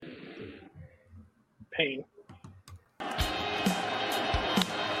pain.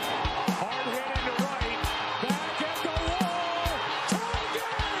 Hard hit into right. Back at the wall. Tie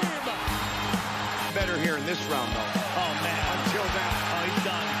game. Better here in this round, though. Oh, man. Until now. Oh, he's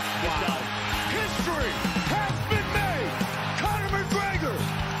done. He's done. History has been made. Conor McGregor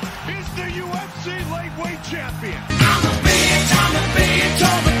is the UFC lightweight champion. I'm the bitch, all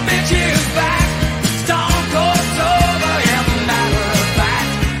the bitches back. Stone Cold's over, yeah, matter of fact.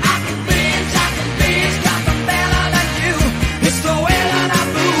 I can bitch, got the better than you. It's the way that I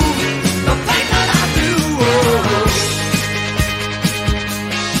move, the thing that I do.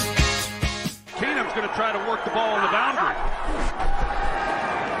 Keenum's going to try to work the ball on the boundary.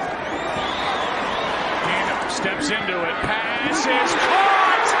 Keenum steps into it. Pass is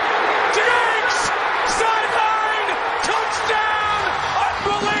caught. Diggs! Sideline! Touchdown!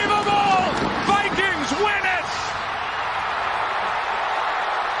 Unbelievable! Vikings win it!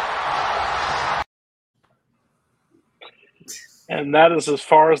 And that is as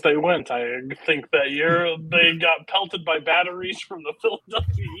far as they went. I think that year they got pelted by batteries from the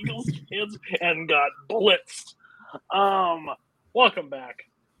Philadelphia Eagles fans and got blitzed. Welcome back.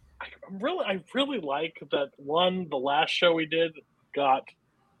 I really like that one, the last show we did got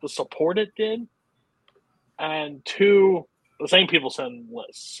the support it did, and two, the same people send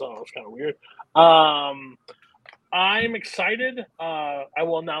lists, so it's kind of weird. I'm excited. I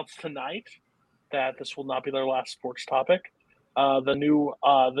will announce tonight that this will not be their last sports topic. The new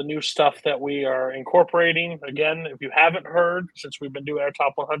stuff that we are incorporating. Again, if you haven't heard, since we've been doing our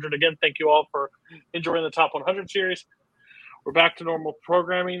top 100, again, thank you all for enjoying the top 100 series. We're back to normal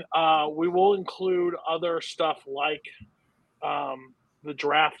programming. We will include other stuff like the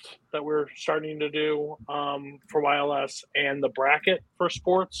draft that we're starting to do for YLS and the bracket for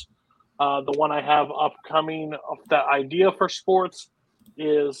sports. The one I have upcoming, that idea for sports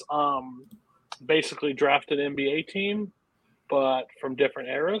is basically draft an NBA team, but from different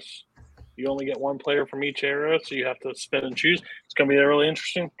eras. You only get one player from each era, so you have to spin and choose. It's going to be really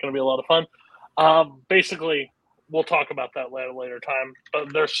interesting. It's going to be a lot of fun. Basically, we'll talk about that at a later time,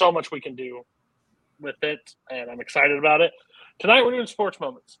 but there's so much we can do with it, and I'm excited about it. Tonight we're doing sports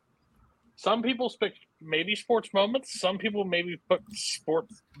moments. Some people pick maybe sports moments. Some people maybe put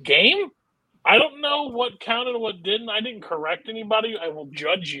sports game. I don't know what counted and what didn't. I didn't correct anybody. I will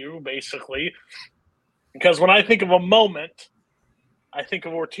judge you, basically. Because when I think of a moment, I think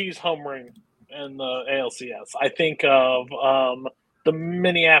of Ortiz homering in the ALCS. I think of the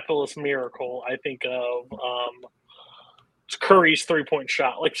Minneapolis Miracle. I think of Curry's three-point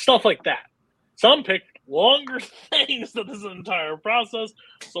shot. Like stuff like that. Some picked longer things to this entire process,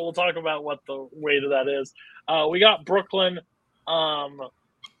 so we'll talk about what the weight of that is. We got Brooklyn.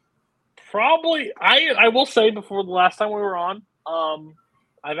 Probably, I will say before the last time we were on,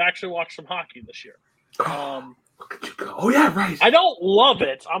 I've actually watched some hockey this year. Look at you go. Oh, yeah, right. I don't love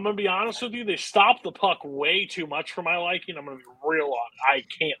it. I'm going to be honest with you. They stopped the puck way too much for my liking. I'm going to be real on. I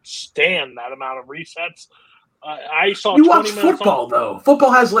can't stand that amount of resets. I saw you 20 watch minutes football, though.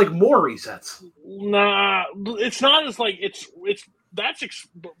 Football has, like, more resets. Nah, it's not as like I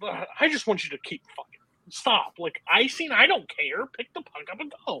just want you to keep fucking stop. Like icing, I don't care. Pick the puck up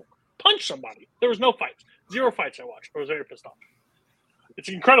and go. Punch somebody. There was no fights. 0 fights I watched. I was very pissed off. It's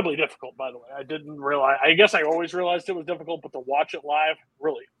incredibly difficult, by the way. I didn't realize. I guess I always realized it was difficult, but to watch it live,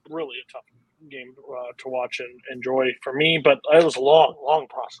 really, really a tough game to watch and enjoy for me. But it was a long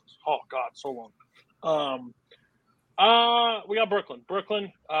process. Oh God, so long. We got Brooklyn.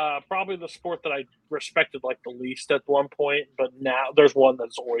 Brooklyn, probably the sport that I respected like the least at one point, but now there's one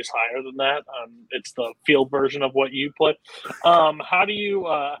that's always higher than that. It's the field version of what you play.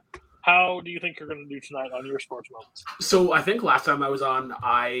 How do you think you're going to do tonight on your sports moments? So I think last time I was on,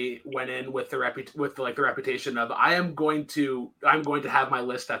 I went in with the reputation of I'm going to have my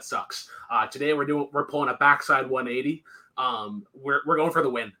list that sucks. Today we're pulling a backside 180. We're going for the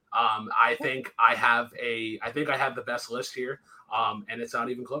win. I think I have the best list here. And it's not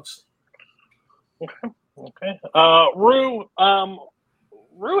even close. Okay. Rue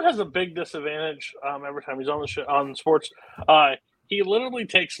has a big disadvantage every time he's on the show, on sports. He literally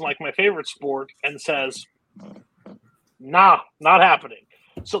takes like my favorite sport and says, "Nah, not happening."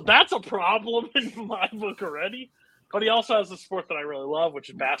 So that's a problem in my book already. But he also has a sport that I really love, which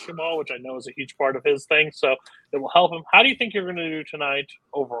is basketball, which I know is a huge part of his thing. So it will help him. How do you think you're going to do tonight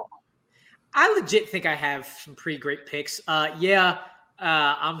overall? I legit think I have some pretty great picks.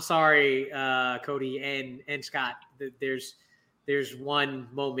 I'm sorry, Cody and Scott. There's one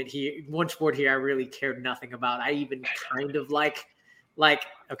moment here, one sport here I really cared nothing about. I even kind of like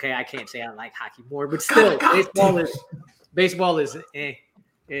okay, I can't say I like hockey more, but still, baseball is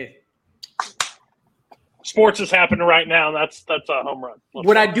sports is happening right now. And that's a home run.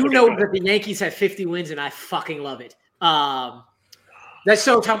 What I do Okay, know go is that the Yankees have 50 wins, and I fucking love it. That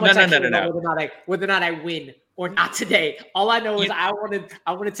shows how much I care about whether or not I win or not today. All I know is I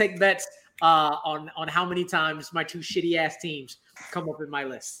want to take bets on how many times my two shitty ass teams come up in my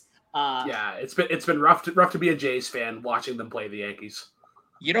list. Yeah, it's been rough to be a Jays fan watching them play the Yankees.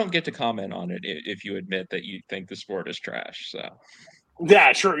 You don't get to comment on it if you admit that you think the sport is trash. So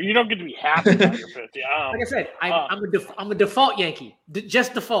yeah, sure. You don't get to be happy about your 50. Like I said, I'm a default Yankee.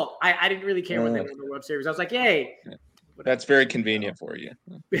 Just default. I didn't really care when they won the World Series. I was like, yay. That's very convenient for you.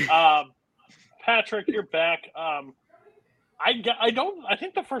 Patrick, you're back. I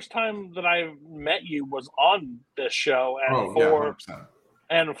think the first time that I met you was on this show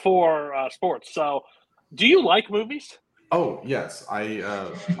and for sports. So, do you like movies? Oh yes,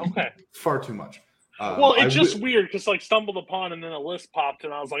 okay. Far too much. Well, it's just weird because stumbled upon and then a list popped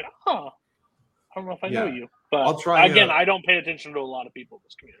and I was like, I don't know if I know you. But I'll try again. I don't pay attention to a lot of people in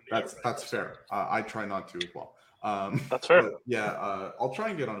this community. That's fair. I try not to as well. That's fair. I'll try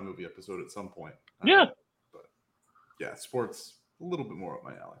and get on a movie episode at some point. But yeah, sports a little bit more up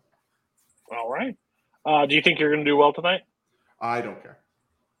my alley. All right. Do you think you're going to do well tonight? I don't care.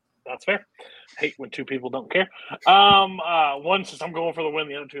 That's fair. Hate when two people don't care. One says I'm going for the win.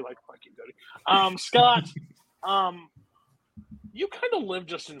 The other two like, fuck you, Cody. Scott, you kind of live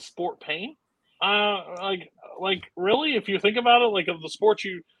just in sport pain. Like really, if you think about it, of the sports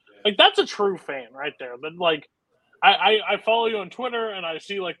that's a true fan right there. But I follow you on Twitter and I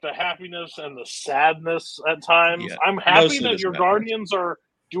see the happiness and the sadness at times. Yeah, I'm happy that your Guardians are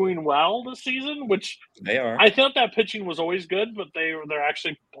doing well this season, which they are. I thought that pitching was always good, but they're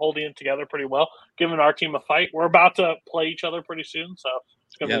actually holding it together pretty well, giving our team a fight. We're about to play each other pretty soon, so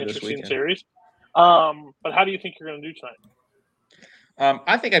it's going to be an interesting series. But how do you think you're going to do tonight?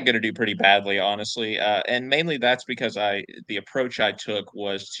 I think I'm going to do pretty badly, honestly, and mainly that's because the approach I took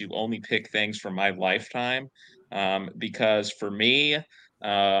was to only pick things from my lifetime, because for me,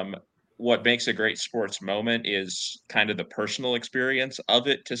 what makes a great sports moment is kind of the personal experience of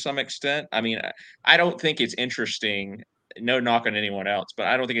it to some extent. I mean, I don't think it's interesting, no knock on anyone else, but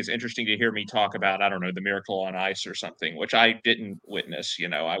I don't think it's interesting to hear me talk about, I don't know, the Miracle on Ice or something, which I didn't witness.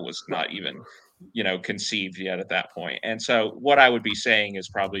 I was not even, conceived yet at that point. And so what I would be saying is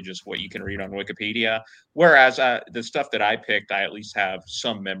probably just what you can read on Wikipedia. Whereas the stuff that I picked, I at least have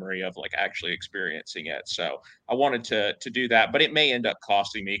some memory of actually experiencing it. So I wanted to do that, but it may end up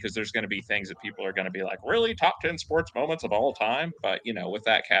costing me because there's going to be things that people are going to be like, really, top 10 sports moments of all time. But, with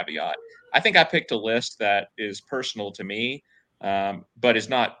that caveat, I think I picked a list that is personal to me, but is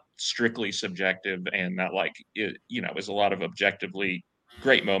not strictly subjective and that is a lot of objectively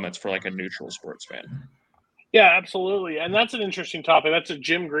great moments for a neutral sports fan. Yeah, absolutely. And that's an interesting topic. That's a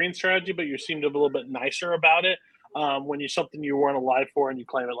Jim Green strategy, but you seem to be a little bit nicer about it. When you something you weren't alive for and you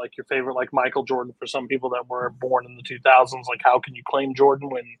claim it like your favorite, like Michael Jordan for some people that were born in the 2000s, how can you claim Jordan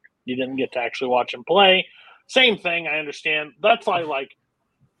when you didn't get to actually watch him play? Same thing. I understand. That's why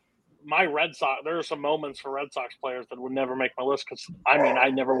my Red Sox, there are some moments for Red Sox players that would never make my list because, I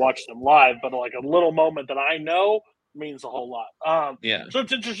never watched them live, but a little moment that I know means a whole lot. So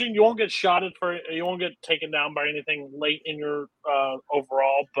it's interesting. You won't get you won't get taken down by anything late in your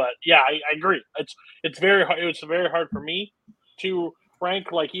overall. But yeah, I agree. It's very hard. It's very hard for me to rank.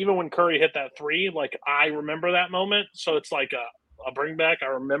 Even when Curry hit that 3, I remember that moment. So it's a bring back. I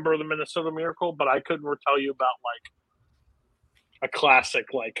remember the Minnesota Miracle, but I couldn't tell you about a classic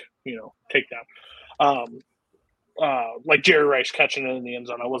takedown. Jerry Rice catching it in the end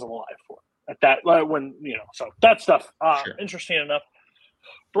zone. I wasn't alive for it. At that when so that stuff Sure. Interesting enough.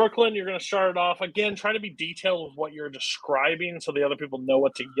 Brooklyn, you're going to start it off again. Try to be detailed with what you're describing so the other people know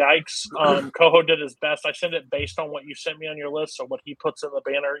what to yikes. Coho did his best. I sent it based on what you sent me on your list, so what he puts in the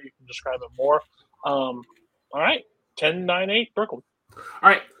banner, you can describe it more. All right, 10-9-8 Brooklyn. All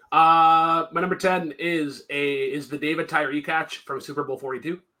right, my number 10 is the David Tyree catch from Super Bowl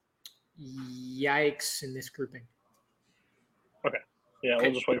 42. Yikes in this grouping. Okay. Yeah,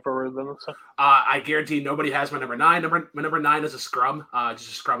 we'll just wait for them. I guarantee nobody has my number 9. My number 9 is a scrum, just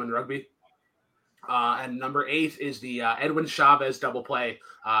a scrum in rugby. And number 8 is the Edwin Chavez double play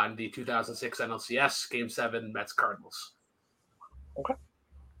in the 2006 NLCS Game 7 Mets Cardinals. Okay.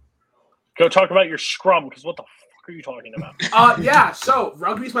 Go talk about your scrum, because what the fuck are you talking about? So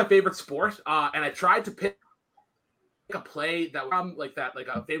rugby is my favorite sport, and I tried to pick a play that like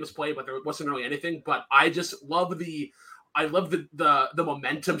a famous play, but there wasn't really anything. But I just love the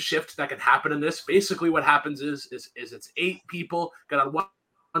momentum shift that can happen in this. Basically, what happens is it's 8 people get on one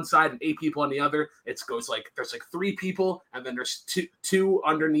one side and 8 people on the other. It goes like there's like 3 people, and then there's two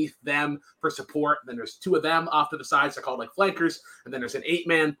underneath them for support. Then there's 2 of them off to the sides. They're called like flankers, and then there's an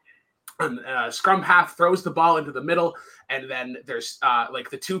 8-man. And scrum half throws the ball into the middle, and then there's like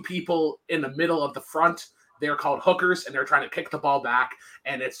the 2 people in the middle of the front. They're called hookers, and they're trying to kick the ball back.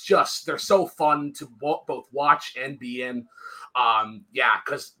 And it's just they're so fun to both watch and be in.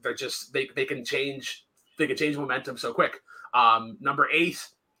 Because they're just they can change momentum so quick. Number 8,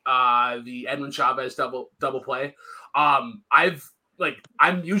 the Edwin Chavez double play. I'm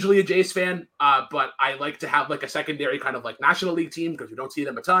usually a Jays fan, but I like to have like a secondary kind of like National League team because we don't see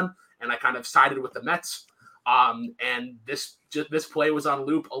them a ton. And I kind of sided with the Mets. And this play was on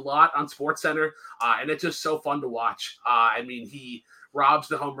loop a lot on SportsCenter, and it's just so fun to watch. I mean, he robs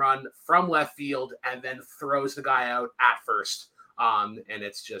the home run from left field and then throws the guy out at first. And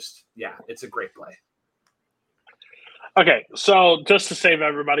it's just, it's a great play. Okay, so just to save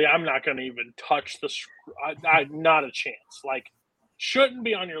everybody, I'm not going to even touch this. Not a chance. Like, shouldn't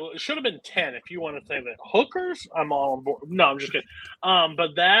be on your. It should have been 10 if you want to say that. Hookers, I'm all on board. No, I'm just kidding.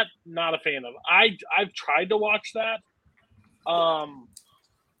 But that, not a fan of. I've tried to watch that.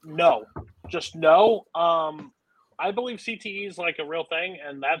 No, just no. I believe CTE is like a real thing,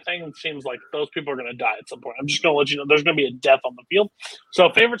 and that thing seems like those people are going to die at some point. I'm just going to let you know there's going to be a death on the field. So,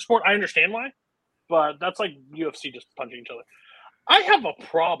 favorite sport, I understand why, but that's like UFC just punching each other. I have a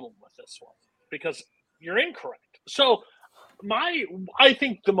problem with this one because you're incorrect. So, I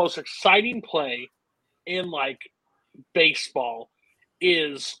think the most exciting play in like baseball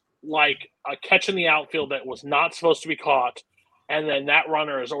is like a catch in the outfield that was not supposed to be caught, and then that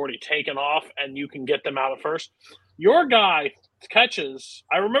runner is already taken off, and you can get them out at first. Your guy catches.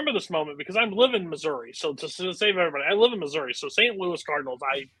 I remember this moment because I live in Missouri. So to save everybody, I live in Missouri. So St. Louis Cardinals,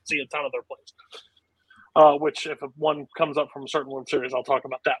 I see a ton of their plays. Which if one comes up from a certain World Series, I'll talk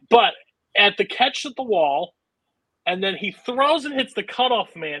about that. But at the catch at the wall. And then he throws and hits the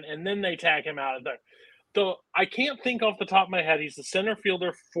cutoff man, and then they tag him out of there. I can't think off the top of my head. He's the center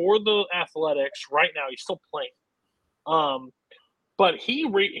fielder for the Athletics right now. He's still playing. But he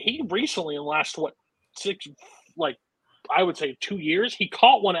recently, in the last, 2 years, he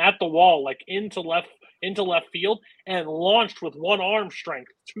caught one at the wall, like into left field, and launched with one arm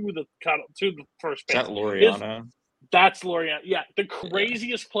strength to the first base. Is that Laureano? That's Laureano. Yeah, the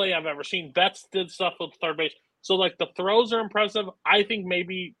craziest play I've ever seen. Betts did stuff with third base. So, like, the throws are impressive. I think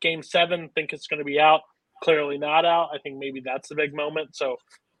maybe Game 7, think it's going to be out. Clearly not out. I think maybe that's the big moment. So,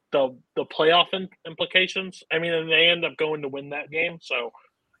 the playoff implications, I mean, and they end up going to win that game. So,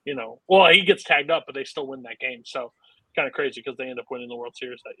 he gets tagged up, but they still win that game. So, kind of crazy because they end up winning the World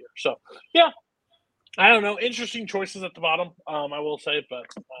Series that year. So, yeah, I don't know. Interesting choices at the bottom, I will say. But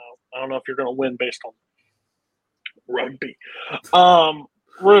I don't know if you're going to win based on rugby.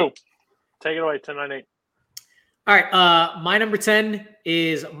 Rue, take it away, 10-9-8. All right, my number 10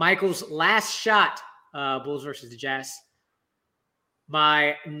 is Michael's last shot, Bulls versus the Jazz.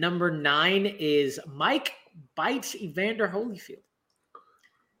 My number 9 is Mike bites Evander Holyfield.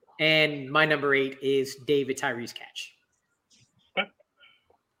 And my number 8 is David Tyree's catch. Okay.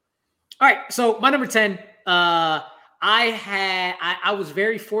 All right, so my number 10, I was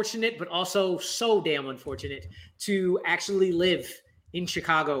very fortunate, but also so damn unfortunate to actually live in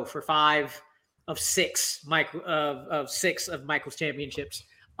Chicago for 5 of 6 of Michael's championships.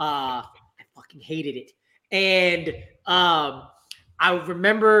 I fucking hated it. And I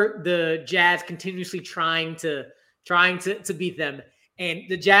remember the Jazz continuously trying to beat them, and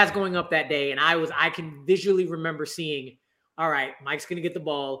the Jazz going up that day. And I can visually remember seeing, all right, Mike's going to get the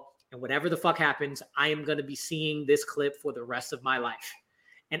ball, and whatever the fuck happens, I am going to be seeing this clip for the rest of my life.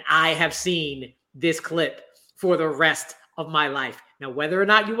 And I have seen this clip for the rest of my life. Now, whether or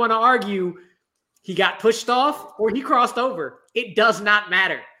not you want to argue he got pushed off or he crossed over, it does not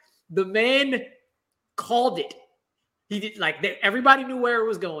matter. The man called it. He did, everybody knew where it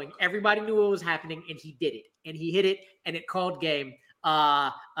was going. Everybody knew what was happening, and he did it. And he hit it, and it called game.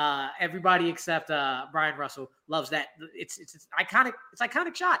 Everybody except Brian Russell loves that. It's iconic. It's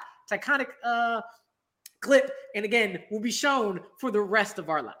iconic shot. It's iconic clip. And again, will be shown for the rest of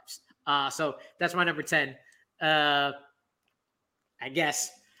our lives. So that's my number 10. I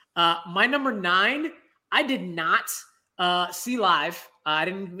guess. My number 9, I did not see live. I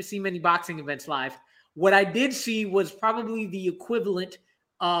didn't see many boxing events live. What I did see was probably the equivalent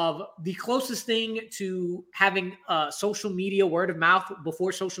of the closest thing to having social media word of mouth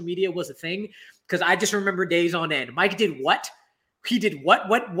before social media was a thing. Because I just remember days on end. Mike did what? He did what?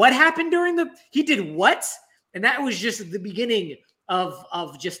 What happened he did what? And that was just the beginning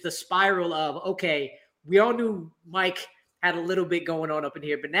of just the spiral of, okay, we all knew Mike had a little bit going on up in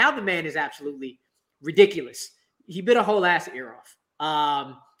here, but now the man is absolutely ridiculous. He bit a whole ass ear off.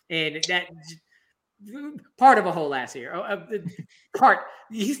 And that part of a whole ass ear.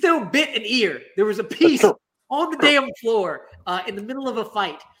 He still bit an ear. There was a piece on the damn floor in the middle of a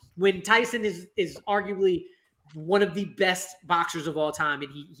fight when Tyson is arguably one of the best boxers of all time,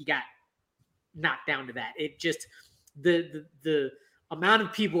 and he got knocked down to that. It just the amount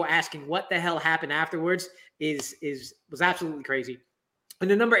of people asking what the hell happened afterwards was absolutely crazy. And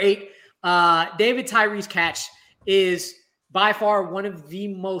the number 8, David Tyree's catch is by far one of the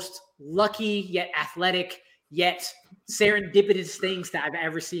most lucky yet athletic yet serendipitous things that I've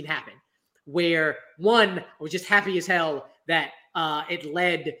ever seen happen. Where one, I was just happy as hell that it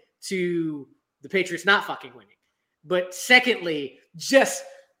led to the Patriots not fucking winning. But secondly, just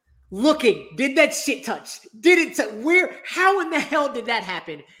looking, did that shit touch? Did it? How in the hell did that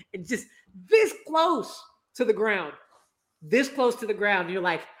happen? And just this close to the ground. This close to the ground. You're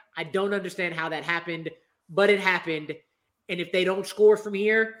like, I don't understand how that happened, but it happened. And if they don't score from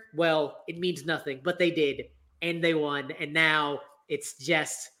here, well, it means nothing. But they did, and they won. And now it's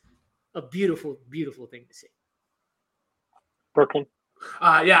just a beautiful, beautiful thing to see. Brooklyn.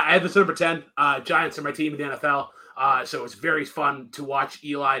 Yeah, I had this number 10. Giants are my team in the NFL. So it's very fun to watch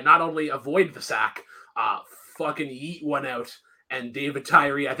Eli not only avoid the sack, fucking eat one out. And David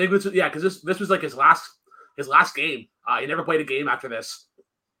Tyree, I think because this was like his last game. He never played a game after this.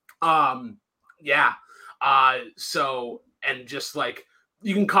 So, and just like,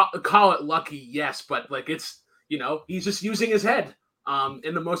 you can call it lucky, yes, but like it's, he's just using his head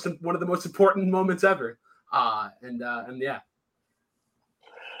in one of the most important moments ever. And yeah.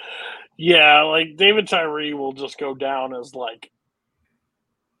 Yeah, like David Tyree will just go down as like,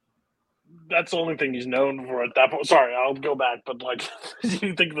 that's the only thing he's known for at that point. Sorry, I'll go back, but like,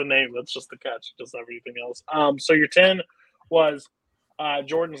 you think of the name, that's just the catch, just everything else. So your 10 was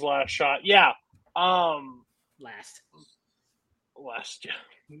Jordan's last shot. Yeah. Last,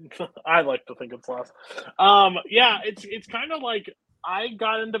 yeah. I like to think it's last. Yeah, it's kind of like I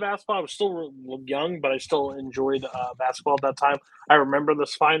got into basketball. I was still young, but I still enjoyed basketball at that time. I remember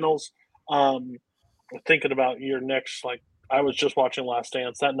this finals. Thinking about your next, like I was just watching Last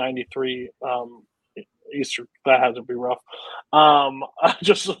Dance, that 93 Easter, that had to be rough. I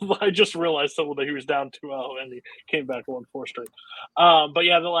just realized that he was down 2-0 and he came back 1-4 straight. But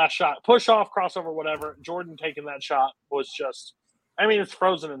yeah, the last shot, push off, crossover, whatever. Jordan taking that shot was just, it's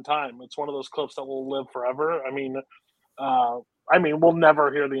frozen in time. It's one of those clips that will live forever. We'll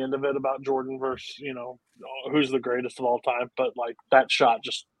never hear the end of it about Jordan versus, who's the greatest of all time. But like that shot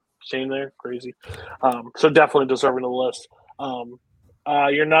just seen there, crazy. So definitely deserving of the list.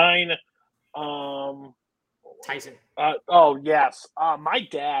 Your 9, Tyson. Oh yes. My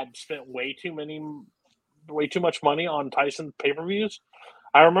dad spent way too much money on Tyson pay-per-views.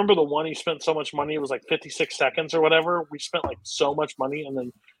 I remember the one he spent so much money, it was like 56 seconds or whatever. We spent like so much money, and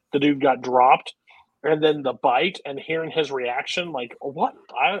then the dude got dropped, and then the bite and hearing his reaction, like what?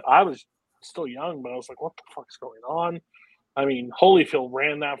 I was still young, but I was like, what the fuck's going on? Holyfield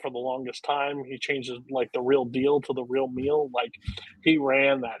ran that for the longest time. He changes like the real deal to the real meal. Like he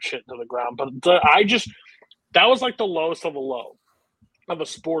ran that shit to the ground. But that was like the lowest of the low of a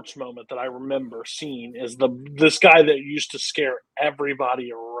sports moment that I remember seeing is this guy that used to scare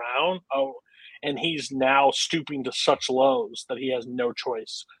everybody around. Oh, and he's now stooping to such lows that he has no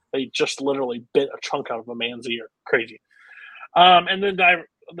choice. They just literally bit a chunk out of a man's ear. Crazy. And then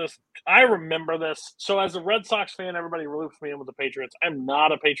I remember this. So as a Red Sox fan, everybody loops me in with the Patriots. I'm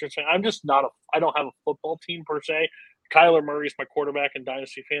not a Patriots fan. I'm just I don't have a football team per se. Kyler Murray's my quarterback in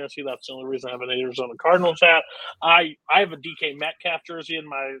Dynasty Fantasy. That's the only reason I have an Arizona Cardinals hat. I have a DK Metcalf jersey in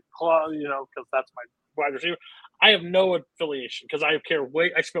my club, because that's my wide receiver. I have no affiliation because I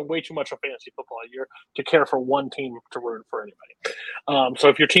spend way too much on fantasy football a year to care for one team to root for anybody. So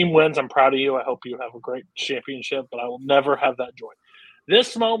if your team wins, I'm proud of you. I hope you have a great championship, but I will never have that joy.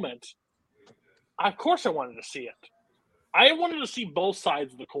 This moment, of course I wanted to see it. I wanted to see both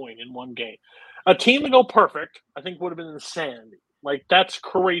sides of the coin in one game. A team to go perfect, I think, would have been insanity. Like, that's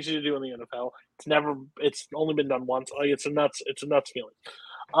crazy to do in the NFL. It's only been done once. Like, it's a nuts feeling.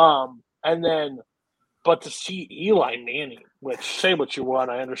 But to see Eli Manning, which, say what you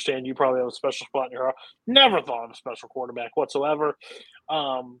want, I understand you probably have a special spot in your heart. Never thought of a special quarterback whatsoever.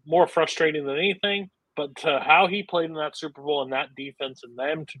 More frustrating than anything. But how he played in that Super Bowl and that defense and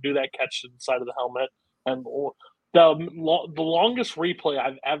them to do that catch to the side of the helmet and the longest replay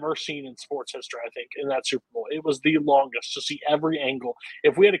I've ever seen in sports history, I think, in that Super Bowl. It was the longest to see every angle.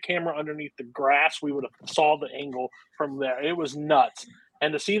 If we had a camera underneath the grass, we would have saw the angle from there. It was nuts.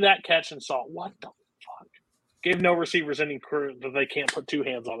 And to see that catch and saw, what the fuck? Gave no receivers any credit that they can't put two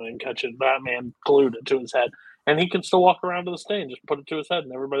hands on it and catch it. That man glued it to his head. And he can still walk around to this day and just put it to his head,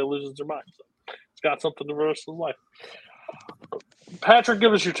 and everybody loses their mind. So he's got something to the rest of his life. Patrick,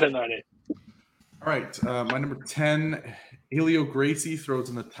 give us your 10-9-8. All right, my number 10, Helio Gracie throws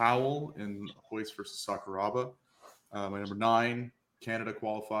in the towel in Hoist versus Sakuraba. My number 9, Canada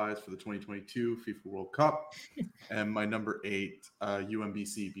qualifies for the 2022 FIFA World Cup. And my number 8,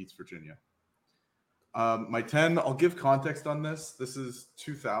 UMBC beats Virginia. My 10, I'll give context on this. This is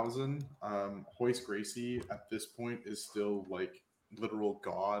 2000. Hoist Gracie at this point is still like literal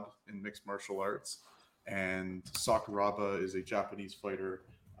god in mixed martial arts. And Sakuraba is a Japanese fighter.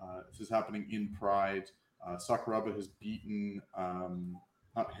 This is happening in Pride. Sakuraba has beaten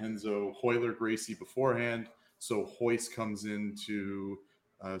not Henzo, Hoyler Gracie beforehand. So Hoist comes in to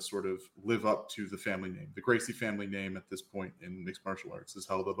sort of live up to the family name. The Gracie family name at this point in mixed martial arts is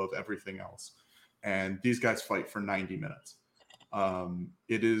held above everything else. And these guys fight for 90 minutes.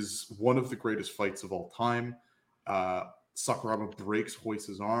 It is one of the greatest fights of all time. Sakuraba breaks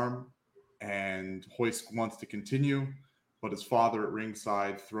Hoist's arm, and Hoist wants to continue, but his father at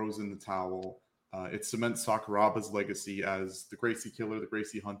ringside throws in the towel. It cements Sakuraba's legacy as the Gracie killer, the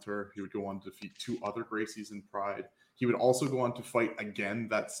Gracie hunter. He would go on to defeat 2 other Gracies in Pride. He would also go on to fight again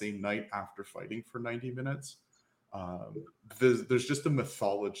that same night after fighting for 90 minutes. There's just a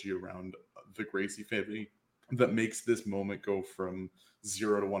mythology around the Gracie family that makes this moment go from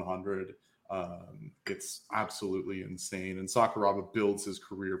 0 to 100. It's absolutely insane. And Sakuraba builds his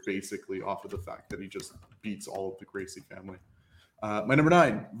career basically off of the fact that he just beats all of the Gracie family. My number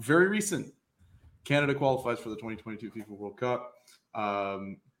 9, very recent. Canada qualifies for the 2022 FIFA World Cup.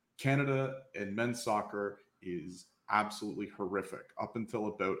 Canada in men's soccer is absolutely horrific. Up until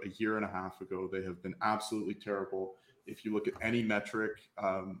about a year and a half ago, they have been absolutely terrible. If you look at any metric,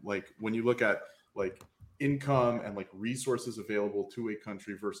 like when you look at like income and like resources available to a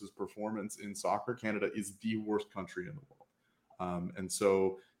country versus performance in soccer, Canada is the worst country in the world. And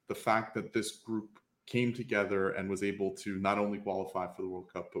so the fact that this group came together and was able to not only qualify for the World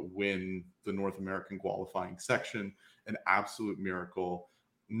Cup, but win the North American qualifying section, an absolute miracle.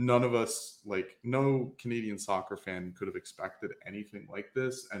 None of us, like no Canadian soccer fan could have expected anything like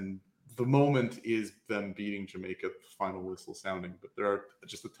this. And the moment is them beating Jamaica, the final whistle sounding, but there are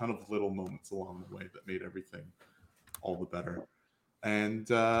just a ton of little moments along the way that made everything all the better. And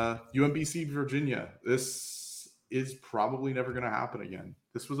UMBC Virginia, this is probably never going to happen again.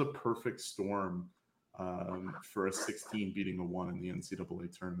 This was a perfect storm for a 16 beating a 1 in the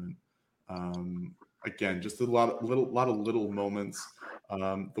NCAA tournament. Again, just a lot of little moments.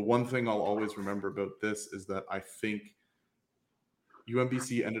 The one thing I'll always remember about this is that I think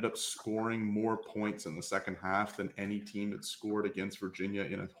UMBC ended up scoring more points in the second half than any team had scored against Virginia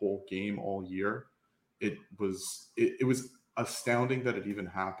in a whole game all year. It was astounding that it even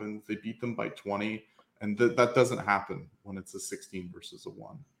happened. They beat them by 20, and that doesn't happen when it's a 16 versus a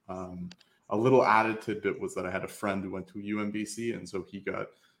 1. A little added tidbit was that I had a friend who went to UMBC, and so he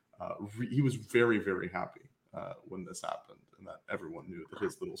was very, very happy when this happened, and that everyone knew that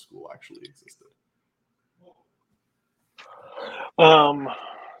his little school actually existed.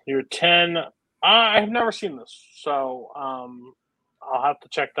 You're 10. I have never seen this, so I'll have to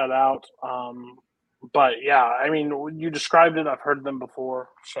check that out. But yeah, I mean, when you described it, I've heard them before,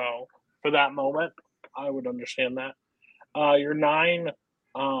 so for that moment, I would understand that. You're 9.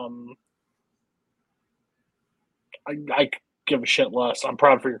 I give a shit less. I'm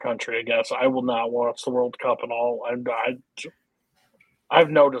proud for your country, I guess. I will not watch the World Cup at all. I have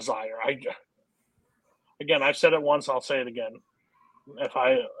no desire. Again, I've said it once. I'll say it again. If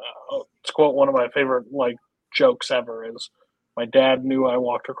to quote one of my favorite jokes ever is, my dad knew I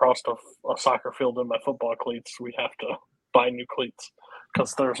walked across a soccer field in my football cleats. We have to buy new cleats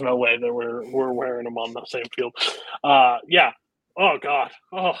because there's no way that we're wearing them on the same field. Yeah. Oh God.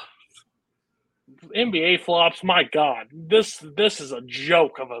 Oh. NBA flops. My God. This is a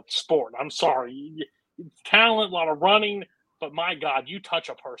joke of a sport. I'm sorry. Talent, a lot of running, but my God, you touch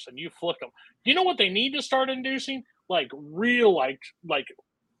a person, you flick them. You know what they need to start inducing? Real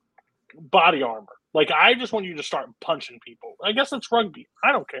body armor. I just want you to start punching people. I guess it's rugby.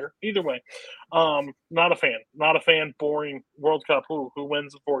 I don't care. Either way. Not a fan. Not a fan. Boring. World Cup. Who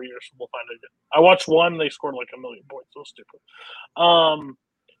wins in 4 years? We'll find it again. I watched one. They scored 1 million points. So stupid.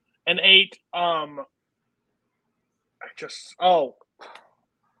 And 8.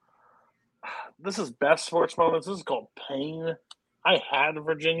 This is best sports moments. This is called pain. I had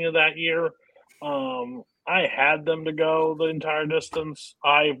Virginia that year. I had them to go the entire distance.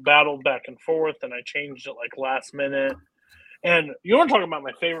 I battled back and forth, and I changed it last minute. And you want to talk about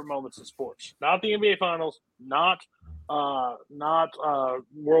my favorite moments in sports? Not the NBA Finals, not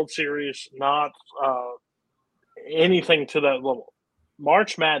World Series, not anything to that level.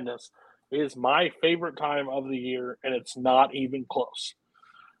 March Madness is my favorite time of the year, and it's not even close.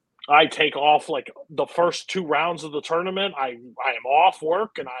 I take off like the first 2 rounds of the tournament. I am off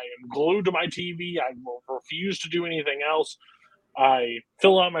work and I am glued to my TV. I will refuse to do anything else. I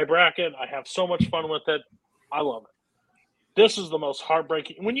fill out my bracket. I have so much fun with it. I love it. This is the most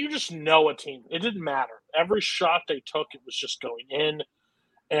heartbreaking. When you just know a team, it didn't matter. Every shot they took, it was just going in.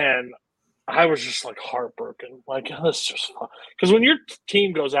 And I was just like heartbroken. Like, this is just fun. Because when your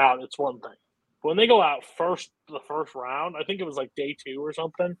team goes out, it's one thing. When they go out the first round, I think it was like day 2 or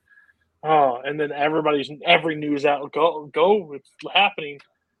something. Oh, and then every news out go, it's happening.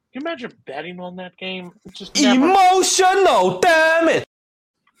 Can you imagine betting on that game? It's just Emotional, damn it.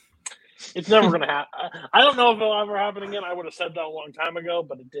 It's never going to happen. I don't know if it'll ever happen again. I would have said that a long time ago,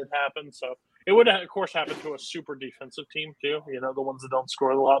 but it did happen. So it would, of course, happen to a super defensive team too. You know, the ones that don't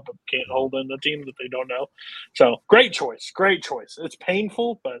score a lot but can't hold in a team that they don't know. So great choice. It's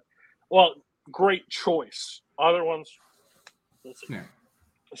painful, but great choice. Other ones, let's see. Yeah.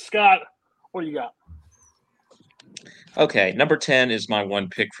 Scott, what do you got? Okay, number 10 is my one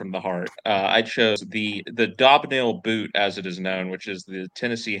pick from the heart. I chose the Dobnail boot, as it is known, which is the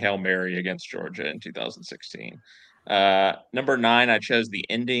Tennessee Hail Mary against Georgia in 2016. Number 9, I chose the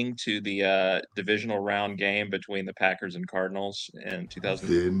ending to the divisional round game between the Packers and Cardinals in 2000.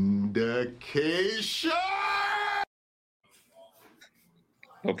 Vindication!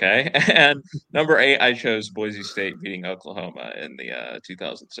 Okay, and number 8, I chose Boise State beating Oklahoma in the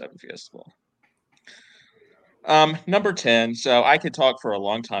 2007 Fiesta Bowl. Number 10. So I could talk for a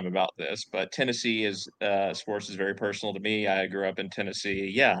long time about this, but Tennessee is sports is very personal to me. I grew up in Tennessee.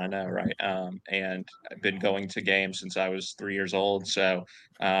 Yeah, I know, right? And I've been going to games since I was 3 years old. So,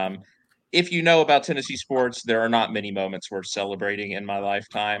 if you know about Tennessee sports, there are not many moments worth celebrating in my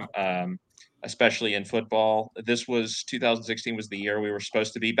lifetime. Especially in football. This was 2016 was the year we were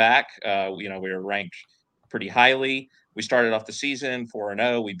supposed to be back. We were ranked pretty highly. We started off the season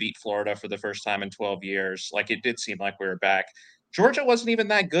 4-0. We beat Florida for the first time in 12 years. Like, it did seem like we were back. Georgia wasn't even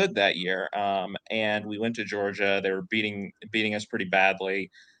that good that year. And we went to Georgia. They were beating us pretty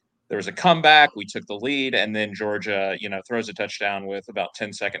badly. There was a comeback. We took the lead, and then Georgia, throws a touchdown with about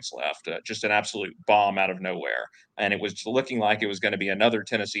 10 seconds left. Just an absolute bomb out of nowhere. And it was looking like it was going to be another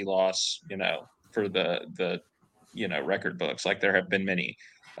Tennessee loss, for the record books. Like, there have been many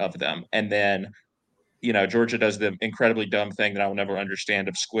of them. And then, Georgia does the incredibly dumb thing that I will never understand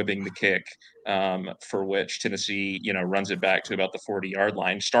of squibbing the kick, for which Tennessee, runs it back to about the 40-yard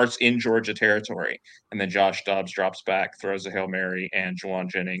line, starts in Georgia territory, and then Josh Dobbs drops back, throws a Hail Mary, and Juwan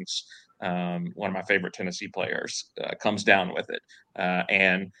Jennings, one of my favorite Tennessee players, comes down with it.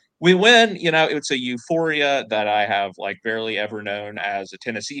 And we win. It's a euphoria that I have barely ever known as a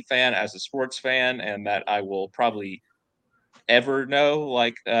Tennessee fan, as a sports fan, and that I will probably ever know.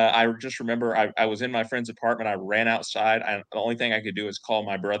 I just remember I was in my friend's apartment. I ran outside. The only thing I could do is call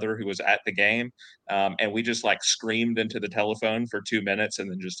my brother who was at the game, and we just screamed into the telephone for 2 minutes and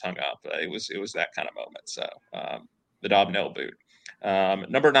then just hung up. It was that kind of moment. So the Dobnail boot.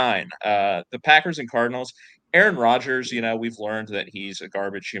 Number 9, the Packers and Cardinals. Aaron Rodgers, we've learned that he's a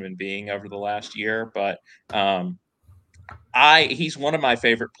garbage human being over the last year, but he's one of my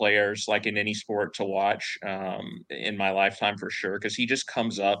favorite players, in any sport to watch, in my lifetime for sure, because he just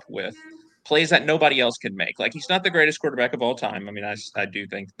comes up with plays that nobody else can make. He's not the greatest quarterback of all time. I mean, I do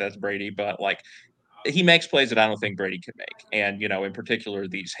think that's Brady, but he makes plays that I don't think Brady could make. And, in particular,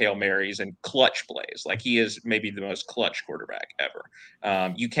 these Hail Marys and clutch plays. He is maybe the most clutch quarterback ever.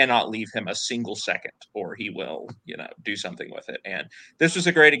 You cannot leave him a single second or he will, do something with it. And this was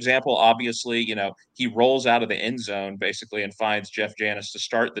a great example. Obviously, he rolls out of the end zone basically and finds Jeff Janis to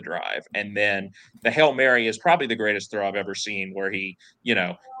start the drive. And then the Hail Mary is probably the greatest throw I've ever seen, where he,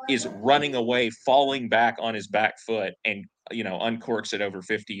 is running away, falling back on his back foot and, uncorks it over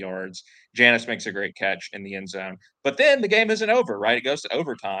 50 yards. Janis makes a great catch in the end zone. But then the game isn't over, right? It goes to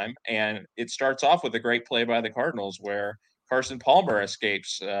overtime, and it starts off with a great play by the Cardinals where Carson Palmer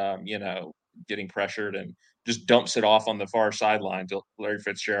escapes, getting pressured and just dumps it off on the far sideline to Larry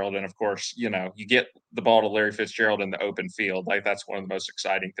Fitzgerald. And, of course, you get the ball to Larry Fitzgerald in the open field. That's one of the most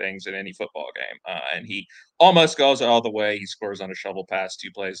exciting things in any football game. And he almost goes all the way. He scores on a shovel pass 2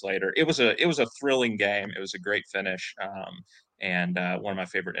 plays later. It was a thrilling game. It was a great finish. And one of my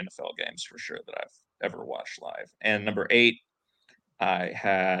favorite NFL games for sure that I've ever watched live. And number 8, I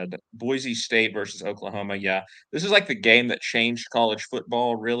had Boise State versus Oklahoma. Yeah, this is the game that changed college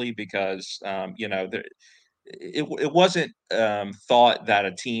football, really, because, it wasn't thought that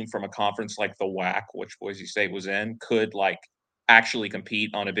a team from a conference like the WAC, which Boise State was in, could like actually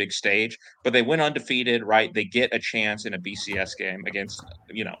compete on a big stage. But they went undefeated, right? They get a chance in a BCS game against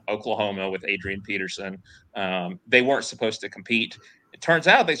Oklahoma with Adrian Peterson. They weren't supposed to compete. It turns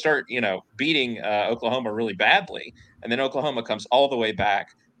out they start beating Oklahoma really badly, and then Oklahoma comes all the way back.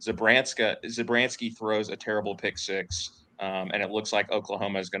 Zabransky throws a terrible pick six, and it looks like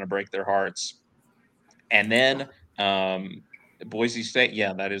Oklahoma is going to break their hearts. And then Boise State,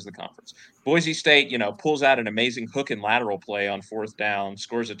 that is the conference. Boise State, pulls out an amazing hook and lateral play on 4th down,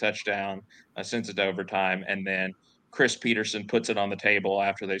 scores a touchdown, sends it to overtime, and then Chris Peterson puts it on the table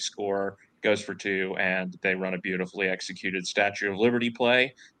after they score, goes for 2, and they run a beautifully executed Statue of Liberty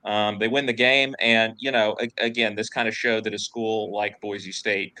play. They win the game, and, again, this kind of showed that a school like Boise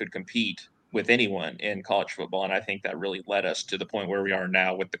State could compete with anyone in college football. And I think that really led us to the point where we are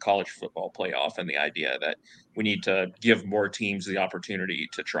now with the college football playoff and the idea that we need to give more teams the opportunity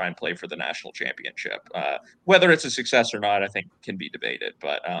to try and play for the national championship. Whether it's a success or not, I think can be debated.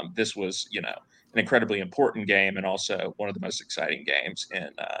 But this was, an incredibly important game and also one of the most exciting games in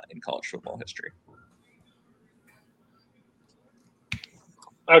college football history.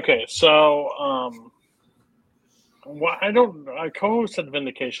 Okay, so well, I co-hosted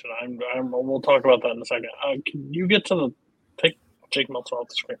Vindication. We'll talk about that in a second. Can you get to take Jake Meltzer off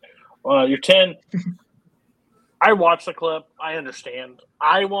the screen? You're 10. I watched the clip. I understand.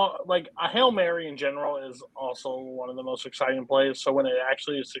 I want a Hail Mary in general is also one of the most exciting plays. So when it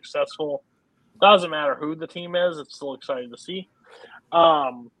actually is successful, doesn't matter who the team is. It's still exciting to see.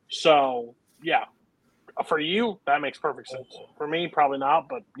 So yeah, for you that makes perfect sense. For me, probably not.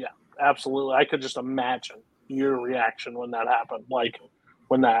 But yeah, absolutely. I could just imagine your reaction when that happened, like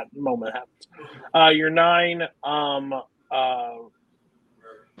when that moment happens. You're 9.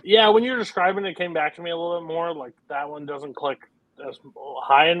 When you're describing it came back to me a little bit more. Like that one doesn't click as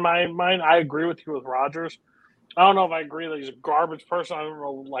high in my mind. I agree with you with Rodgers. I don't know if I agree that he's a garbage person. I don't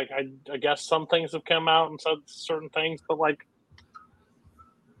know. Like I guess some things have come out and said certain things, but like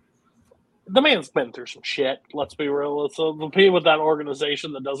the man's been through some shit. Let's be real. It's a people with that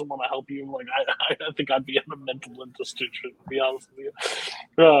organization that doesn't want to help you. Like I think I'd be in a mental institution, to be honest with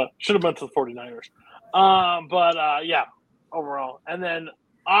you. Should have went to the 49ers. But overall. And then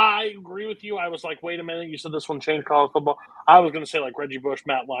I agree with you. I was like, wait a minute. You said this one changed college football. I was going to say like Reggie Bush,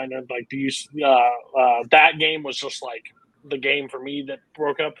 Matt Leinart. Like, that game was just like the game for me that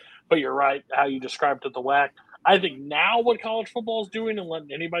broke up. But you're right. How you described it, the WAC. I think now what college football is doing and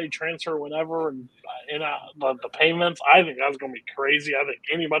letting anybody transfer whenever and the payments, I think that's going to be crazy. I think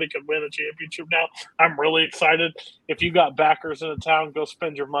anybody could win a championship now. I'm really excited. If you got backers in a town, go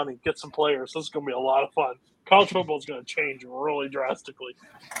spend your money, get some players. This is going to be a lot of fun. College football is going to change really drastically.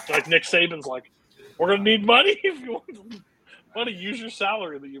 Like Nick Saban's like, we're going to need money if you want to use your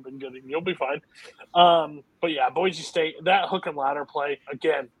salary that you've been getting. You'll be fine. But yeah, Boise State, that hook and ladder play,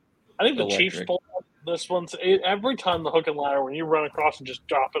 again, I think the Electric. Chiefs pulled up this one's every time the hook and ladder, when you run across and just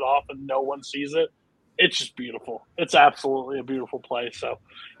drop it off and no one sees it, it's just beautiful. It's absolutely a beautiful play. So,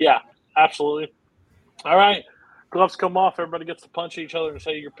 yeah, absolutely. All right. Gloves come off. Everybody gets to punch each other and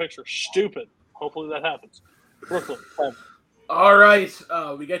say your picture's stupid. Hopefully that happens. Brooklyn. All right.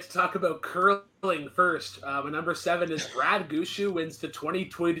 We get to talk about curling first. My number 7 is Brad Gushu wins the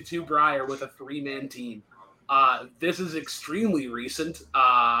 2022 Brier with a 3-man team. This is extremely recent.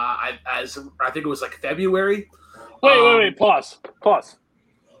 I think it was like February. Wait. Pause.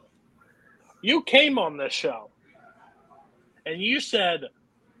 You came on this show, and you said,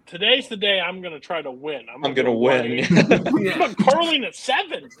 today's the day I'm going to try to win. I'm going to win. You put curling at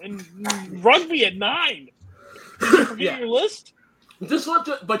 7 and rugby at 9. Did you forget your list? Just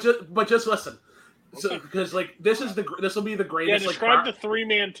listen. So, because like this will be the greatest. Yeah, describe the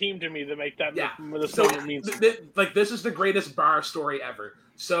 3-man team to me to make that. Yeah. So this is the greatest bar story ever.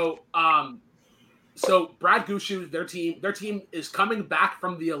 So Brad Gushu, their team is coming back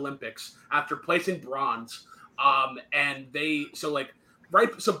from the Olympics after placing bronze. And basically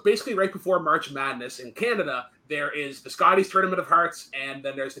right before March Madness in Canada, there is the Scotties Tournament of Hearts, and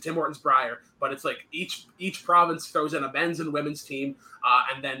then there's the Tim Hortons Brier. But it's like each province throws in a men's and women's team,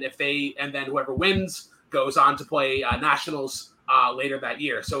 and then whoever wins goes on to play nationals later that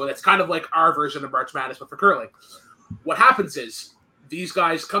year. So it's kind of like our version of March Madness, but for curling. What happens is these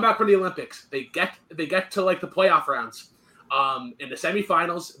guys come back from the Olympics. They get to like the playoff rounds. In the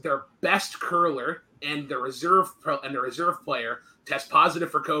semifinals, their best curler and the reserve player test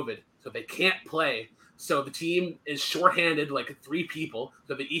positive for COVID, so they can't play. So the team is shorthanded, like 3 people,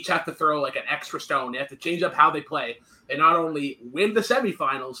 so they each have to throw like an extra stone. They have to change up how they play. They not only win the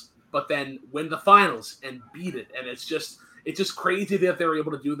semifinals, but then win the finals and beat it. And it's just crazy that they were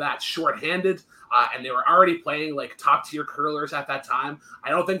able to do that shorthanded. And they were already playing like top tier curlers at that time.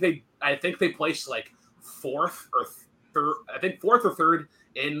 I think they placed like fourth or third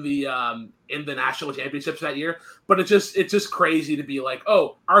in the national championships that year. But it's just crazy to be like,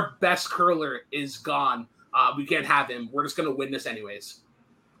 oh, our best curler is gone. We can't have him. We're just gonna win this anyways.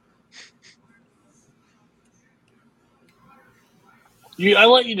 I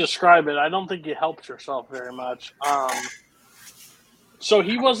let you describe it. I don't think you helped yourself very much. So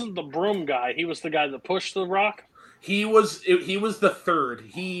he wasn't the broom guy. He was the guy that pushed the rock. He was the third.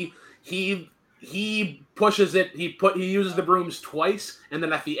 He pushes it. He uses the brooms twice, and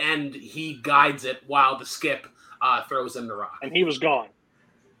then at the end he guides it while the skip throws in the rock. And he was gone.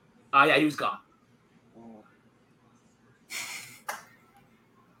 Yeah, he was gone.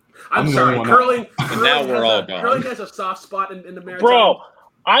 I'm sorry, curling. Now we're all gone. Curling has a soft spot in the maritime. Bro,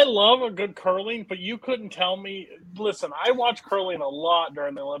 I love a good curling, but you couldn't tell me. Listen, I watched curling a lot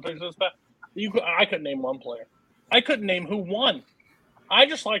during the Olympics. I couldn't name one player. I couldn't name who won. I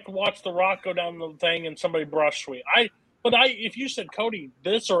just like to watch the rock go down the thing and somebody brush sweep. If you said, Cody,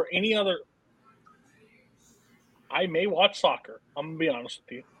 this or any other, I may watch soccer. I'm gonna be honest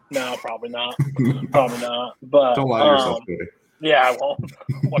with you. No, probably not. Probably not. But don't lie to yourself, Cody. Yeah, I won't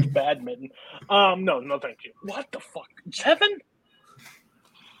watch badminton. No, thank you. What the fuck, Kevin?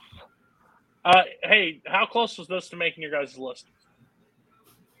 Hey, how close was this to making your guys' list?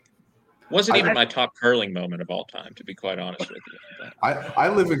 Wasn't even my top curling moment of all time, to be quite honest with you. I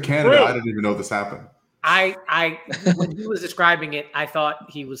live in Canada. Really? I didn't even know this happened. I when he was describing it, I thought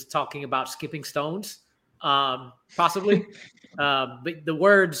he was talking about skipping stones, possibly. But the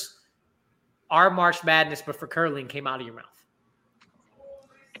words "our March Madness," but for curling, came out of your mouth.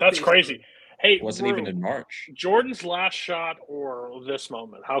 That's crazy. Hey, It wasn't even in March. Jordan's last shot or this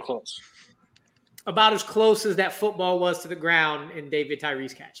moment? How close? About as close as that football was to the ground in David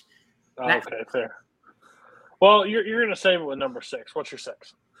Tyree's catch. Okay, fair. Well, you're going to save it with number 6. What's your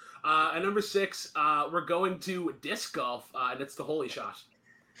 6? At number 6, we're going to disc golf, and it's the holy shot.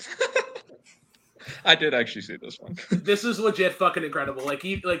 I did actually see this one. This is legit fucking incredible. Like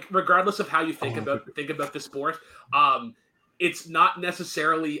regardless of how you think about the sport, it's not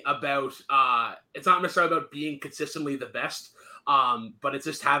necessarily about being consistently the best. But it's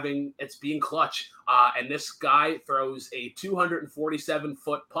just being clutch. And this guy throws a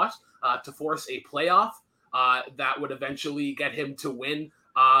 247-foot putt to force a playoff that would eventually get him to win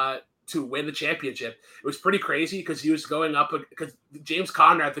the championship. It was pretty crazy because he was going up because James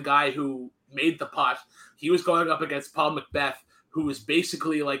Conrad, the guy who made the putt, he was going up against Paul McBeth, who was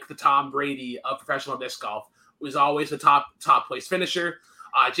basically like the Tom Brady of professional disc golf. Was always the top place finisher.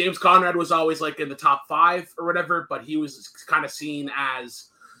 James Conrad was always like in the top 5 or whatever, but he was kind of seen as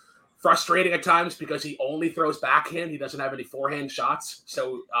frustrating at times because he only throws backhand. He doesn't have any forehand shots,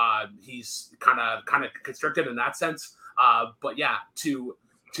 so he's kind of constricted in that sense. But yeah, to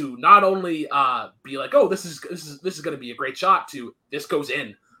not only be like, oh, this is going to be a great shot, to this goes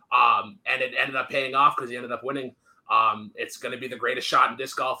in, and it ended up paying off because he ended up winning. It's going to be the greatest shot in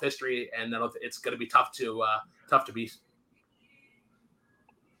disc golf history, and it's going to be tough to beat.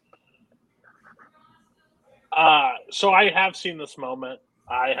 So I have seen this moment.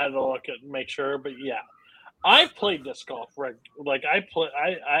 I had to look at make sure, but yeah, I've played disc golf. Like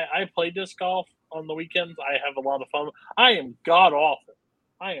I play disc golf on the weekends. I have a lot of fun. I am god awful.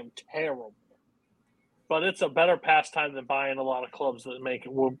 I am terrible. But it's a better pastime than buying a lot of clubs that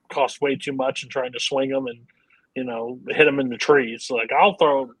will cost way too much and trying to swing them and hit them in the trees. So like I'll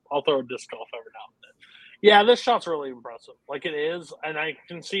throw disc golf every now and then. Yeah, this shot's really impressive. Like it is, and I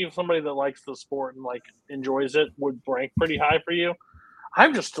can see if somebody that likes the sport and like enjoys it would rank pretty high for you.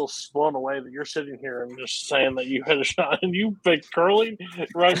 I'm just still blown away that you're sitting here and just saying that you hit a shot and you picked curling,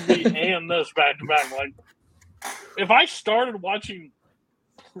 rugby, and this back to back. Like if I started watching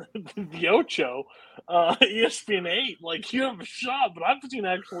the Ocho, ESPN 8, like you have a shot, but I've seen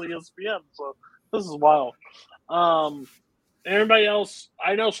actually ESPN, so this is wild. Everybody else,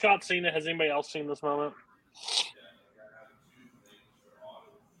 I know Scott's seen it. Has anybody else seen this moment?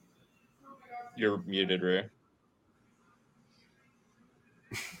 You're muted, Ray.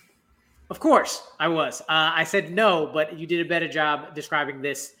 Of course, I was. I said no, but you did a better job describing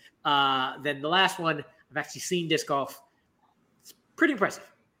this than the last one. I've actually seen disc golf. It's pretty impressive.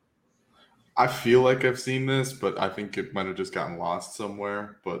 I feel like I've seen this, but I think it might have just gotten lost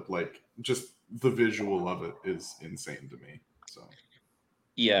somewhere. But like, just the visual of it is insane to me. So,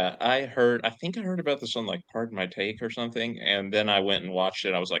 Yeah, I think I heard about this on like Pardon My Take or something, and then I went and watched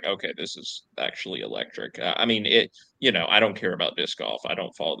it. I was like, okay, this is actually electric. I mean, I don't care about disc golf. I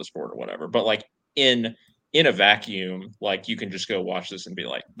don't follow the sport or whatever, but like in in a vacuum, like you can just go watch this and be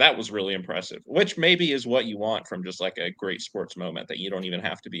like, that was really impressive, which maybe is what you want from just like a great sports moment that you don't even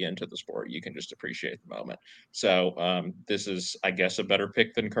have to be into the sport. You can just appreciate the moment. So this is, I guess, a better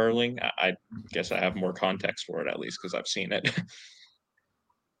pick than curling. I guess I have more context for it at least because I've seen it.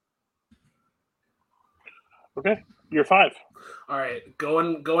 Okay, you're 5. All right,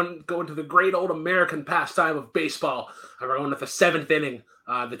 going to the great old American pastime of baseball. We're going with the 7th inning,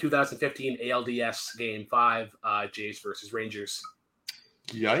 the 2015 ALDS Game 5, Jays versus Rangers.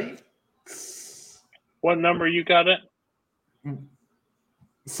 Yikes. What number you got it?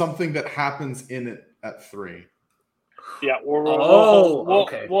 Something that happens in it at 3. Yeah,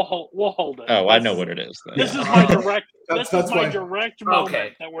 okay. We'll hold it. Oh, I know what it is. Then. This is my direct. That's This is my why- direct moment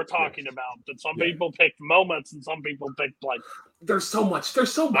Okay. that we're talking about. That some Yeah. people picked moments and some people picked like. There's so much.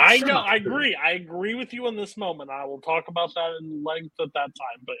 I know. I agree. I agree with you in this moment. I will talk about that in length at that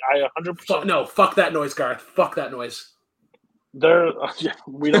time. But I 100%. No, fuck that noise, Garth. Fuck that noise.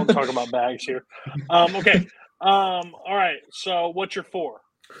 We don't talk about bags here. Okay. All right. So what's your 4?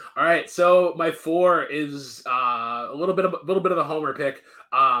 All right, so my 4 is a little bit of a homer pick,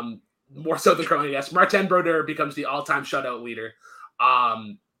 more so than curling. Yes, Martin Brodeur becomes the all-time shutout leader.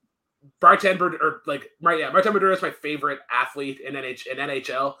 Martin Brodeur is my favorite athlete in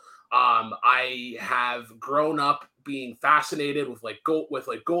NHL. I have grown up being fascinated with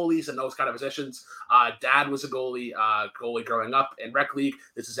goalies and those kind of positions. Dad was a goalie growing up in rec league.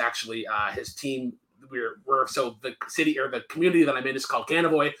 This is actually his team. So the city or the community that I'm in is called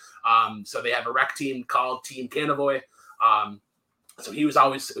Canavoy. So they have a rec team called Team Canavoy. So he was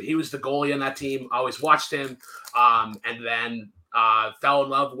the goalie on that team. Always watched him, and then fell in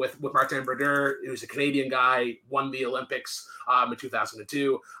love with Martin Brodeur. He was a Canadian guy, won the Olympics in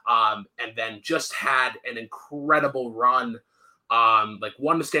 2002, and then just had an incredible run.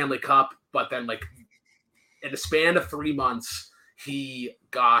 Won the Stanley Cup, but then in the span of 3 months. He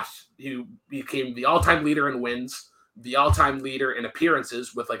became the all-time leader in wins, the all-time leader in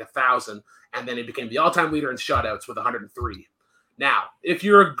appearances with 1,000, and then he became the all-time leader in shutouts with 103. Now, if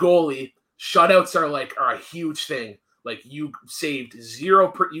you're a goalie, shutouts are a huge thing. You saved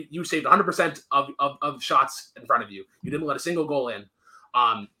you saved 100% of shots in front of you. You didn't let a single goal in.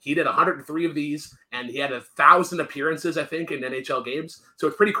 He did 103 of these, and he had 1,000 appearances, I think, in NHL games. So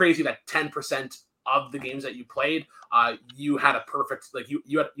it's pretty crazy that 10% of the games that you played, you had a perfect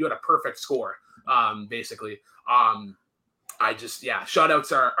you had a perfect score, basically.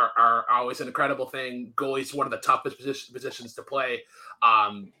 Shutouts are always an incredible thing. Goalie's one of the toughest positions to play.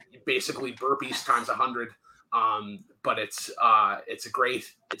 Basically burpees times 100. But it's a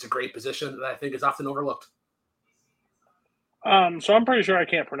great position that I think is often overlooked. So I'm pretty sure I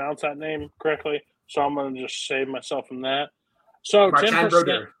can't pronounce that name correctly, so I'm going to just save myself from that. So Martin 10%.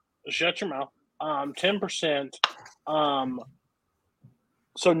 Brodeur. Shut your mouth. 10%.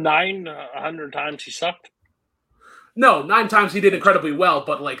 So 900 times he sucked. No, 9 times he did incredibly well,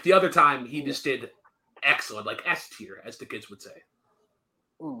 but the other time he just did excellent, S tier, as the kids would say.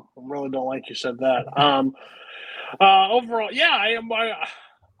 I really don't like you said that. Overall, yeah,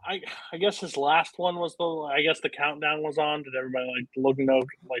 I guess his last one was the countdown was on. Did everybody look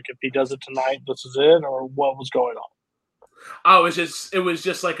if he does it tonight, this is it, or what was going on? Oh, it was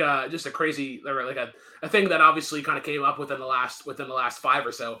just a crazy, or a thing that obviously kind of came up within the last 5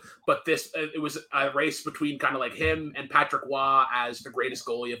 or so. But it was a race between kind of him and Patrick Waugh as the greatest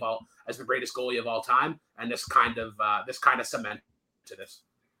goalie of all time, and this kind of cemented this.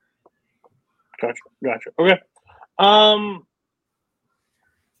 Gotcha. Okay.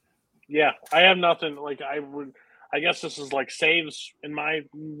 Yeah, I have nothing. I guess this is saves in my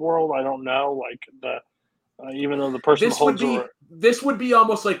world. I don't know. Even though the person this would be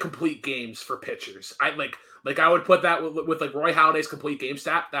almost complete games for pitchers. I would put that with Roy Halladay's complete game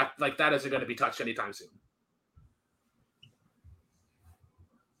stat. That isn't going to be touched anytime soon.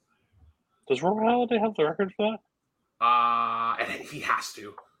 Does Roy Halladay have the record for that? He has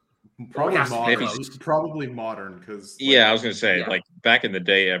to. Probably modern because I was gonna say back in the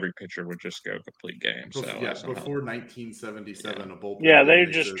day, every pitcher would just go complete game. So before 1977, a bullpen. Yeah, they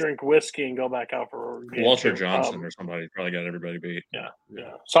just drink whiskey and go back out for games. Walter Johnson or somebody probably got everybody beat. Yeah.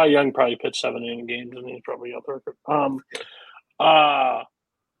 Cy Young probably pitched 7 inning games and he's probably got the record.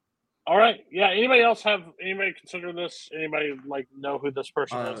 All right. Yeah. Anybody consider this? Anybody know who this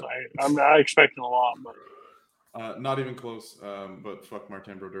person is? I'm not expecting a lot, but Not even close. But fuck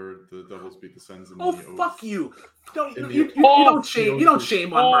Martin Brodeur. The Devils beat the Sens. Oh, fuck you! Don't In the- you don't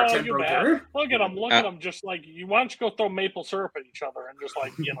shame on Martin you bad. Brodeur. Look at him. Look at him. Just like you. Why don't you go throw maple syrup at each other and just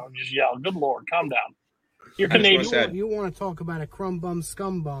like just yell, "Good Lord, calm down." You're I just wanna Canadian. say- You want to talk about a crumb bum,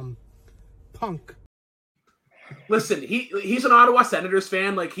 scum bum, punk. Listen, he's an Ottawa Senators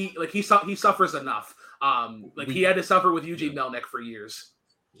fan. He suffers enough. He had to suffer with Eugene Melnyk for years.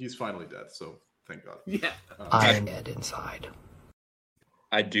 He's finally dead, so thank God. Yeah. I'm dead inside.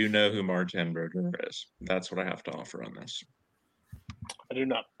 I do know who Martin Brodeur is. That's what I have to offer on this. I do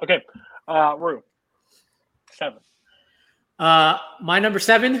not. Okay, Rue. 7. My number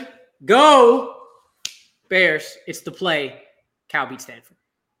 7, go Bears. It's the play. Cal beat Stanford.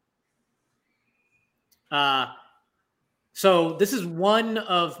 So this is one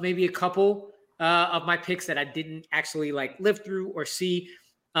of maybe a couple of my picks that I didn't actually live through or see.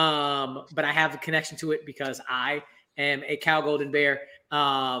 But I have a connection to it because I am a Cal Golden Bear.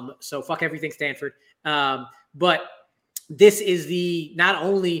 So fuck everything Stanford. But this is not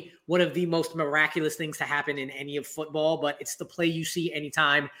only one of the most miraculous things to happen in any of football, but it's the play you see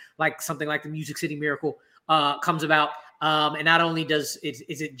anytime something like the Music City Miracle comes about. And not only is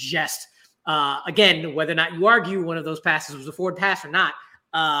it just again, whether or not you argue one of those passes was a forward pass or not,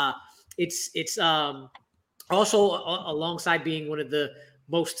 it's also alongside being one of the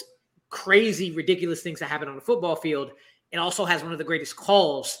most crazy, ridiculous things that happen on a football field. It also has one of the greatest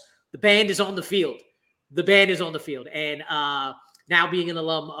calls. The band is on the field. And now being an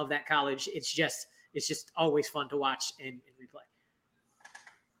alum of that college, it's just always fun to watch and replay.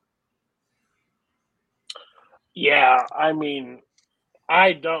 Yeah, I mean,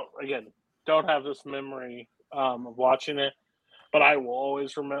 I don't have this memory of watching it, but I will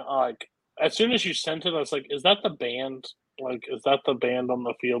always remember. As soon as you sent it, I was like, "Is that the band? Is that the band on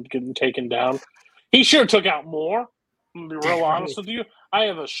the field getting taken down?" He sure took out more. I'm gonna be real honest with you. I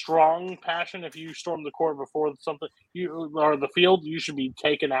have a strong passion. If you storm the court before something or the field, you should be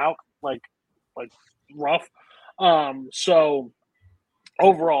taken out like rough. So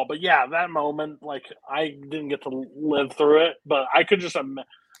overall, but yeah, that moment, I didn't get to live through it, but I could just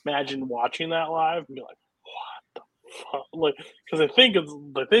imagine watching that live and be like, "What the fuck?" Because I think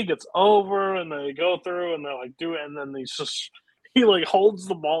it's over, and they go through and they're do it, and then he holds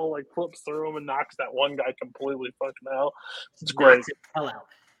the ball, flips through him and knocks that one guy completely fucking out. It's great. Knocks it hell out.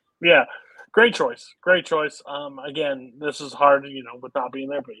 Yeah, great choice. Again, this is hard, with not being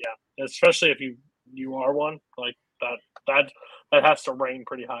there, but yeah, especially if you are one that has to reign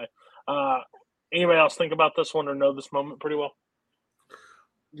pretty high. Anybody else think about this one or know this moment pretty well?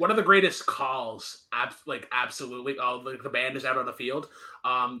 One of the greatest calls, absolutely. The band is out on the field.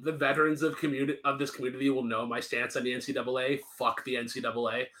 The veterans of this community will know my stance on the NCAA. Fuck the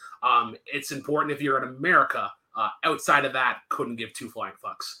NCAA. It's important if you're in America. Outside of that, couldn't give two flying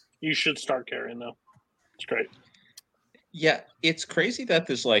fucks. You should start carrying though. It's great. Yeah, it's crazy that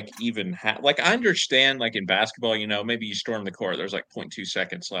this even I understand in basketball, maybe you storm the court, there's 0.2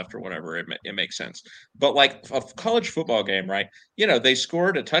 seconds left or whatever, it makes sense. But a college football game, right? They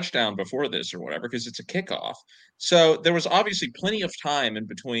scored a touchdown before this or whatever because it's a kickoff. So there was obviously plenty of time in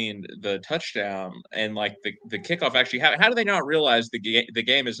between the touchdown and the kickoff. Actually, how do they not realize the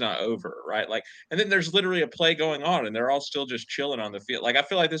game is not over, right? And then there's literally a play going on and they're all still just chilling on the field. I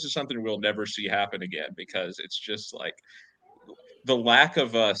feel like this is something we'll never see happen again because it's just the lack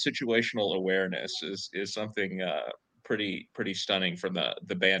of situational awareness is something pretty stunning from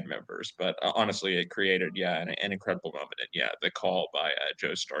the band members. But honestly, it created an incredible moment. And the call by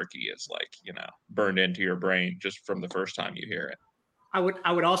Joe Starkey is burned into your brain just from the first time you hear it. I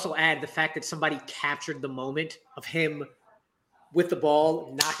would also add the fact that somebody captured the moment of him with the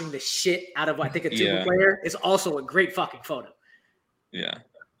ball knocking the shit out of a tuba player is also a great fucking photo. Yeah.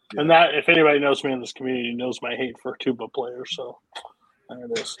 And that, if anybody knows me in this community, knows my hate for tuba players. So there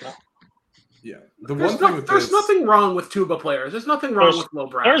it is. Yeah. There's nothing wrong with tuba players. There's nothing wrong with low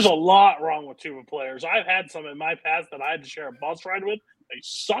brass. There's a lot wrong with tuba players. I've had some in my past that I had to share a bus ride with. They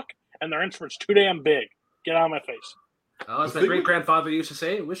suck, and their instrument's too damn big. Get out of my face. As my great-grandfather used to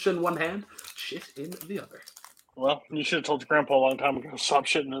say, wish in one hand, shit in the other. Well, you should have told your grandpa a long time ago, stop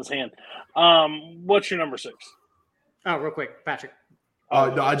shitting in his hand. What's your number 6? Oh, real quick, Patrick.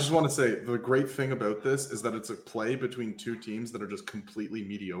 No, I just want to say the great thing about this is that it's a play between two teams that are just completely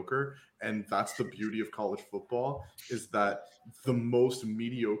mediocre. And that's the beauty of college football, is that the most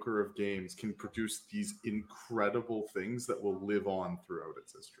mediocre of games can produce these incredible things that will live on throughout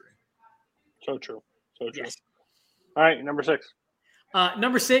its history. So true. Yes. All right, number 6.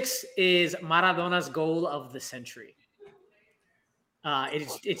 Number 6 is Maradona's goal of the century.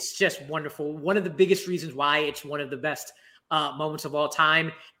 It's just wonderful. One of the biggest reasons why it's one of the best moments of all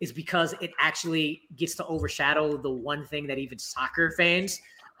time is because it actually gets to overshadow the one thing that even soccer fans,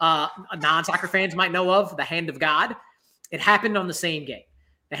 non-soccer fans might know of, the hand of God. It happened on the same game.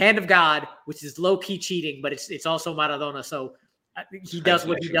 The hand of God, which is low-key cheating, but it's also Maradona, so he does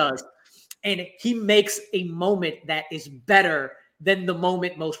what he does. And he makes a moment that is better than the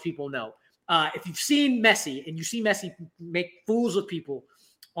moment most people know. If you've seen Messi and you see Messi make fools of people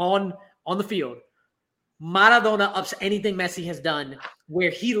on the field, Maradona ups anything Messi has done,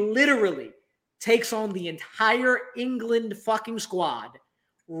 where he literally takes on the entire England fucking squad,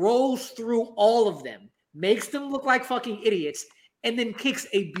 rolls through all of them, makes them look like fucking idiots, and then kicks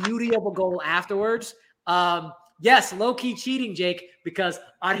a beauty of a goal afterwards. Yes, low-key cheating, Jake, because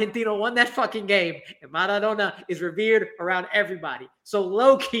Argentina won that fucking game, and Maradona is revered around everybody. So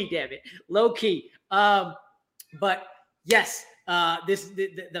low-key, damn it, low-key. But yes,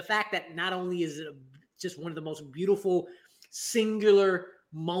 the fact that not only is it just one of the most beautiful singular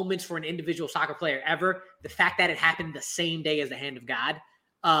moments for an individual soccer player ever, the fact that it happened the same day as the hand of God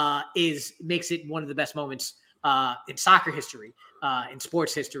makes it one of the best moments in soccer history, in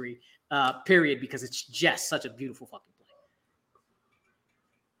sports history. Period, because it's just such a beautiful fucking play.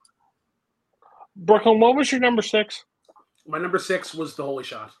 Brooklyn, what was your number 6? My number 6 was the holy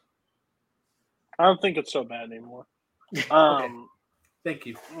shot. I don't think it's so bad anymore. Okay. Thank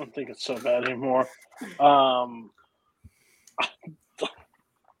you. I don't think it's so bad anymore. I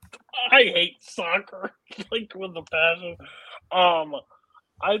hate soccer like with a passion.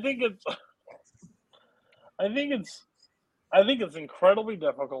 I think it's incredibly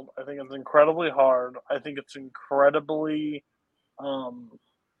difficult. I think it's incredibly hard. I think it's incredibly I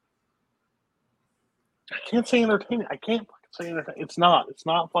can't say entertaining. I can't fucking say entertaining. It's not. It's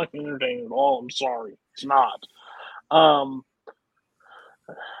not fucking entertaining at all. I'm sorry. It's not.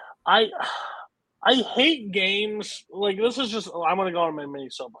 I hate games like this is just I'm gonna go on my mini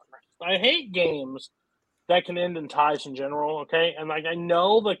soapbox. I hate games that can end in ties in general, okay? And like I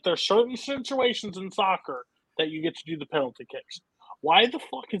know like there's certain situations in soccer that you get to do the penalty kicks. Why the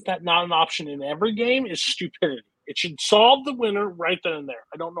fuck is that not an option in every game is stupidity. It should solve the winner right then and there.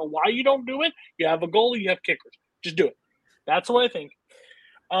 I don't know why you don't do it. You have a goalie, you have kickers. Just do it. That's what I think.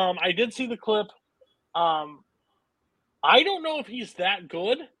 I did see the clip. I don't know if he's that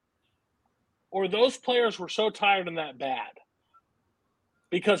good or those players were so tired and that bad.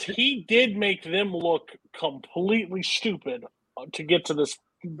 Because he did make them look completely stupid to get to this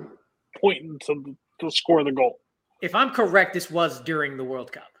point and to score the goal. If I'm correct, this was during the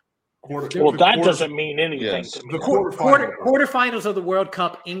World Cup. Doesn't mean anything to me. The quarterfinals of the World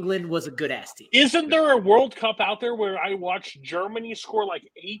Cup, England was a good-ass team. Isn't there a World Cup out there where I watched Germany score like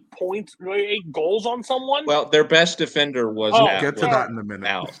 8 goals on someone? Well, their best defender was I'll get to that in a minute.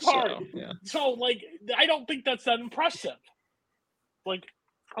 out. So, like, I don't think that's that impressive. Like,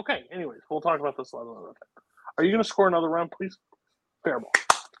 okay, anyways, we'll talk about this another time. Are you going to score another round, please? Fair ball.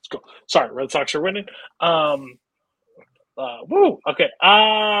 Let's go. Sorry, Red Sox are winning. Woo. Okay.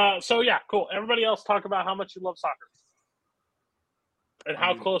 So yeah, cool. Everybody else talk about how much you love soccer and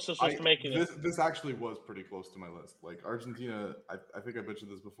how close this was to making it. This actually was pretty close to my list. Like Argentina, I think I mentioned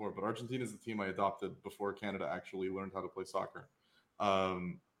this before, but Argentina is the team I adopted before Canada actually learned how to play soccer.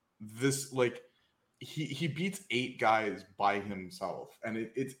 He beats 8 guys by himself, and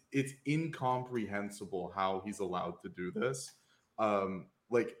it's incomprehensible how he's allowed to do this.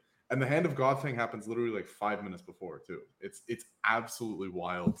 And the hand of God thing happens literally like 5 minutes before too. It's absolutely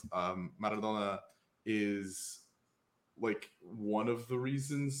wild. Maradona is like one of the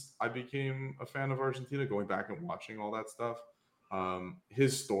reasons I became a fan of Argentina, going back and watching all that stuff.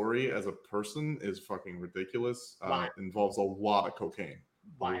 His story as a person is fucking ridiculous. Involves a lot of cocaine.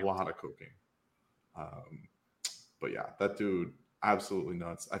 A lot of cocaine. But yeah, that dude, absolutely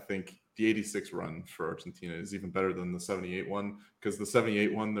nuts. I think the 86 run for Argentina is even better than the 78 one, because the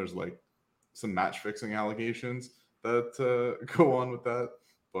 78 one, there's like some match fixing allegations that go on with that.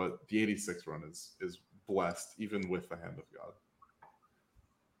 But the 86 run is blessed, even with the hand of God.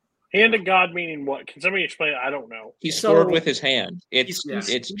 Hand of God meaning what? Can somebody explain? I don't know. He scored with his hand. It's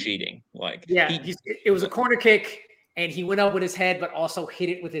cheating. Like it was a corner kick. And he went up with his head, but also hit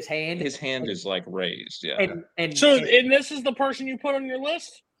it with his hand. His hand is like raised, yeah. And this is the person you put on your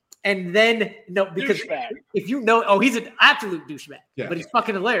list? And then, no, because if you know, he's an absolute douchebag, but he's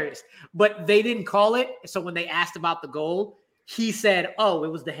fucking hilarious. But they didn't call it. So when they asked about the goal, he said,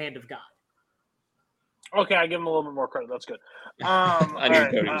 it was the hand of God. Okay, I give him a little bit more credit. That's good.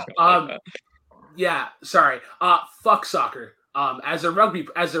 Yeah, sorry. Fuck soccer. As a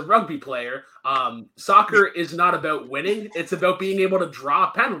rugby player, soccer is not about winning. It's about being able to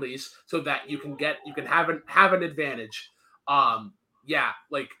draw penalties so that you can have an advantage. Don't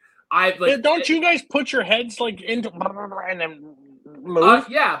you guys put your heads like into and then move?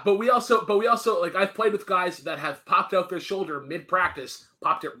 But we also like I've played with guys that have popped out their shoulder mid practice,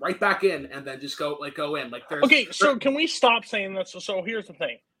 popped it right back in, and then just go in. Like so can we stop saying this? So here's the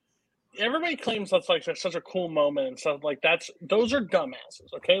thing. Everybody claims that's like such a cool moment and stuff like those are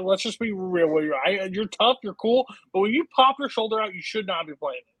dumbasses. Okay, let's just be real. You're tough, you're cool, but when you pop your shoulder out, you should not be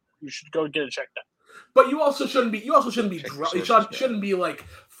playing it. You should go get it checked out. But you also shouldn't be like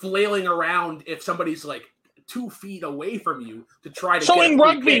flailing around if somebody's like 2 feet away from you to try to. So in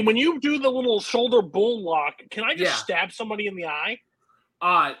rugby, when you do the little shoulder bull lock, can I just stab somebody in the eye?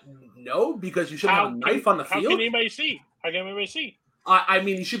 No, because you shouldn't have a knife on the field. How can anybody see? I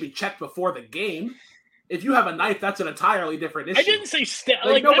mean, you should be checked before the game. If you have a knife, that's an entirely different issue. I didn't say stab.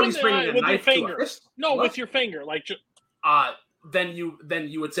 Like nobody's bringing a knife to a fist. No, with your finger, like. Then you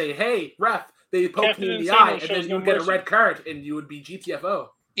would say, "Hey, ref, they poked me in the eye," and then you would get a red card, and you would be GTFO.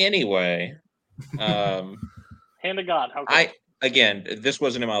 Anyway, hand of God. Again, this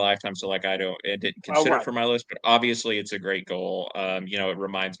wasn't in my lifetime, so like I didn't consider it for my list, but obviously it's a great goal. It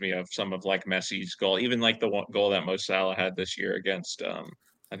reminds me of some of like Messi's goal, even like the one goal that Mo Salah had this year against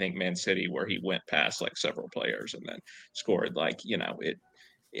I think Man City, where he went past like several players and then scored. Like,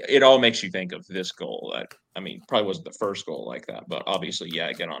 it all makes you think of this goal. That, I mean, probably wasn't the first goal like that, but obviously,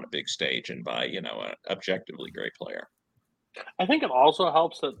 get on a big stage and by an objectively great player. I think it also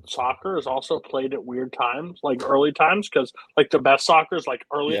helps that soccer is also played at weird times, like early times, because like the best soccer is like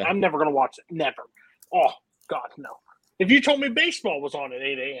early. Yeah. I'm never going to watch it. Never. Oh, God, no. If you told me baseball was on at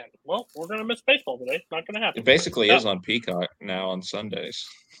 8 a.m., well, we're going to miss baseball today. It's not going to happen. It basically is on Peacock now on Sundays.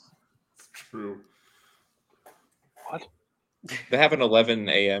 True. What? They have an 11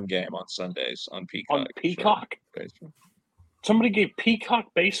 a.m. game on Sundays on Peacock. On Peacock? Somebody gave Peacock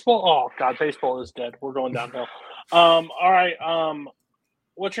baseball? Oh, God, baseball is dead. We're going downhill. All right.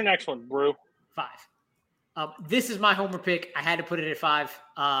 What's your next one, Brew? 5. This is my homer pick. I had to put it at 5.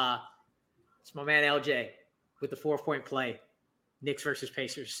 It's my man LJ with the 4-point play. Knicks versus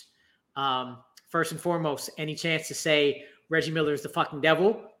Pacers. First and foremost, any chance to say Reggie Miller is the fucking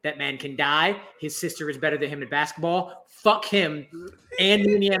devil? That man can die. His sister is better than him in basketball. Fuck him and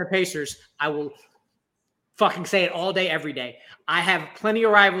the Indiana Pacers. I will fucking say it all day, every day. I have plenty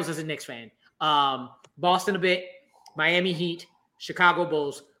of rivals as a Knicks fan. Boston a bit, Miami Heat, Chicago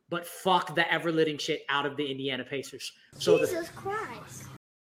Bulls, but fuck the ever-living shit out of the Indiana Pacers. So Jesus Christ.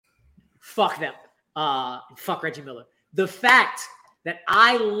 Fuck them. Fuck Reggie Miller. The fact that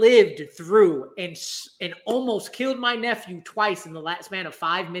I lived through and almost killed my nephew twice in the last span of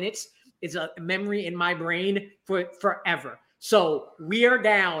 5 minutes is a memory in my brain for forever. So we are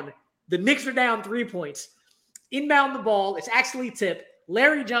down. The Knicks are down 3 points. Inbound the ball. It's actually tipped.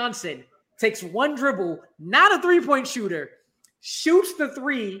 Larry Johnson takes one dribble, not a 3-point shooter, shoots the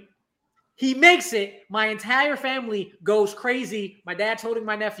 3. He makes it. My entire family goes crazy. My dad's holding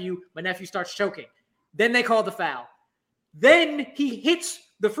my nephew. My nephew starts choking. Then they call the foul. Then he hits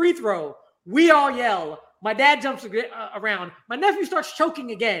the free throw. We all yell. My dad jumps around. My nephew starts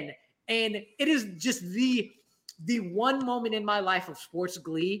choking again. And it is just the one moment in my life of sports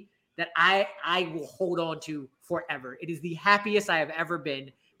glee that I will hold on to forever. It is the happiest I have ever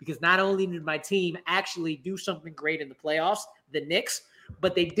been because not only did my team actually do something great in the playoffs, the Knicks,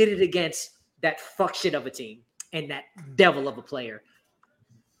 but they did it against that fuck shit of a team and that devil of a player.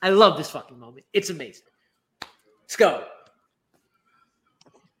 I love this fucking moment. It's amazing. Let's go.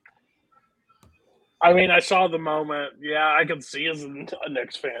 I mean, I saw the moment. Yeah, I can see as a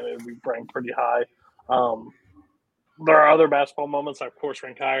Knicks fan, it would be ranked pretty high. There are other basketball moments that, of course,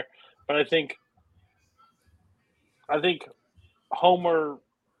 rank higher. But I think Homer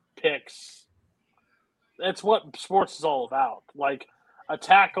picks, it's what sports is all about. Like a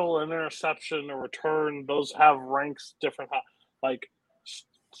tackle, an interception, a return, those have ranks different. Like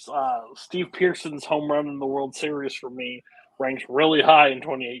Steve Pearson's home run in the World Series for me ranks really high in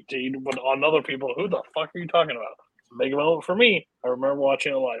 2018, but on other people, who the fuck are you talking about? It's a big moment for me. I remember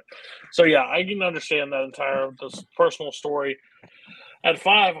watching it live. So yeah, I can understand that this personal story. At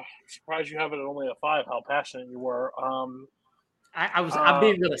 5, I'm surprised you have it at only a 5. How passionate you were. I'm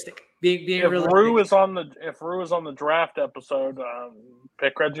being realistic. Being if realistic. If Rue is on the draft episode,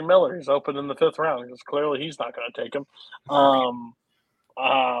 pick Reggie Miller. He's open in the 5th round because clearly he's not going to take him.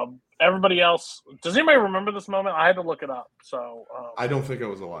 Everybody else, does anybody remember this moment? I had to look it up. So I don't think I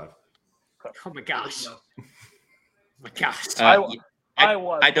was alive. Oh my gosh! Oh my gosh! I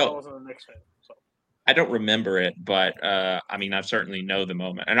wasn't a Knicks fan. So. I don't remember it, but I mean, I certainly know the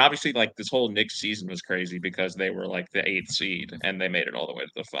moment. And obviously, like this whole Knicks season was crazy because they were like the 8th seed and they made it all the way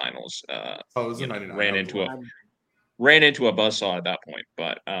to the finals. It was in 99. Ran into a buzzsaw at that point.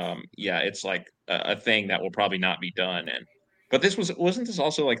 But yeah, it's like a thing that will probably not be done. But wasn't this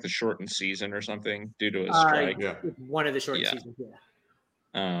also like the shortened season or something due to a strike? Yeah. One of the shortened seasons.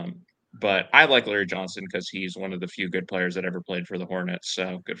 Yeah. But I like Larry Johnson because he's one of the few good players that ever played for the Hornets.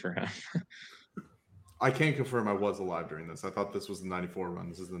 So good for him. I can't confirm I was alive during this. I thought this was the 94 run.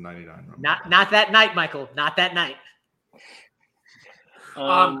 This is the 99 run. Not that night, Michael. Not that night.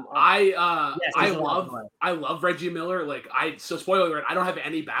 I love Reggie Miller. So spoiler alert, I don't have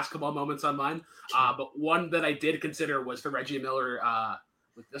any basketball moments on mine. But one that I did consider was for Reggie Miller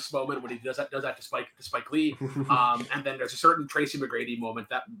with this moment when he does that to Spike Lee. And then there's a certain Tracy McGrady moment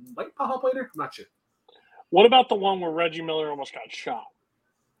that might pop up later. I'm not sure. What about the one where Reggie Miller almost got shot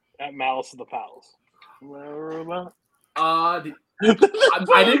at Malice at the Palace? I think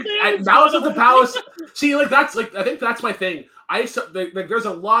Malice at the Palace. See, I think that's my thing. There's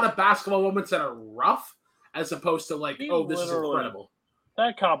a lot of basketball moments that are rough, as opposed to this is incredible.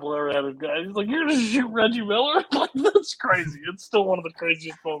 That cop literally had a guy. He's like, "You're gonna shoot Reggie Miller?" That's crazy. It's still one of the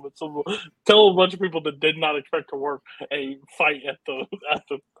craziest moments. So tell a bunch of people that did not expect to work a fight at the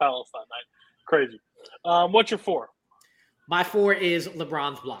Palace that night. Crazy. What's your 4? My 4 is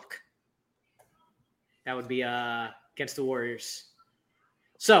LeBron's block. That would be against the Warriors.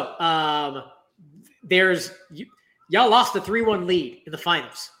 So y'all lost the 3-1 lead in the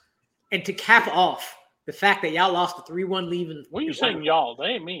finals. And to cap off the fact that y'all lost the 3-1 lead. What are you saying, y'all? That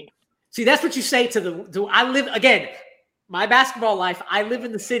ain't me. See, that's what you say I live, again, my basketball life, I live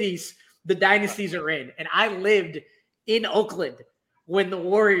in the cities the dynasties are in. And I lived in Oakland when the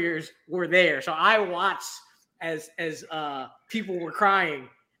Warriors were there. So I watched as people were crying.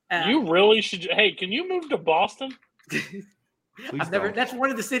 You really should. Hey, can you move to Boston? That's one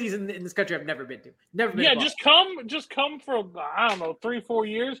of the cities in this country I've never been to. Yeah, just come for I don't know 3-4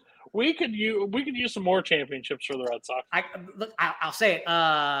 years. We could use some more championships for the Red Sox. I'll say it.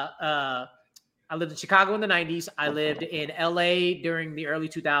 I lived in Chicago in the 90s. I lived in LA during the early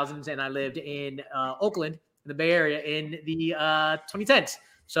 2000s, and I lived in Oakland in the Bay Area in the 2010s.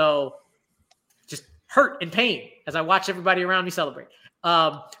 So just hurt and pain as I watch everybody around me celebrate.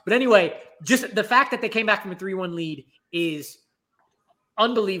 But anyway, just the fact that they came back from a 3-1 lead is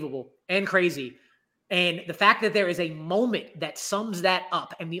unbelievable and crazy. And the fact that there is a moment that sums that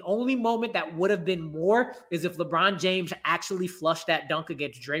up, and the only moment that would have been more is if LeBron James actually flushed that dunk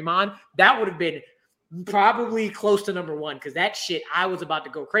against Draymond. That would have been probably close to number 1, because that shit, I was about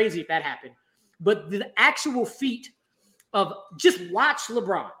to go crazy if that happened. But the actual feat of just watch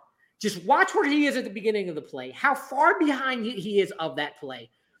LeBron. Just watch where he is at the beginning of the play, how far behind he is of that play.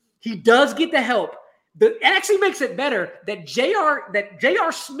 He does get the help. It actually makes it better that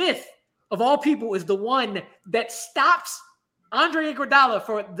J.R. Smith, of all people, is the one that stops Andre Iguodala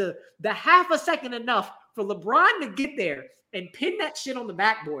for the half a second enough for LeBron to get there and pin that shit on the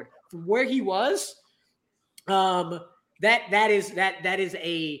backboard from where he was. That is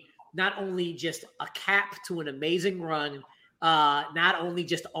a not only just a cap to an amazing run, not only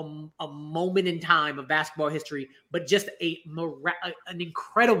just a moment in time of basketball history, but just an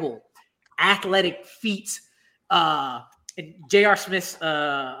incredible athletic feat. And J.R. Smith's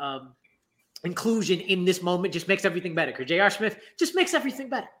inclusion in this moment just makes everything better, because J.R. Smith just makes everything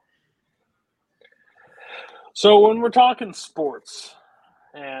better. So when we're talking sports,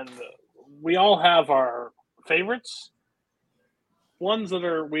 and we all have our favorites, ones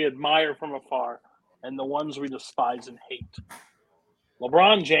that we admire from afar, and the ones we despise and hate.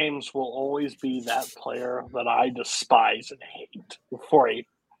 LeBron James will always be that player that I despise and hate for a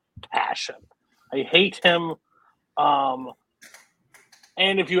passion. I hate him.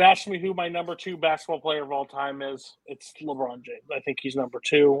 And if you ask me who my number 2 basketball player of all time is, it's LeBron James. I think he's number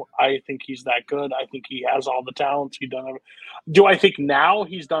 2. I think he's that good. I think he has all the talents. Do I think now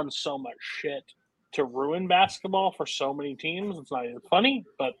he's done so much shit to ruin basketball for so many teams? It's not even funny,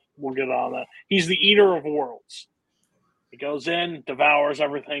 but we'll get on that. He's the eater of worlds. He goes in, devours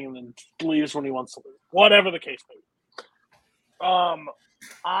everything, and then leaves when he wants to leave. Whatever the case may be.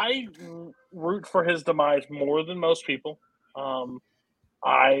 I root for his demise more than most people.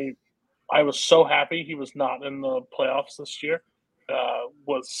 I was so happy he was not in the playoffs this year.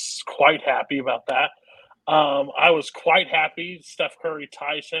 Was quite happy about that. I was quite happy Steph Curry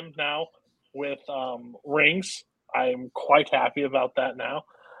ties him now with rings. I'm quite happy about that now.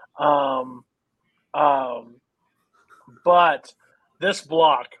 But this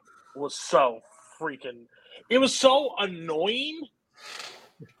block was so freaking – it was so annoying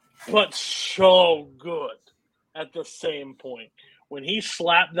but so good at the same point. When he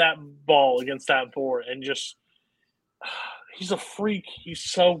slapped that ball against that board and just – he's a freak. He's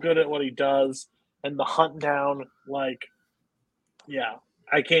so good at what he does. And the hunt down, like, yeah,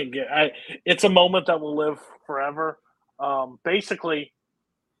 I can't get – it's a moment that will live forever. Basically,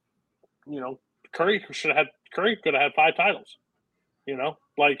 Curry could have had 5 titles.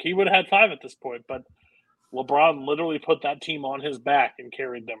 Like he would have had 5 at this point, but LeBron literally put that team on his back and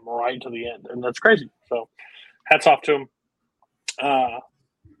carried them right to the end, and that's crazy. So, hats off to him.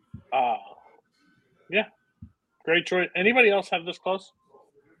 Yeah, great choice. Anybody else have this close?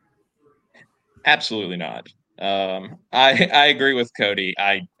 Absolutely not. I agree with Cody.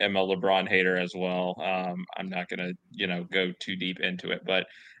 I am a LeBron hater as well. I'm not gonna, go too deep into it, but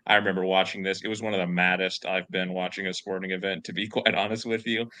I remember watching this. It was one of the maddest I've been watching a sporting event, to be quite honest with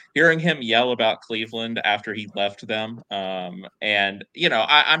you. Hearing him yell about Cleveland after he left them, and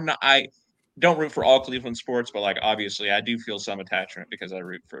I don't root for all Cleveland sports, but like obviously I do feel some attachment because I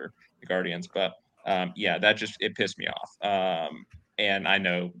root for the Guardians. But that just it pissed me off. And I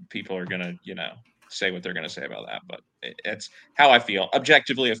know people are gonna, say what they're going to say about that, but it's how I feel.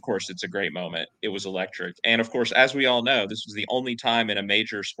 Objectively, of course, it's a great moment. It was electric. And of course, as we all know, this was the only time in a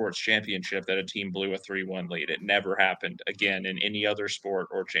major sports championship that a team blew a 3-1 lead. It never happened again in any other sport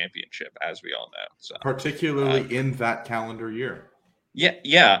or championship, as we all know. So, particularly in that calendar year.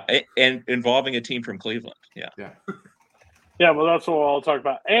 Yeah, and involving a team from Cleveland. Yeah. Yeah, well, that's what we'll all talk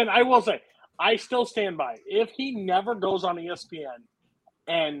about. And I will say, I still stand by. If he never goes on ESPN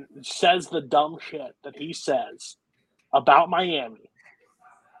and says the dumb shit that he says about Miami,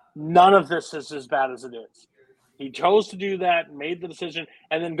 none of this is as bad as it is. He chose to do that, made the decision,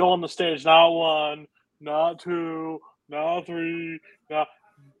 and then go on the stage, not 1, not 2, not 3, not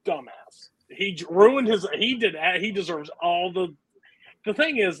dumbass. He ruined he deserves all the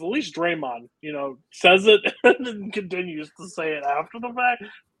thing is, at least Draymond, says it and then continues to say it after the fact.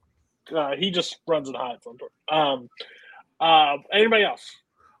 He just runs and hides on Twitter. Anybody else?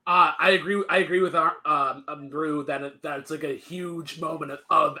 I agree with Brew that it's like a huge moment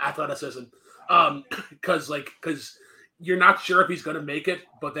of athleticism, because you're not sure if he's going to make it,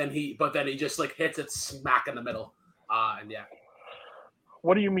 but then he just like hits it smack in the middle, and yeah.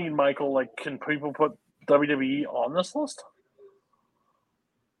 What do you mean, Michael? Like, can people put WWE on this list?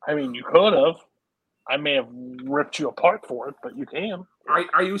 I mean, you could have. I may have ripped you apart for it, but you can.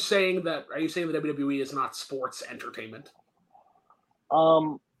 Are you saying that WWE is not sports entertainment?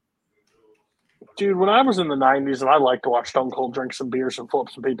 Dude, when I was in the 90s, and I liked to watch Stone Cold drink some beers and flip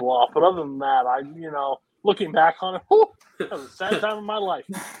some people off, but other than that, looking back on it, that was a sad time of my life.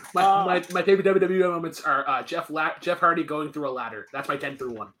 My favorite WWE moments are Jeff Hardy going through a ladder. That's my 10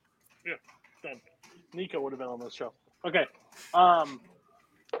 through 1. Yeah, done. Nico would have been on this show. Okay,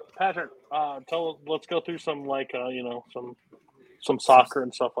 Patrick, let's go through some some soccer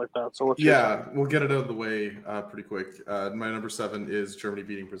and stuff like that. So we'll get it out of the way pretty quick. My number 7 is Germany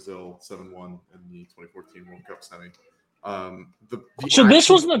beating Brazil 7-1 in the 2014 World Cup semi. This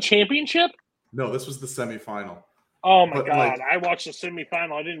wasn't a championship? No, this was the semifinal. Oh my God! I watched the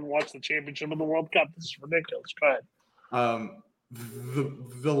semifinal. I didn't watch the championship of the World Cup. This is ridiculous. Go ahead.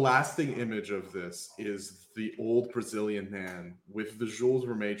 The lasting image of this is the old Brazilian man with the Jules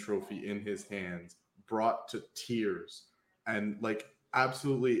Rimet trophy in his hands, brought to tears, and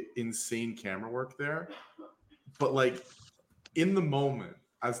absolutely insane camera work there. But in the moment,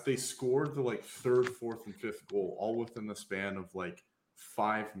 as they scored the 3rd, 4th, and 5th goal, all within the span of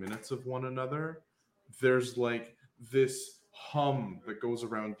 5 minutes of one another, there's this hum that goes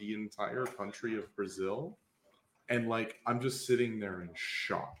around the entire country of Brazil. And I'm just sitting there in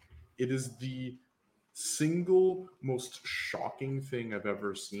shock. It is the single most shocking thing I've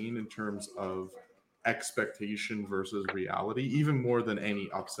ever seen in terms of expectation versus reality, even more than any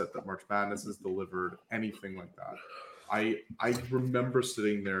upset that March Madness has delivered, anything like that. I remember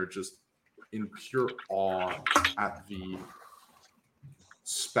sitting there just in pure awe at the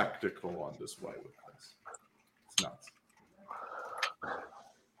spectacle on display with this. It's nuts.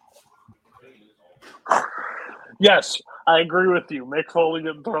 Yes, I agree with you. Mick Foley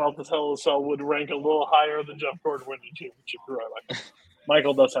getting thrown off the Hell in a Cell would rank a little higher than Jeff Gordon winning the championship. You're right, Michael.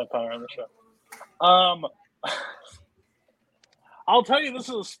 Michael does have power on the show. I'll tell you, this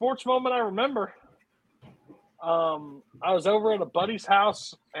is a sports moment I remember. I was over at a buddy's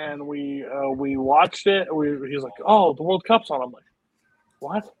house, and we watched it. He's like, "Oh, the World Cup's on." I'm like,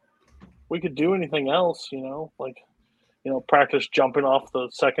 "What? We could do anything else, practice jumping off the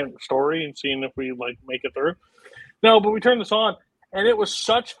second story and seeing if we make it through." No, but we turned this on, and it was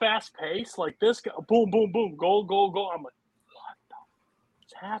such fast pace. This boom, boom, boom, goal, goal, goal. I'm like, what the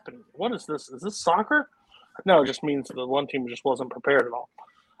is happening? What is this? Is this soccer? No, it just means the one team just wasn't prepared at all.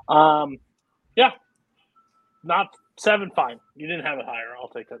 Yeah, not 7. Fine, you didn't have it higher. I'll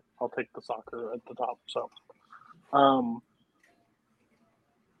take it. I'll take the soccer at the top. So,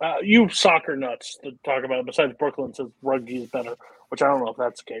 you soccer nuts to talk about. Besides Brooklyn says rugby is better, which I don't know if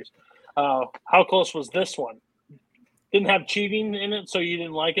that's the case. How close was this one? Didn't have cheating in it, so you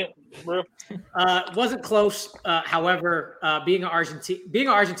didn't like it, Rip? It wasn't close. However, being an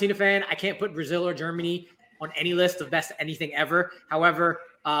Argentina fan, I can't put Brazil or Germany on any list of best anything ever. However,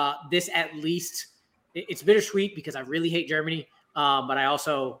 this at least it's bittersweet because I really hate Germany, but I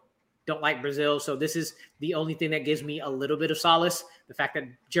also don't like Brazil. So this is the only thing that gives me a little bit of solace. The fact that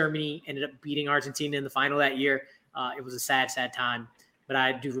Germany ended up beating Argentina in the final that year. It was a sad, sad time. But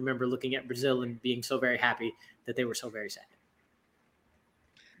I do remember looking at Brazil and being so very happy that they were so very sad.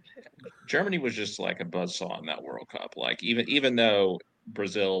 Germany was just like a buzzsaw in that World Cup. Like even though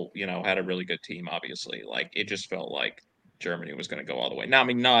Brazil, had a really good team, obviously, like it just felt like Germany was going to go all the way. Now, I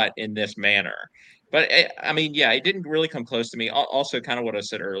mean, not in this manner, but it didn't really come close to me. Also, kind of what I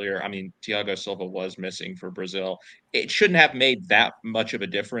said earlier. I mean, Thiago Silva was missing for Brazil. It shouldn't have made that much of a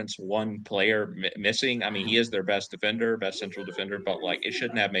difference. One player missing. I mean, he is their best central defender, but like it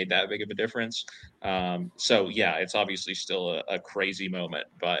shouldn't have made that big of a difference. So yeah, it's obviously still a crazy moment,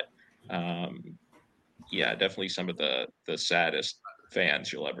 but definitely some of the saddest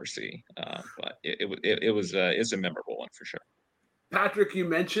fans you'll ever see. But it's a memorable one for sure. Patrick, you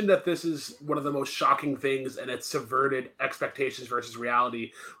mentioned that this is one of the most shocking things and it's subverted expectations versus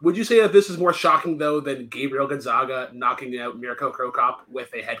reality. Would you say that this is more shocking, though, than Gabriel Gonzaga knocking out Mirko Krokop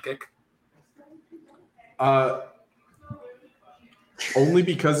with a head kick? Only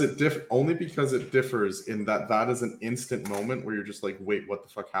because it differs in that is an instant moment where you're just like, wait, what the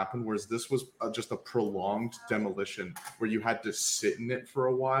fuck happened? Whereas this was just a prolonged demolition where you had to sit in it for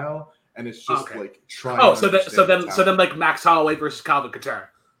a while. And it's just like trying. Oh, so then like Max Holloway versus Calvin Kattar.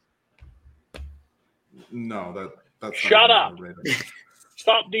 No, that's shut up.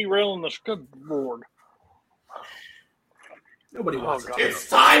 Stop derailing the scoreboard. Nobody wants it. It's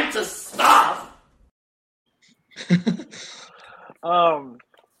time to stop.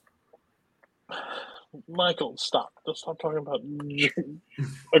 Michael, stop. Let's stop talking about.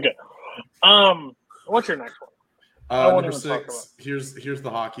 Okay. What's your next one? Number 6. Here's the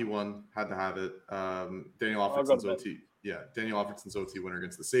hockey one. Had to have it. Daniel Alfredsson's OT. Yeah, Daniel Alfredsson's OT winner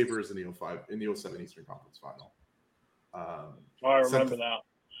against the Sabres in the 07 Eastern Conference Final. I remember that.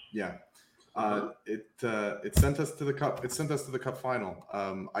 Yeah. It sent us to the cup. It sent us to the cup final.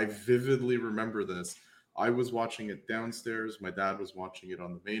 I vividly remember this. I was watching it downstairs. My dad was watching it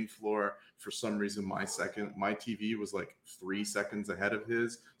on the main floor. For some reason, my TV was like 3 seconds ahead of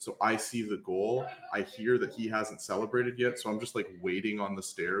his. So I see the goal. I hear that he hasn't celebrated yet. So I'm just like waiting on the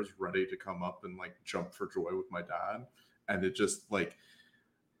stairs, ready to come up and like jump for joy with my dad. And it just like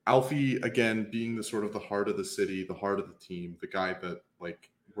Alfie, again, being the sort of the heart of the city, the heart of the team, the guy that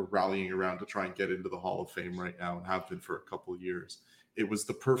like we're rallying around to try and get into the Hall of Fame right now and have been for a couple of years. It was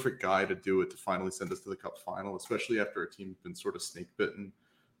the perfect guy to do it, to finally send us to the cup final, especially after our team's been sort of snake bitten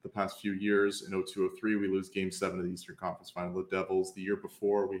the past few years. In 02-03, we lose game 7 of the Eastern Conference Final. The Devils. The year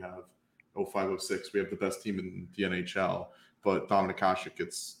before, we have 05-06. We have the best team in the NHL, but Dominik Hasek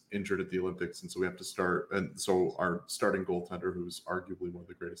gets injured at the Olympics, and so we have to start. And so our starting goaltender, who's arguably one of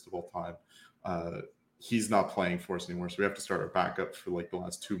the greatest of all time, he's not playing for us anymore. So we have to start our backup for like the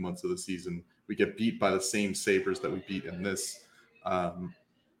last 2 months of the season. We get beat by the same Sabres that we beat in this.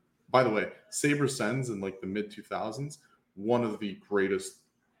 By the way, Sabres-Sens in like the mid-2000s, one of the greatest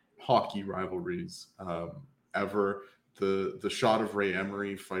hockey rivalries ever. The shot of Ray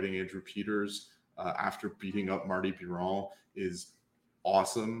Emery fighting Andrew Peters after beating up Marty Biron is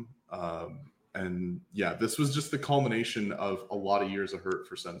awesome. And yeah, this was just the culmination of a lot of years of hurt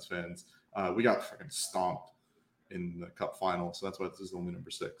for Sens fans. We got fucking stomped in the cup final, so that's why this is only number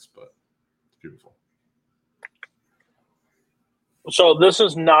 6, but it's beautiful. So this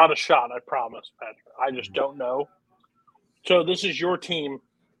is not a shot, I promise, Patrick. I just don't know. So this is your team,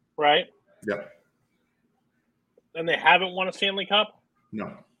 right? Yeah. And they haven't won a Stanley Cup?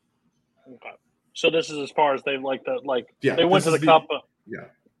 No. Okay. So this is as far as they like the yeah, they went to the cup. Yeah.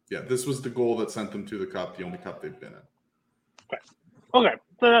 Yeah. This was the goal that sent them to the cup, the only cup they've been in. Okay.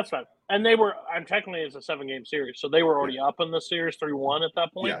 So that's fine. And they were technically it's a 7-game series, so they were already up in the series 3-1 at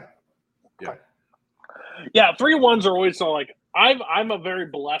that point. Yeah. Yeah. Yeah, 3-1s are always so like I'm a very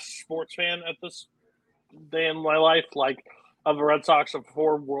blessed sports fan at this day in my life. Like of the Red Sox of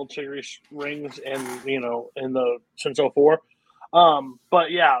 4 World Series rings and in the since 04.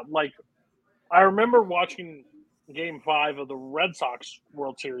 But yeah, like I remember watching Game 5 of the Red Sox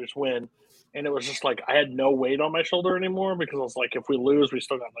World Series win, and it was just like I had no weight on my shoulder anymore because I was like, if we lose, we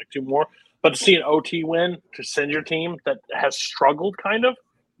still got like 2 more. But to see an OT win to send your team that has struggled kind of,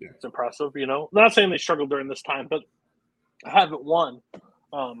 it's impressive. Not saying they struggled during this time, but haven't won.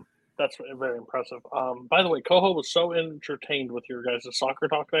 That's very impressive. By the way, Koho was so entertained with your guys' soccer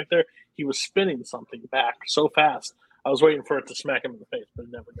talk back there. He was spinning something back so fast. I was waiting for it to smack him in the face, but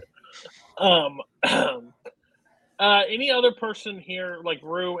it never did. Any other person here, like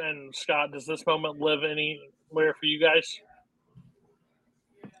Rue and Scott, does this moment live anywhere for you guys?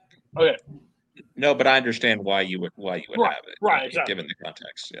 Okay. No, but I understand why you would have it. Right, exactly. Given the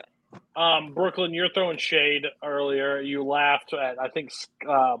context, yeah. Brooklyn, you're throwing shade earlier. You laughed at, I think,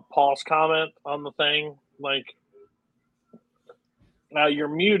 Paul's comment on the thing. Like, now you're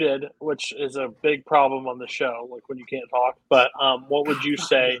muted, which is a big problem on the show, like when you can't talk. But what would you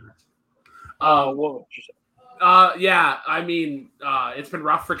say? What would you say? Yeah, I mean, it's been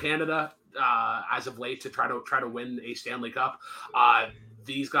rough for Canada as of late to try to win a Stanley Cup.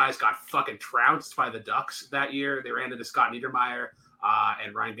 These guys got fucking trounced by the Ducks that year. They ran into Scott Niedermayer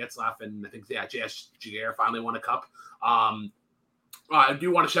and Ryan Getzlaff, and I think J.S. Giguère finally won a cup. I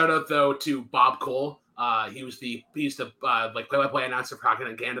do want to shout out though to Bob Cole. He's the like play-by-play announcer for Hockey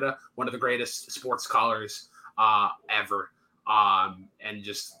Night in Canada, one of the greatest sports callers ever. And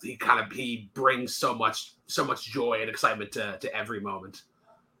just he brings so much joy and excitement to every moment.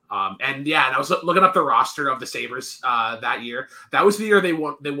 And I was looking up the roster of the Sabres that year. That was the year they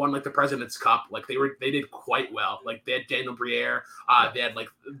won like the President's Cup. Like they did quite well. Like they had Daniel Briere, they had like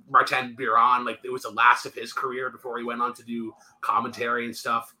Martin Biron. Like it was the last of his career before he went on to do commentary and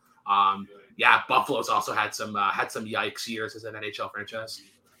stuff. Buffalo's also had some yikes years as an NHL franchise.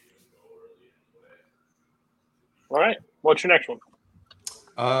 All right. What's your next one?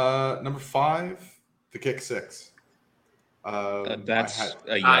 Number 5, the kick 6. That's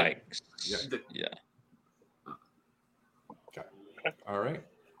a yikes. Yeah. Okay. All right.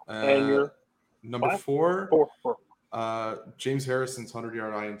 And your number 4. Four. James Harrison's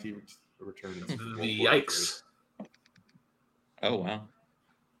 100-yard INT return. Yikes. Oh wow.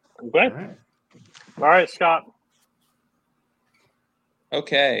 Okay. All right, Scott.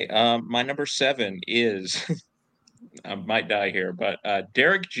 Okay. My number 7 is. I might die here, but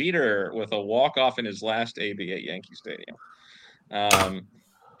Derek Jeter with a walk-off in his last AB at Yankee Stadium.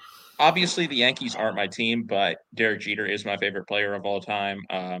 Obviously, the Yankees aren't my team, but Derek Jeter is my favorite player of all time.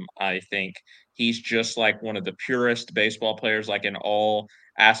 I think he's just like one of the purest baseball players, like in all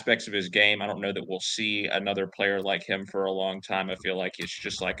aspects of his game. I don't know that we'll see another player like him for a long time. I feel like it's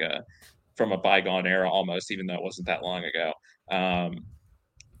just like from a bygone era almost, even though it wasn't that long ago.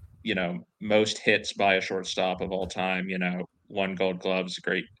 Most hits by a shortstop of all time, 1 Gold Gloves,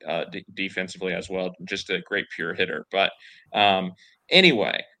 great defensively as well, just a great pure hitter. But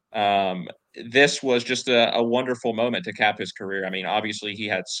anyway, this was just a wonderful moment to cap his career. I mean, obviously he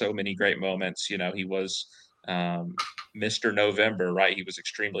had so many great moments. He was Mr. November, right? He was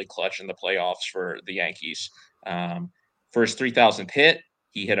extremely clutch in the playoffs for the Yankees. For his 3,000th hit,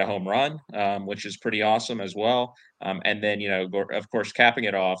 he hit a home run, which is pretty awesome as well. And then, of course, capping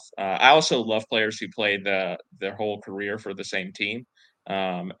it off. I also love players who play their whole career for the same team.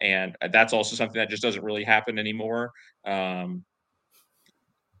 And that's also something that just doesn't really happen anymore.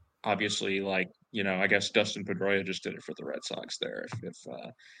 Obviously, I guess Dustin Pedroia just did it for the Red Sox there, if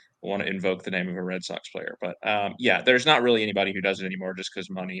I want to invoke the name of a Red Sox player. But there's not really anybody who does it anymore just because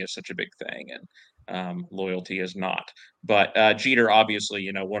money is such a big thing and loyalty is not. But Jeter,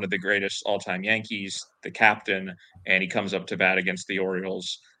 obviously, one of the greatest all-time Yankees, the captain, and he comes up to bat against the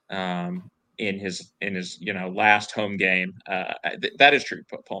Orioles in his last home game. That is true.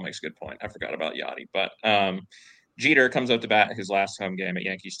 Paul makes a good point. I forgot about Yachty. But Jeter comes up to bat his last home game at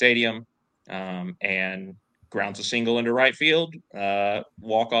Yankee Stadium and grounds a single into right field,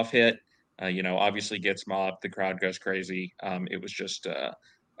 walk-off hit, obviously gets mobbed. The crowd goes crazy. It was just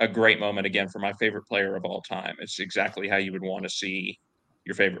a great moment, again, for my favorite player of all time. It's exactly how you would want to see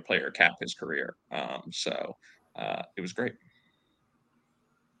your favorite player cap his career. So it was great.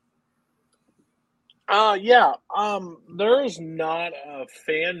 There is not a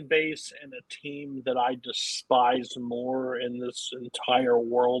fan base and a team that I despise more in this entire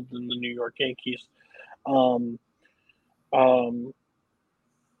world than the New York Yankees.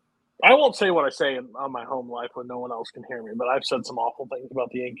 I won't say what I say on my home life when no one else can hear me, but I've said some awful things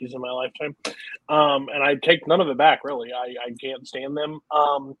about the Yankees in my lifetime. And I take none of it back, really. I can't stand them.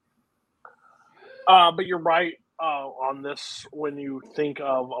 But you're right on this when you think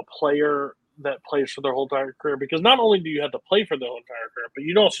of a player that plays for their whole entire career, because not only do you have to play for their whole entire career, but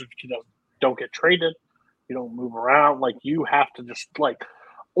you also don't get traded. You don't move around. Like, you have to just, like,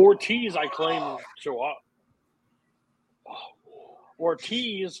 Ortiz, I claim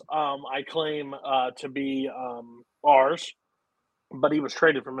to be ours, but he was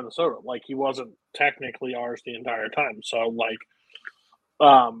traded from Minnesota. Like, he wasn't technically ours the entire time. So, like,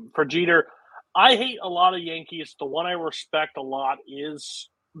 for Jeter, I hate a lot of Yankees. The one I respect a lot is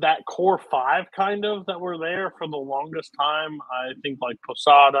that core five kind of that were there for the longest time. I think like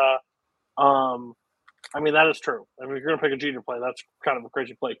Posada. I mean, that is true. I mean, if you're going to pick a Jeter play, that's kind of a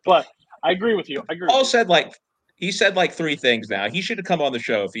crazy play. But I agree with you. Paul said he said like three things now. He should have come on the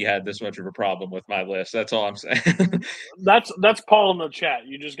show if he had this much of a problem with my list. That's all I'm saying. That's Paul in the chat.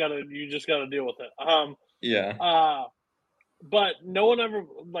 You just gotta deal with it. Yeah. But no one ever,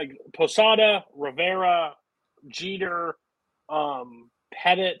 like, Posada, Rivera, Jeter,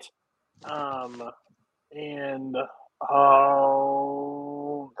 Pettit, and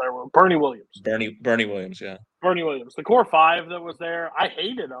there were Bernie Williams. Bernie Williams, yeah. Bernie Williams. The core five that was there, I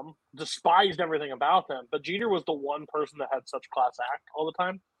hated them, despised everything about them. But Jeter was the one person that had such class act all the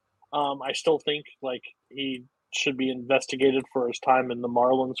time. I still think, like, he should be investigated for his time in the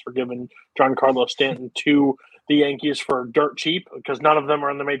Marlins for giving Giancarlo Stanton to the Yankees for dirt cheap, because none of them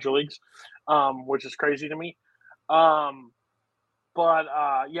are in the major leagues, which is crazy to me. But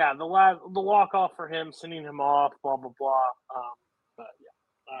yeah, the walk off for him, sending him off, blah blah blah. But yeah,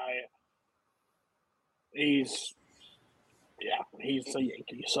 he's a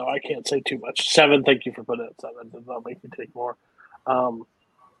Yankee, so I can't say too much. 7, thank you for putting it 7. Does not make me take more.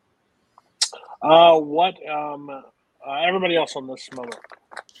 Everybody else on this moment?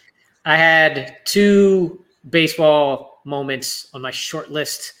 I had 2 baseball moments on my short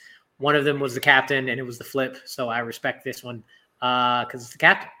list. One of them was the captain, and it was the flip. So I respect this one because it's the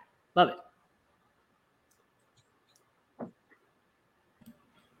captain. Love it.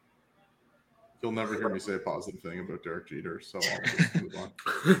 You'll never hear me say a positive thing about Derek Jeter, so I'll just move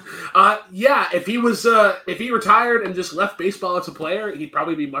on. Yeah, if he retired and just left baseball as a player, he'd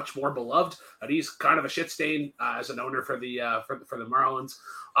probably be much more beloved. But he's kind of a shit stain as an owner for the Marlins.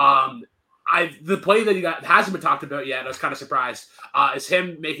 The play that he got hasn't been talked about yet. I was kind of surprised. Is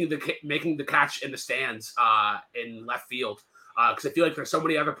him making the catch in the stands in left field. Because I feel like there's so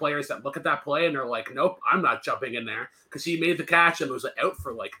many other players that look at that play and they're like, nope, I'm not jumping in there, because he made the catch and was out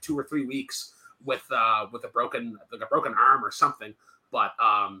for like 2 or 3 weeks with a broken arm or something. But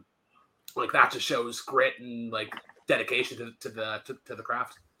like, that just shows grit and like dedication to the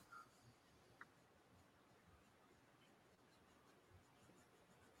craft.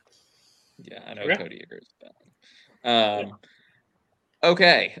 Yeah, I know Cody agrees with that one.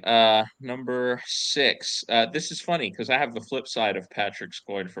 Okay, number 6. This is funny because I have the flip side of Patrick's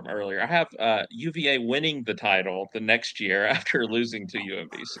coin from earlier. I have UVA winning the title the next year after losing to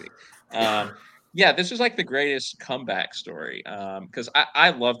UMBC. Yeah, this is like the greatest comeback story because I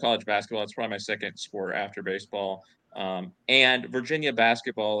love college basketball. It's probably my second sport after baseball. And Virginia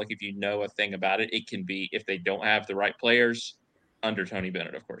basketball, like, if you know a thing about it, it can be, if they don't have the right players, under Tony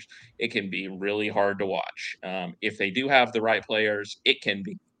Bennett, of course, it can be really hard to watch. If they do have the right players, it can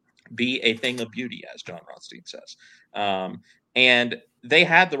be a thing of beauty, as John Rothstein says. And they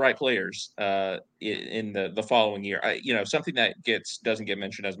had the right players in the following year. Something that doesn't get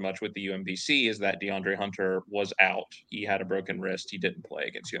mentioned as much with the UMBC is that DeAndre Hunter was out. He had a broken wrist. He didn't play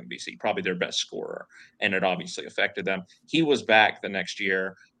against UMBC, probably their best scorer, and it obviously affected them. He was back the next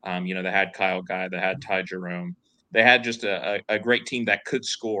year. They had Kyle Guy, they had Ty Jerome. They had just a great team that could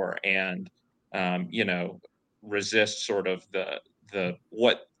score and, resist sort of the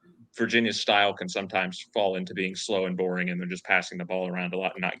what Virginia's style can sometimes fall into being slow and boring, and they're just passing the ball around a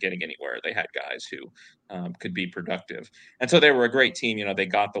lot and not getting anywhere. They had guys who could be productive. And so they were a great team. They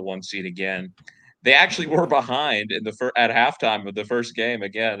got the 1 seed again. They actually were behind at halftime of the first game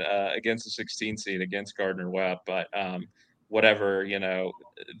again against the 16 seed against Gardner-Webb. But whatever,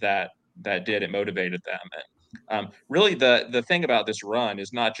 that did, it motivated them. Really, the thing about this run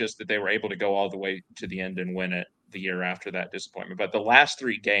is not just that they were able to go all the way to the end and win it the year after that disappointment, but the last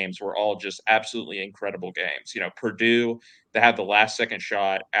 3 games were all just absolutely incredible games. Purdue, they had the last second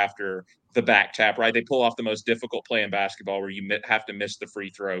shot after the back tap, right? They pull off the most difficult play in basketball where you have to miss the free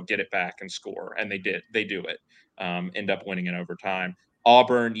throw, get it back, and score. And they do it, end up winning in overtime.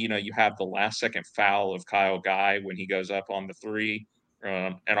 Auburn, you have the last second foul of Kyle Guy when he goes up on the 3.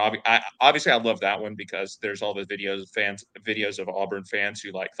 And obviously I love that one because there's all the videos of Auburn fans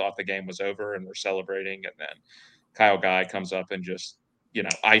who thought the game was over and were celebrating, and then Kyle Guy comes up and just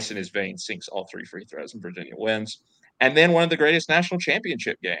ice in his veins, sinks all 3 free throws, and Virginia wins. And then one of the greatest national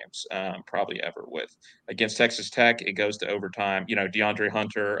championship games probably ever against Texas Tech. It goes to overtime. DeAndre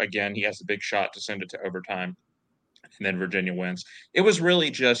Hunter, again, he has a big shot to send it to overtime. And then Virginia wins. It was really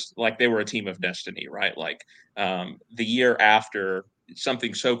just like they were a team of destiny, right? Like the year after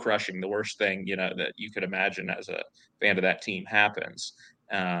something so crushing, the worst thing, that you could imagine as a fan of that team happens.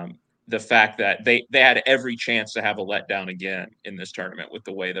 The fact that they had every chance to have a letdown again in this tournament with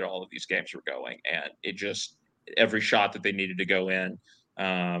the way that all of these games were going. And it just, every shot that they needed to go in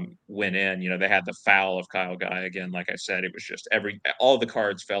went in. They had the foul of Kyle Guy again. Like I said, it was just all the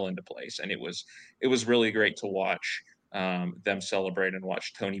cards fell into place, and it was really great to watch them celebrate and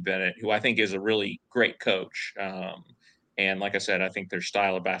watch Tony Bennett, who I think is a really great coach. And like I said, I think their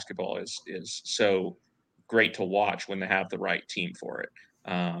style of basketball is so great to watch when they have the right team for it.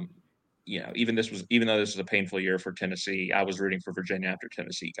 Even though this was a painful year for Tennessee, I was rooting for Virginia after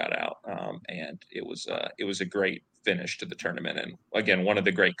Tennessee got out, and it was a great finish to the tournament, and again, one of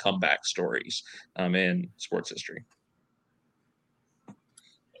the great comeback stories in sports history.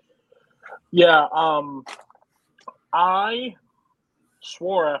 Yeah, I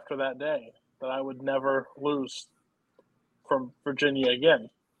swore after that day that I would never lose from Virginia again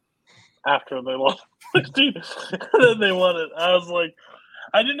after they lost 16. Then they won it. I was like,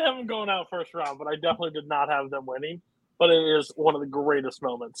 I didn't have them going out first round, but I definitely did not have them winning. But it is one of the greatest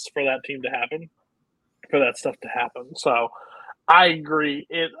moments for that team to happen, for that stuff to happen. So I agree.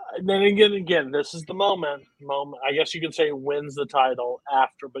 Then again, this is the moment. I guess you could say wins the title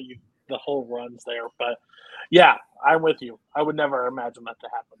after, but the whole run's there. But yeah, I'm with you. I would never imagine that to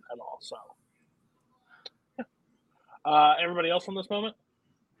happen at all. So, yeah. Everybody else on this moment?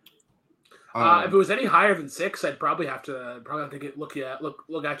 If it was any higher than 6, I'd probably have to look at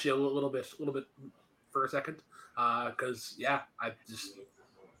you a little bit for a second, because I just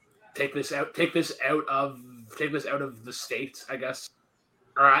take this out of the state, I guess.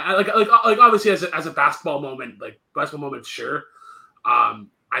 All right, like obviously as a basketball moment, sure. I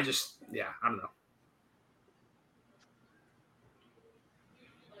don't know.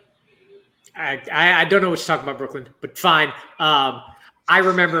 I don't know what you're talking about, Brooklyn, but fine. I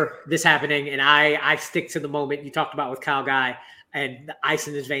remember this happening, and I stick to the moment you talked about with Kyle Guy and the ice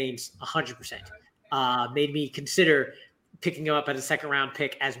in his veins 100%. Made me consider picking him up at a second-round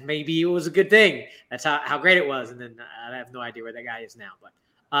pick as maybe it was a good thing. That's how great it was, and then I have no idea where that guy is now. But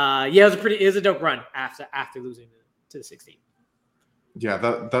it was a dope run after losing to the 16. Yeah,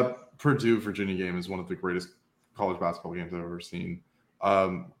 that Purdue-Virginia game is one of the greatest college basketball games I've ever seen.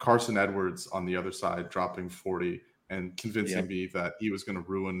 Carson Edwards on the other side dropping 40 and convincing me that he was going to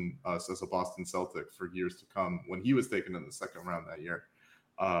ruin us as a Boston Celtic for years to come when he was taken in the second round that year.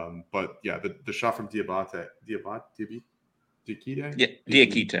 But yeah, the shot from Diakite.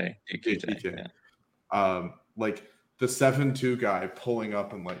 Like the 7-2 guy pulling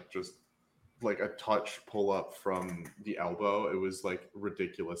up and just like a touch pull up from the elbow. It was like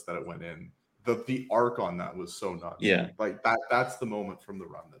ridiculous that it went in. The arc on that was so nuts. Yeah. Like that's the moment from the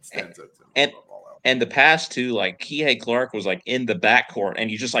run that stands out to me. And the pass too, like Kihei Clark was like in the backcourt and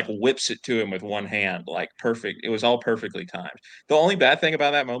he just like whips it to him with one hand, like perfect. It was all perfectly timed. The only bad thing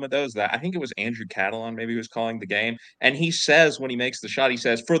about that moment though is that I think it was Andrew Catalon maybe who was calling the game. And he says when he makes the shot, he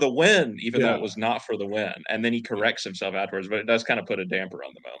says for the win, even though it was not for the win. And then he corrects himself afterwards, but it does kind of put a damper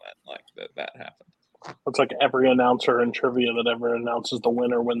on the moment like that happened. It's like every announcer in trivia that ever announces the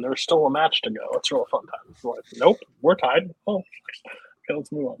winner when there's still a match to go. It's a real fun time. It's like, nope, we're tied. Oh, okay,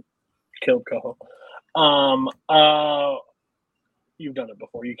 let's move on. Killed Coho. You've done it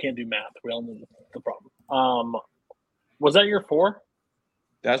before. You can't do math. We all know the problem. Was that your 4?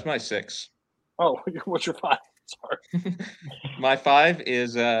 That's my 6. Oh, what's your 5? Sorry. My 5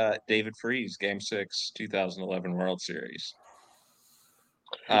 is David Freese, Game 6, 2011 World Series.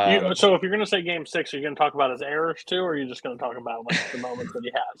 So if you're going to say Game 6, are you going to talk about his errors too, or are you just going to talk about the moments that he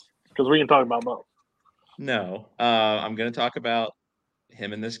has? Because we can talk about both. No, I'm going to talk about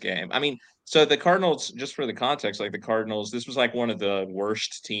him in this game. I mean, so the Cardinals, just for the context, like the Cardinals, this was like one of the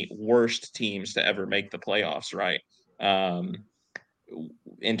worst teams to ever make the playoffs, right?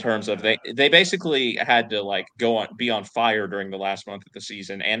 In terms of they basically had to be on fire during the last month of the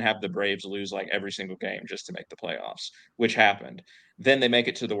season and have the Braves lose like every single game just to make the playoffs, which happened. Then they make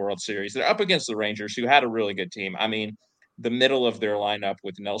it to the World Series. They're up against the Rangers, who had a really good team. I mean, the middle of their lineup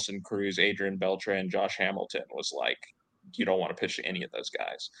with Nelson Cruz, Adrian Beltre, and Josh Hamilton was like, you don't want to pitch to any of those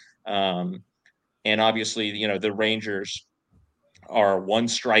guys. And obviously, the Rangers are one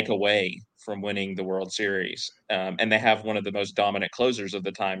strike away from winning the World Series. And they have one of the most dominant closers of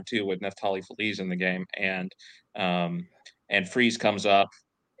the time too, with Neftali Feliz in the game. And Freese comes up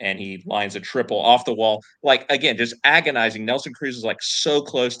and he lines a triple off the wall. Like, again, just agonizing. Nelson Cruz is like so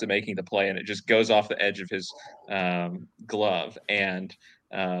close to making the play, and it just goes off the edge of his glove. And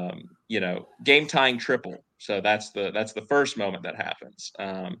game tying triple. So that's the first moment that happens.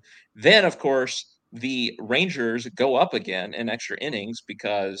 Then, of course, the Rangers go up again in extra innings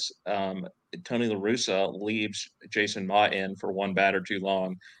because Tony La Russa leaves Jason Mott in for one batter too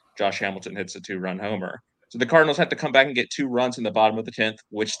long. Josh Hamilton hits a 2-run homer. So the Cardinals have to come back and get 2 runs in the bottom of the 10th,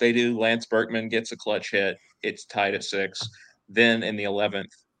 which they do. Lance Berkman gets a clutch hit. It's tied at 6. Then in the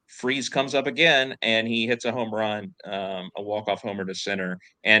 11th, Freese comes up again, and he hits a home run, a walk-off homer to center.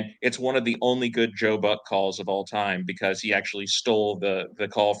 And it's one of the only good Joe Buck calls of all time because he actually stole the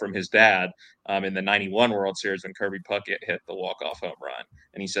call from his dad in the 91 World Series when Kirby Puckett hit the walk-off home run.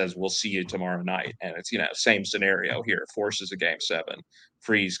 And he says, "We'll see you tomorrow night." And it's, same scenario here. Forces a Game 7.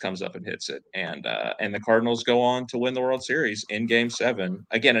 Freese comes up and hits it. And the Cardinals go on to win the World Series in Game 7.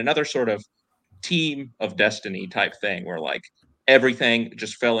 Again, another sort of team of destiny type thing where, like, everything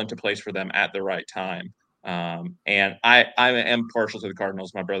just fell into place for them at the right time. And I am partial to the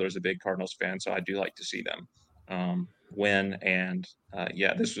Cardinals. My brother is a big Cardinals fan, so I do like to see them win. And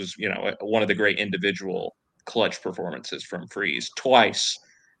this was, one of the great individual clutch performances from Freese twice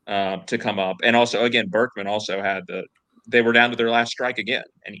to come up. And also, again, Berkman also had they were down to their last strike again,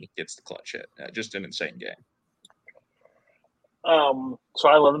 and he gets the clutch hit. Just an insane game. So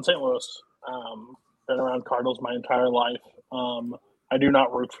I live in St. Louis. Been around Cardinals my entire life. I do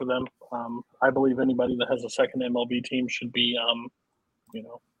not root for them. I believe anybody that has a second MLB team should be,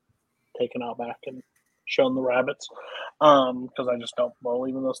 taken out back and shown the rabbits. Because I just don't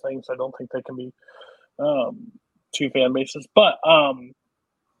believe in those things. I don't think they can be 2 fan bases. But I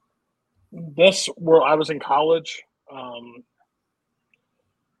was in college.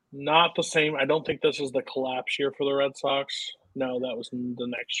 Not the same. I don't think this is the collapse year for the Red Sox. No, that was the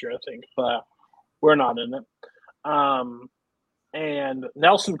next year, I think. But we're not in it. And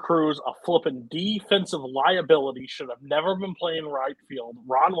Nelson Cruz, a flipping defensive liability, should have never been playing right field.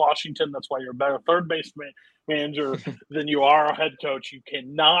 Ron Washington, that's why you're a better third base manager than you are a head coach. You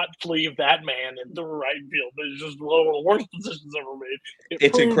cannot leave that man in the right field. It's just one of the worst decisions ever made.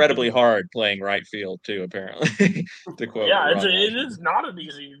 It's incredibly hard playing right field, too, apparently, to quote Ron it is not an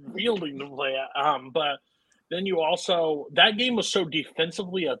easy fielding to play at. But then you also – that game was so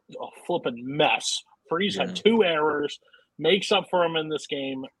defensively a flipping mess. Freese had 2 errors. Makes up for him in this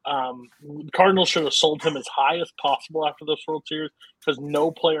game. Cardinals should have sold him as high as possible after this World Series because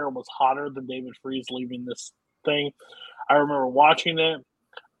no player was hotter than David Freese leaving this thing. I remember watching it.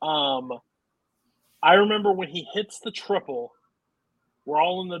 I remember when he hits the triple, we're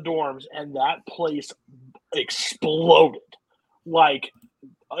all in the dorms, and that place exploded. Like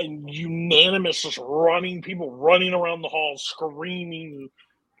a unanimous, just people running around the hall, screaming.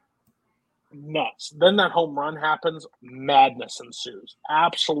 Nuts. Then that home run happens. Madness ensues.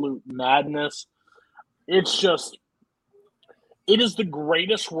 Absolute madness. It is the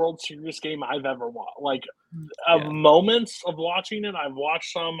greatest World Series game I've ever watched. Like, moments of watching it, I've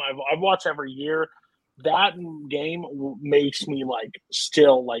watched some. I've watched every year. That game makes me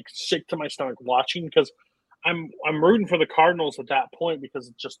still sick to my stomach watching because I'm rooting for the Cardinals at that point because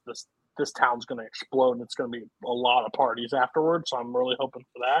it's just this town's going to explode and it's going to be a lot of parties afterwards. So I'm really hoping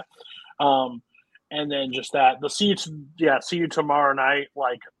for that. And then just that see you tomorrow night.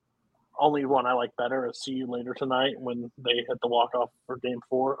 Only one I like better is see you later tonight when they hit the walk-off for Game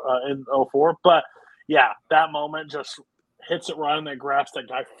 4 in 04. But yeah, that moment just hits it right in that grass. That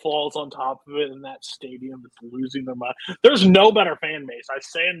guy falls on top of it, and that stadium is losing their mind. There's no better fan base. I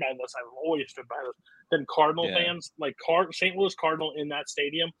stand by this. I've always stood by this than Cardinal fans. St. Louis Cardinal in that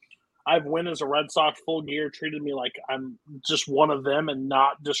stadium. I've went as a Red Sox full gear, treated me like I'm just one of them and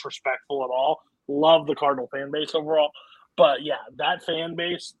not disrespectful at all. Love the Cardinal fan base overall. But, yeah, that fan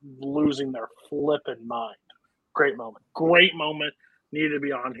base losing their flipping mind. Great moment. Great moment. Needed to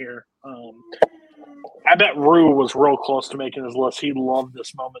be on here. I bet Rue was real close to making his list. He loved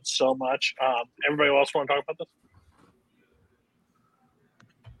this moment so much. Everybody else want to talk about this?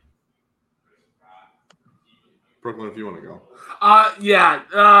 Brooklyn, if you want to go.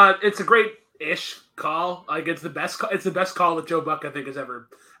 It's a great-ish call. It's the best. It's the best call that Joe Buck, I think, has ever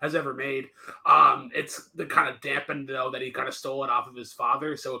made. It's the kind of dampened though that he kind of stole it off of his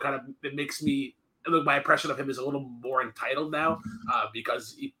father, so it makes me my impression of him is a little more entitled now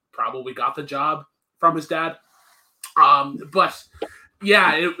because he probably got the job from his dad. But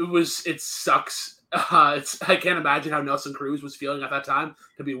yeah, it sucks. I can't imagine how Nelson Cruz was feeling at that time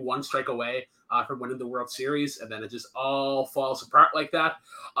to be one strike away from winning the World Series, and then it just all falls apart like that.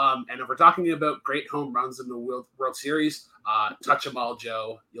 And if we're talking about great home runs in the World Series, touch 'em all,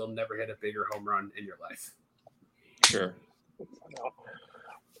 Joe. You'll never hit a bigger home run in your life. Sure. Put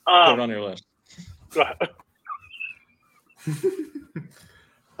it on your list. Go ahead.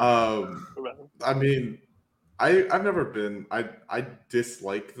 I mean, I've never been. I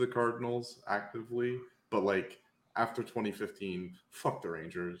dislike the Cardinals actively, but like after 2015, fuck the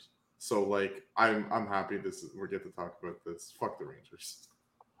Rangers. So like I'm happy we get to talk about this. Fuck the Rangers.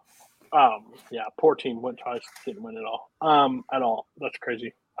 Yeah, poor team went twice, didn't win at all. That's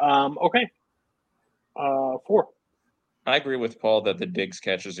crazy. Okay. 4. I agree with Paul that the Diggs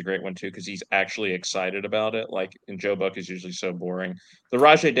catch is a great one too because he's actually excited about it. Like, and Joe Buck is usually so boring. The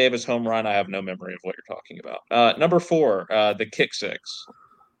Rajai Davis home run, I have no memory of what you're talking about. Number 4, the kick six.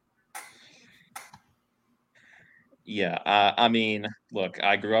 Yeah, I mean, look,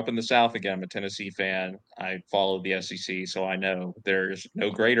 I grew up in the South again. I'm a Tennessee fan. I followed the SEC, so I know there's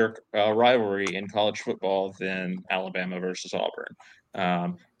no greater rivalry in college football than Alabama versus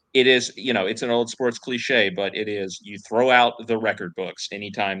Auburn. It is, it's an old sports cliche, but it is, you throw out the record books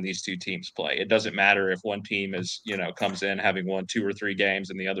anytime these two teams play. It doesn't matter if one team is, comes in having won 2 or 3 games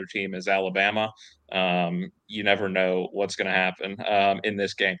and the other team is Alabama. You never know what's going to happen in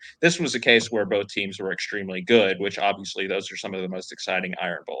this game. This was a case where both teams were extremely good, which obviously those are some of the most exciting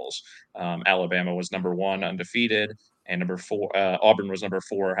Iron Bowls. Alabama was number 1 undefeated, and number 4, Auburn was number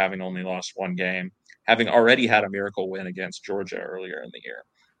 4, having only lost 1 game, having already had a miracle win against Georgia earlier in the year.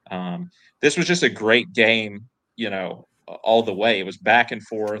 This was just a great game, all the way. It was back and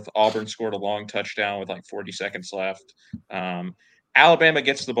forth. Auburn scored a long touchdown with like 40 seconds left. Alabama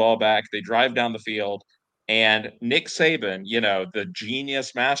gets the ball back. They drive down the field, and Nick Saban, the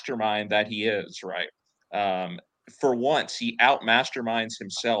genius mastermind that he is, right? For once, he out-masterminds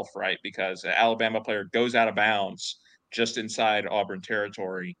himself, right? Because an Alabama player goes out of bounds just inside Auburn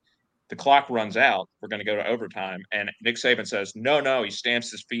territory. The clock runs out. We're going to go to overtime. And Nick Saban says, no. He stamps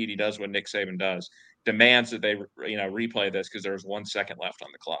his feet. He does what Nick Saban does, demands that they, replay this because there's 1 second left on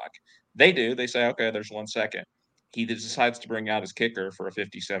the clock. They do. They say, okay, there's 1 second. He decides to bring out his kicker for a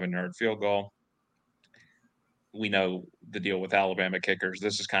 57-yard field goal. We know the deal with Alabama kickers.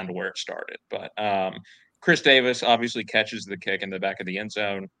 This is kind of where it started. But Chris Davis obviously catches the kick in the back of the end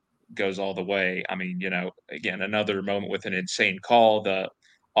zone, goes all the way. I mean, again, another moment with an insane call. The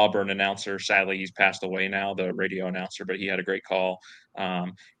Auburn announcer, sadly, he's passed away now, the radio announcer, but he had a great call.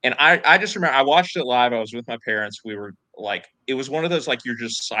 And I just remember I watched it live. I was with my parents. We were like, it was one of those, like, you're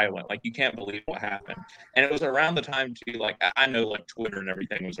just silent. Like, you can't believe what happened. And it was around the time too, like, I know like Twitter and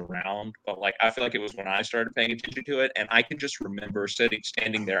everything was around, but like, I feel like it was when I started paying attention to it. And I can just remember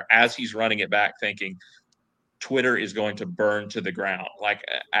standing there as he's running it back thinking, Twitter is going to burn to the ground like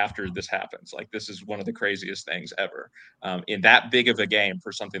after this happens. Like, this is one of the craziest things ever in that big of a game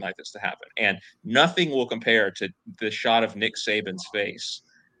for something like this to happen. And nothing will compare to the shot of Nick Saban's face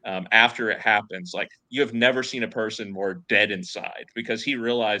after it happens. Like, you have never seen a person more dead inside because he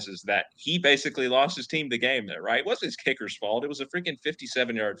realizes that he basically lost his team the game there, right? It wasn't his kicker's fault. It was a freaking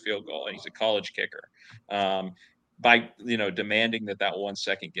 57-yard field goal, and he's a college kicker by, demanding that 1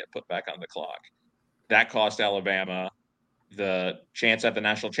 second get put back on the clock. That cost Alabama the chance at the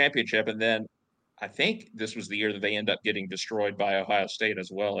national championship. And then I think this was the year that they end up getting destroyed by Ohio State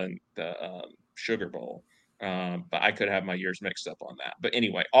as well in the Sugar Bowl. But I could have my years mixed up on that. But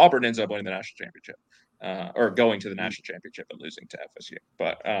anyway, Auburn ends up winning the national championship or going to the national championship and losing to FSU.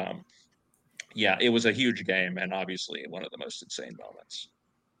 But yeah, it was a huge game and obviously one of the most insane moments.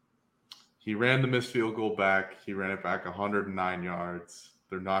 He ran the missed field goal back. He ran it back 109 yards.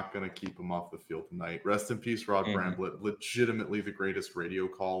 They're not going to keep him off the field tonight. Rest in peace, Rod Bramblett. Legitimately the greatest radio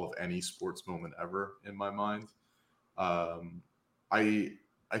call of any sports moment ever in my mind. I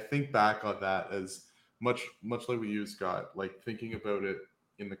think back on that as much like what you, Scott, like thinking about it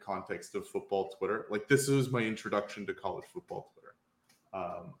in the context of football Twitter. Like, this was my introduction to college football Twitter.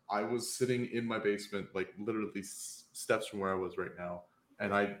 I was sitting in my basement, like literally steps from where I was right now,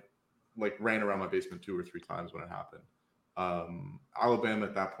 and I like ran around my basement 2 or 3 times when it happened. Alabama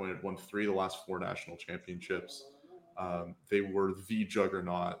at that point had won 3 of the last 4 national championships. They were the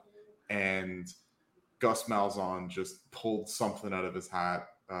juggernaut, and Gus Malzahn just pulled something out of his hat.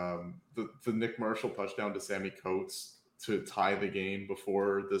 The Nick Marshall touchdown to Sammy Coates to tie the game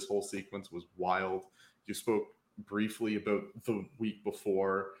before this whole sequence was wild. You spoke briefly about the week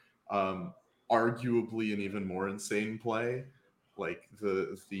before, arguably an even more insane play. Like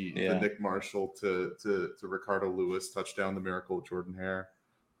the Nick Marshall to Ricardo Lewis touchdown, the miracle of Jordan Hare.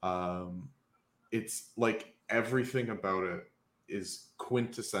 It's like everything about it is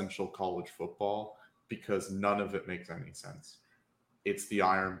quintessential college football because none of it makes any sense. It's the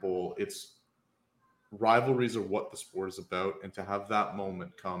Iron Bowl. It's rivalries are what the sport is about, and to have that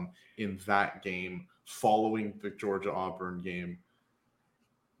moment come in that game following the Georgia Auburn game,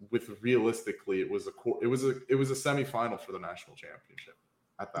 with realistically it was a semifinal for the national championship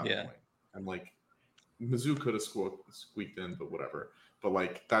at that point, and like Mizzou could have squeaked in, but whatever. But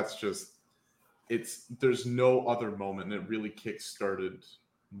like that's just there's no other moment, and it really kick-started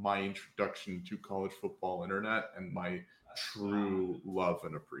my introduction to college football internet and my true love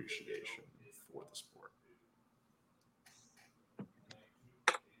and appreciation for the sport.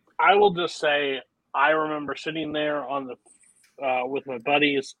 I will just say I remember sitting there on the with my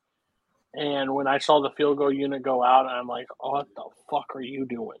buddies, and when I saw the field goal unit go out, I'm like, oh, what the fuck are you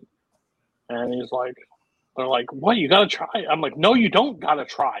doing? And they're like, what, you gotta try? I'm like, no, you don't gotta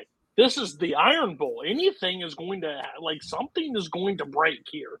try. This is the Iron Bowl. Anything is going to, something is going to break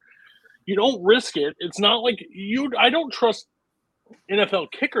here. You don't risk it. It's not like I don't trust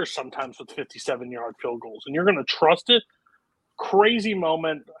NFL kickers sometimes with 57-yard field goals, and you're going to trust it. Crazy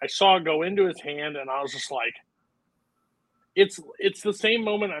moment. I saw it go into his hand, and I was just like, it's the same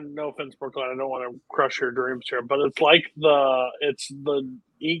moment. No offense, Brooklyn, I don't want to crush your dreams here, but it's like the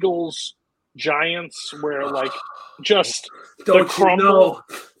Eagles Giants where just don't the crumble.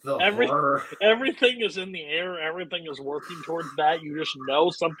 Everything is in the air. Everything is working towards that. You just know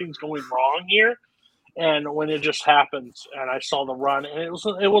something's going wrong here. And when it just happens, and I saw the run, and it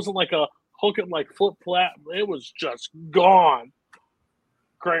wasn't like a hook and flip flat. It was just gone.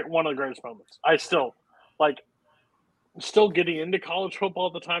 Great, one of the greatest moments. I still getting into college football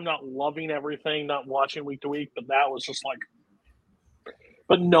at the time, not loving everything, not watching week to week, but that was just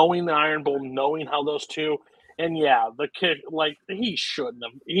but knowing the Iron Bowl, knowing how those two, and the kick, he should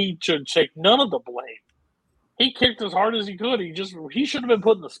take none of the blame. He kicked as hard as he could. He should have been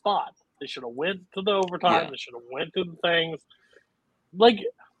put in the spot. They should have went to the overtime. They should have went to the things.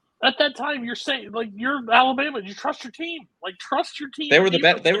 At that time, you're saying you're Alabama. You trust your team. Trust your team. They were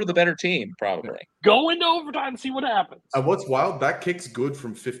the better team, probably. Go into overtime and see what happens. And what's wild? That kick's good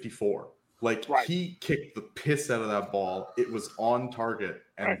from 54. He kicked the piss out of that ball. It was on target,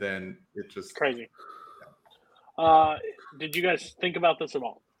 and then it just crazy. Yeah. Did you guys think about this at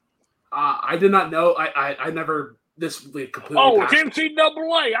all? I did not know. I never. This completely. Oh, it's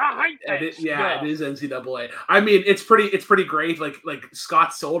NCAA. I hate that. It is NCAA. I mean, it's pretty great. Like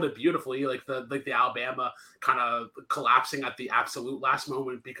Scott sold it beautifully. The Alabama kind of collapsing at the absolute last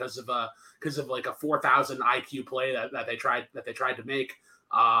moment because of a 4,000 IQ play that they tried to make.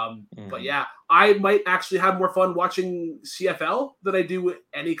 But yeah, I might actually have more fun watching CFL than I do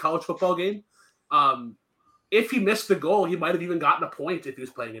any college football game. If he missed the goal, he might have even gotten a point if he was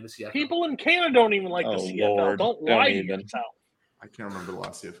playing in the CFL. People in Canada don't even like the CFL. Lord, don't lie to yourself. I can't remember the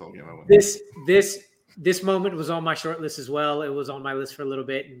last CFL game I went. This moment was on my short list as well. It was on my list for a little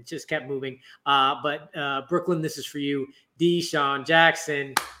bit and just kept moving. But Brooklyn, this is for you. Deshaun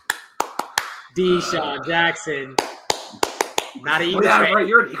Jackson. Not an Eagles fan. Right,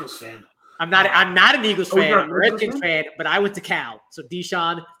 you're an Eagles fan. I'm not an Eagles fan. I'm a Redskins fan, but I went to Cal. So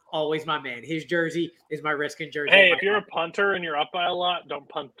Deshaun, always my man. His jersey is my Redskins jersey. Hey, if you're a punter and you're up by a lot, don't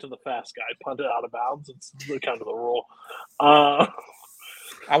punt to the fast guy. Punt it out of bounds. It's kind of the rule. I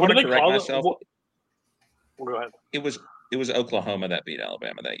want to correct myself. Go ahead. It was Oklahoma that beat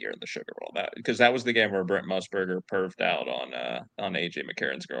Alabama that year in the Sugar Bowl. Because that was the game where Brent Musburger perved out on AJ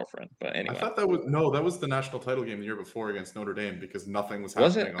McCarron's girlfriend. But anyway, I thought that was the national title game the year before against Notre Dame because nothing was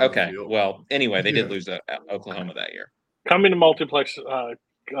Was happening. it? Okay. Well, anyway, they did lose to Oklahoma that year. Coming to multiplex,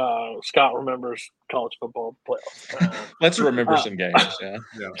 Scott remembers college football playoffs. Let's remember some games. Yeah.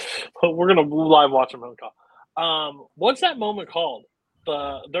 We're gonna live watch them on call. What's that moment called?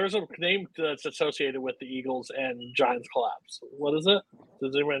 There's a name that's associated with the Eagles and Giants collapse. What is it?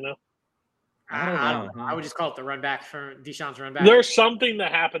 Does anybody know? I don't know. I would just call it the run back for Deshaun's run back. There's something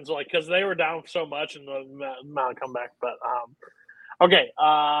that happens because they were down so much in the amount of comeback. But okay,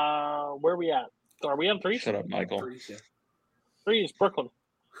 where are we at? Are we on three? Shut up, Michael. Three is Brooklyn.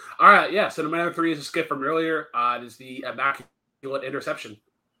 All right, yeah. So the number 3 is a skip from earlier. It is the immaculate interception.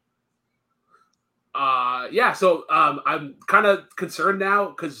 So I'm kind of concerned now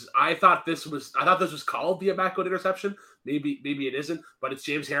because I thought this was called the immaculate interception. Maybe it isn't, but it's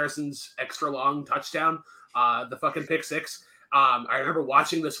James Harrison's extra long touchdown, the fucking pick six. I remember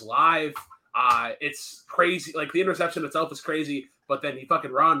watching this live. It's crazy. Like the interception itself is crazy, but then he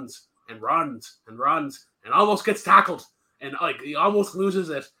fucking runs and almost gets tackled. And he almost loses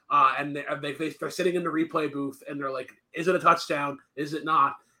it, and they're sitting in the replay booth, and they're like, "Is it a touchdown? Is it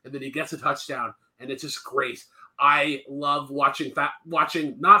not?" And then he gets a touchdown, and it's just great. I love watching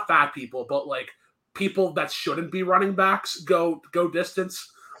not fat people, but like people that shouldn't be running backs go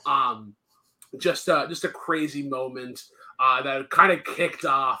distance. Just a crazy moment that kind of kicked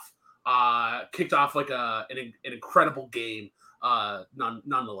off like an incredible game.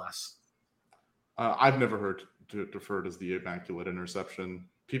 Nonetheless, I've never heard deferred as the immaculate interception.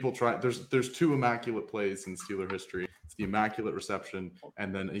 People try. There's two immaculate plays in Steeler history. It's the immaculate reception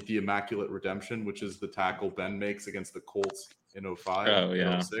and then the immaculate redemption, which is the tackle Ben makes against the Colts in 05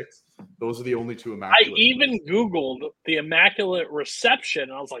 and 06. Those are the only two immaculate. I even Googled the immaculate reception.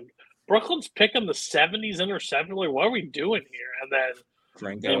 And I was like, Brooklyn's picking the 70s interception. Like, what are we doing here? And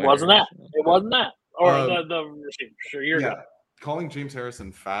then it wasn't that. It wasn't that. Or the receiver. Sure, you're good. Calling James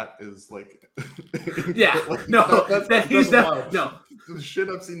Harrison fat is like no. The shit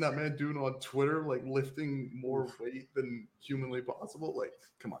I've seen that man doing on Twitter, like lifting more weight than humanly possible. Like,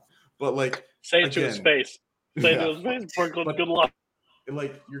 come on. But like, say it to his face. Say it to his face. Brooklyn, good luck.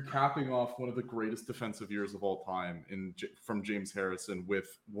 Like, you're capping off one of the greatest defensive years of all time from James Harrison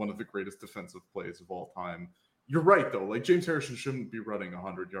with one of the greatest defensive plays of all time. You're right though. Like, James Harrison shouldn't be running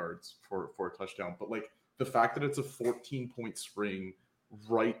 100 yards for a touchdown, but like, the fact that it's a 14-point swing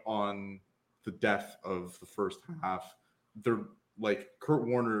right on the death of the first half, they're like, Kurt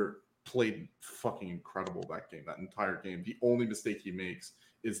Warner played fucking incredible that entire game. The only mistake he makes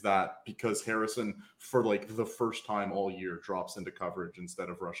is that because Harrison, for like the first time all year, drops into coverage instead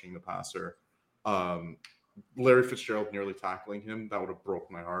of rushing the passer. Larry Fitzgerald nearly tackling him, that would have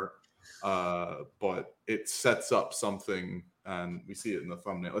broke my heart. But it sets up something, and we see it in the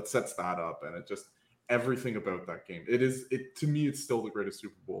thumbnail. It sets that up, and it just, everything about that game. To me, it's still the greatest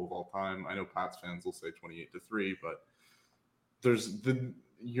Super Bowl of all time. I know Pats fans will say 28-3, but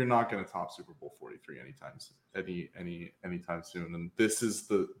you're not going to top Super Bowl 43 anytime soon. And this is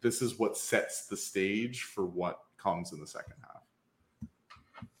what sets the stage for what comes in the second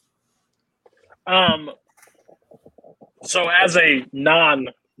half. So as a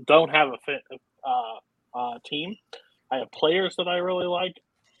don't have a fit team, I have players that I really like.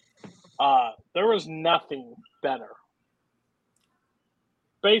 There was nothing better.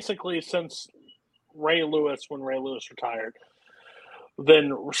 Basically, since when Ray Lewis retired,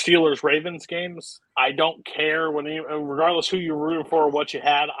 than Steelers-Ravens games. I don't care regardless who you're rooting for or what you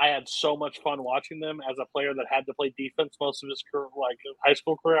had. I had so much fun watching them as a player that had to play defense most of his career, like high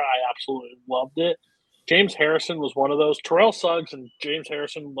school career. I absolutely loved it. James Harrison was one of those. Terrell Suggs and James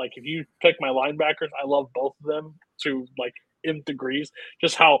Harrison, like if you pick my linebackers, I love both of them to like nth degrees.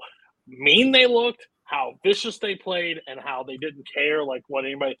 Just how mean they looked, how vicious they played, and how they didn't care like what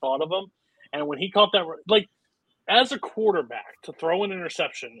anybody thought of them. And when he caught that, like as a quarterback, to throw an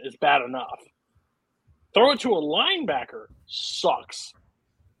interception is bad enough. Throw it to a linebacker sucks.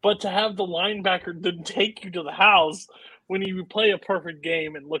 But to have the linebacker then take you to the house when you play a perfect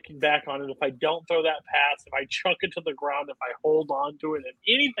game and looking back on it, if I don't throw that pass, if I chuck it to the ground, if I hold on to it, and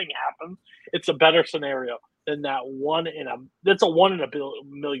anything happens, it's a better scenario than that that's a 1 in a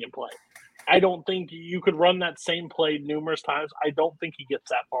million play. I don't think you could run that same play numerous times. I don't think he gets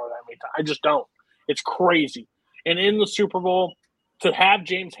that far that many times. I just don't. It's crazy. And in the Super Bowl, to have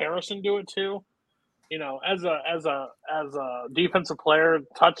James Harrison do it too, you know, as a defensive player,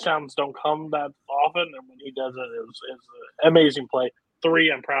 touchdowns don't come that often, and when he does it, it's an amazing play.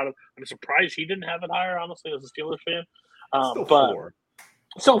 3, I'm proud of. I'm surprised he didn't have it higher, honestly, as a Steelers fan.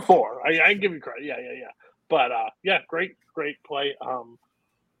 Still 4. I give you credit. Yeah. But great play,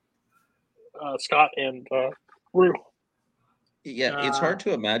 Scott and Rue. Yeah, it's hard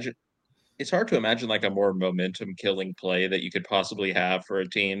to imagine. It's hard to imagine like a more momentum killing play that you could possibly have for a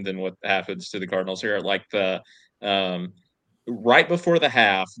team than what happens to the Cardinals here. Like the right before the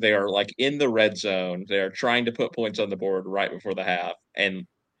half, they are like in the red zone. They are trying to put points on the board right before the half. And,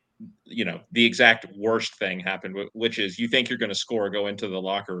 you know, the exact worst thing happened, which is you think you're going to score, go into the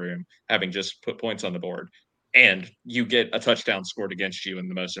locker room, having just put points on the board, and you get a touchdown scored against you in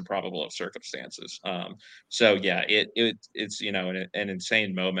the most improbable of circumstances. So yeah, it's, you know, an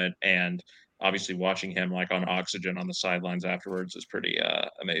insane moment, and obviously watching him like on oxygen on the sidelines afterwards is pretty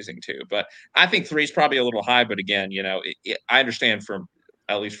amazing too. But I think 3 is probably a little high, but again, you know, I understand from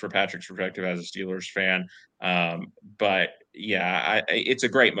at least for Patrick's perspective as a Steelers fan. But yeah, it's a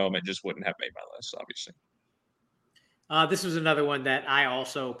great moment. Just wouldn't have made my list, obviously. This was another one that I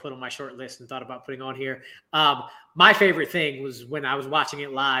also put on my short list and thought about putting on here. My favorite thing was when I was watching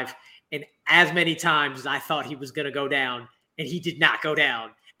it live, and as many times as I thought he was going to go down, and he did not go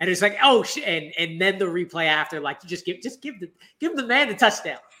down. And it's like, oh shit! And then the replay after, like, give the man the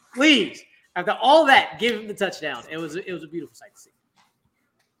touchdown, please. After all that, give him the touchdown. It was a beautiful sight to see.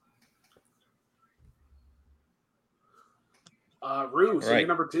 Rue, so Right. you're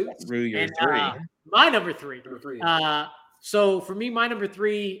number 2? Rue, you're And, 3. my number 3. Number 3. So for me, my number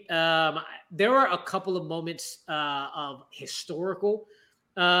 3, there were a couple of moments of historical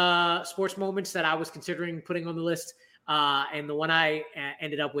sports moments that I was considering putting on the list. And the one I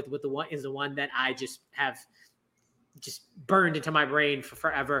ended up with the one that I just have burned into my brain for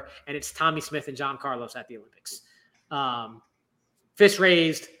forever. And it's Tommy Smith and John Carlos at the Olympics. Fist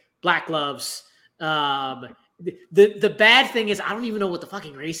raised, black gloves. The bad thing is I don't even know what the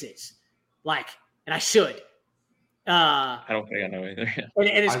fucking race is. And I should. I don't think I know either. And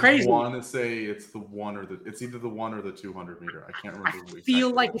it's crazy. I want to say it's either the 1 or the 200 meter. I can't remember. I feel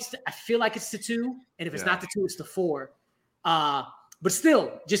like it's the 2, and if it's not the 2, it's the 4. But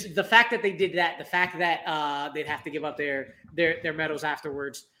still, just the fact that they did that, the fact that they'd have to give up their medals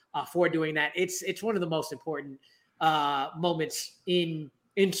afterwards for doing that, it's one of the most important moments in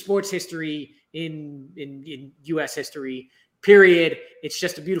sports history, in U.S. history. Period. It's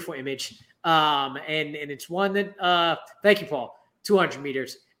just a beautiful image. And it's one that thank you, Paul, 200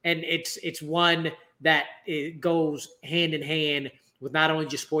 meters. And it's one that it goes hand in hand with not only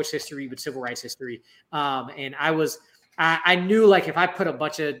just sports history, but civil rights history. And I knew if I put a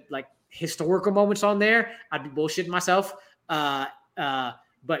bunch of historical moments on there, I'd be bullshitting myself.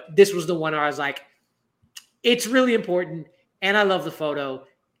 But this was the one where I was like, it's really important. And I love the photo.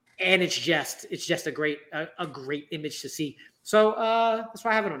 And it's just a great image to see. So that's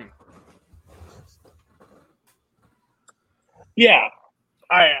why I have it on here. Yeah,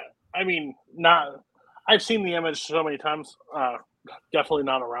 I mean, I've seen the image so many times. Definitely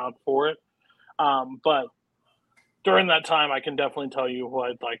not around for it, but during that time, I can definitely tell you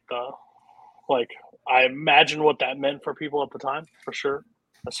what I imagine what that meant for people at the time, for sure.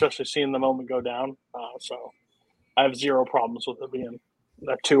 Especially seeing the moment go down. So I have zero problems with it being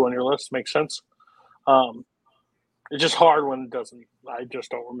that 2 on your list. Makes sense. It's just hard when it doesn't. I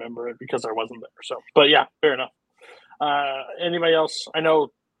just don't remember it because I wasn't there. So, but yeah, fair enough. Anybody else? I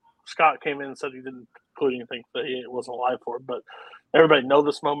know Scott came in and said he didn't include anything that he wasn't alive for, but everybody know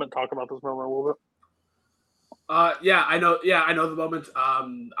this moment. Talk about this moment a little bit. Yeah, I know the moment.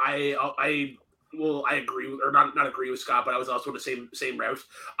 I agree with, or not agree with Scott, but I was also the same route.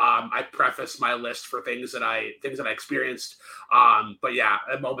 I prefaced my list for things that I experienced. But yeah,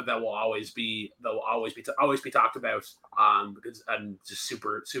 a moment that will always be talked about. Because and just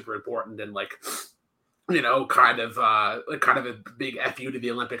super important and kind of a big FU to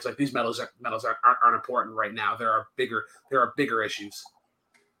the Olympics. These medals aren't important right now. There are bigger issues.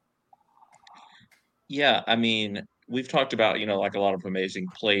 Yeah, I mean, we've talked about, a lot of amazing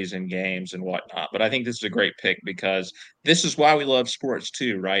plays in games and whatnot, but I think this is a great pick because this is why we love sports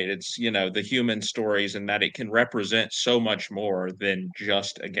too, right? It's, the human stories and that it can represent so much more than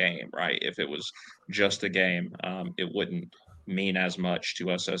just a game, right? If it was just a game, it wouldn't mean as much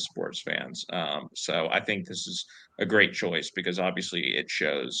to us as sports fans. So I think this is a great choice because obviously it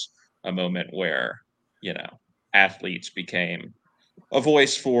shows a moment where, athletes became a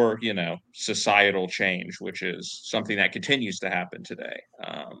voice for, societal change, which is something that continues to happen today.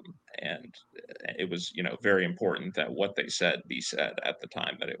 And it was, very important that what they said be said at the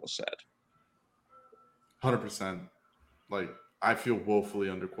time that it was said. 100%. I feel woefully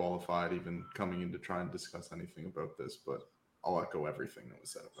underqualified even coming in to try and discuss anything about this, but I'll echo everything that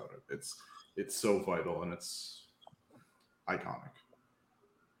was said about it. It's so vital and it's iconic.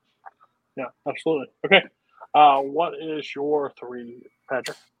 Yeah, absolutely. Okay. What is your 3,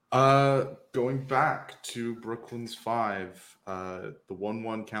 Patrick? Going back to Brooklyn's 5, the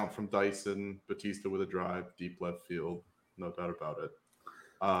 1-1 count from Dyson, Batista with a drive, deep left field, no doubt about it.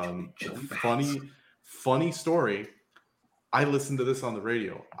 Funny story. I listened to this on the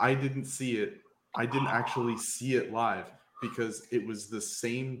radio. I didn't see it. I didn't actually see it live because it was the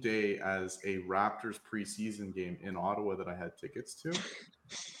same day as a Raptors preseason game in Ottawa that I had tickets to.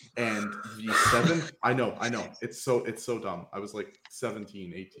 And the 7th, I know, it's so dumb. I was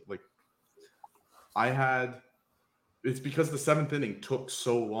 17, 18, it's because the 7th inning took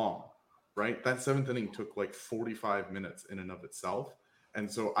so long, right? That 7th inning took 45 minutes in and of itself. And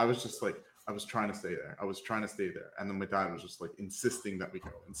so I was just I was trying to stay there. And then my dad was just insisting that we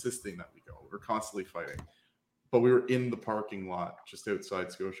go. We're constantly fighting. But we were in the parking lot just outside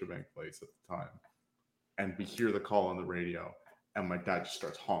Scotiabank Place at the time. And we hear the call on the radio. And my dad just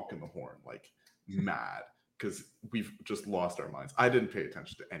starts honking the horn mad because we've just lost our minds. I didn't pay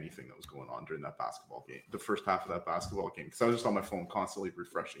attention to anything that was going on during that basketball game, the first half of that basketball game, because I was just on my phone constantly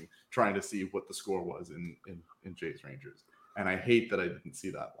refreshing, trying to see what the score was in Jays Rangers. And I hate that I didn't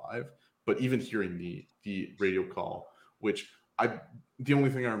see that live. But even hearing the radio call, which the only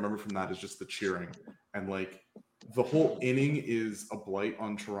thing I remember from that is just the cheering and the whole inning is a blight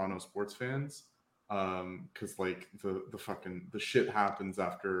on Toronto sports fans. Because like the shit happens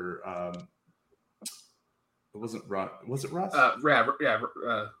after it wasn't Russ. Was it Russ?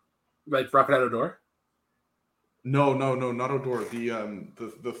 Like Rafael Odor. No, not Odor.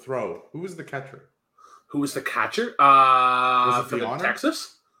 The throw. Who was the catcher? Who was the catcher? Was it for the Honor?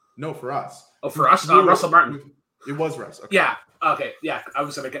 Texas? No, for us. Oh, for us, Russell Martin. It was Russ. Okay. Yeah. Okay. Yeah. I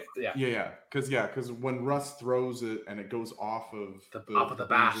was gonna get. Yeah. Because when Russ throws it and it goes off of the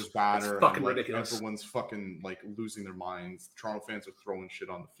bat, Rangers batter, it's fucking and, like, ridiculous. Everyone's fucking like losing their minds. Toronto fans are throwing shit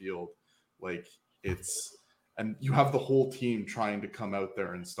on the field. Like and you have the whole team trying to come out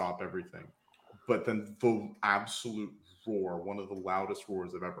there and stop everything. But then the absolute roar, one of the loudest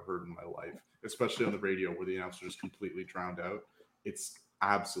roars I've ever heard in my life, especially on the radio where the announcer just completely drowned out. It's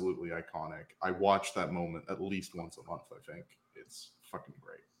absolutely iconic. I watch that moment at least once a month, I think. It's fucking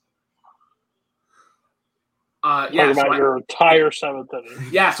great. Talking about your entire seventh inning.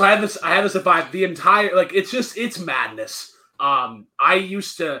 Yeah, so I had this at 5. The entire, like, it's madness.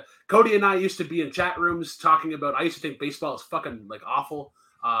 Cody and I used to be in chat rooms talking about, I used to think baseball is fucking like awful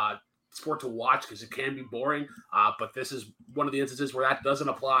sport to watch because it can be boring. But this is one of the instances where that doesn't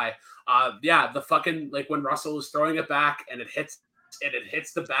apply. The fucking, like, when Russell is throwing it back and it hits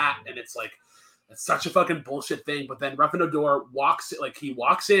the bat, and it's like, it's such a fucking bullshit thing. But then Rafael Odor walks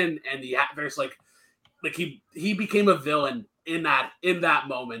in and there's like he became a villain in that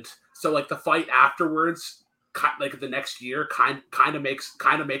moment. So like the fight afterwards, like the next year, kind of makes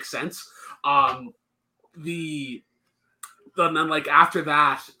sense. Then like after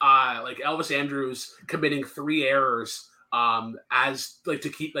that, like Elvis Andrus committing 3 errors as like to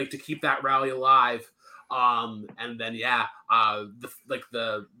keep that rally alive. And then the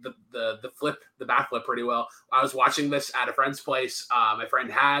bat flip pretty well. I was watching this at a friend's place. My friend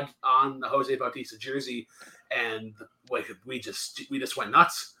had on the Jose Bautista jersey, and like we just went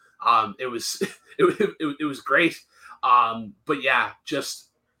nuts. It was great. But yeah, just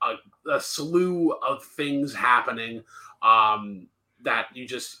a slew of things happening. That you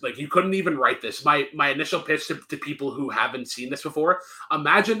just, like, you couldn't even write this. My initial pitch to people who haven't seen this before: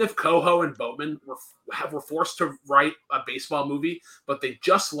 imagine if Coho and Boatman were forced to write a baseball movie, but they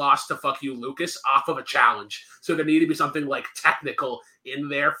just lost to Fuck You Lucas off of a challenge. So there needed to be something like technical in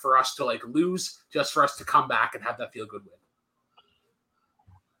there for us to like lose, just for us to come back and have that feel good win.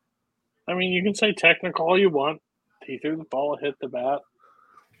 I mean, you can say technical all you want. He threw the ball, hit the bat,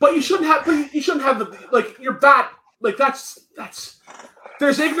 but you shouldn't have the, like, your bat. Like that's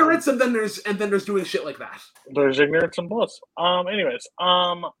there's ignorance and then there's doing shit like that. There's ignorance and bliss.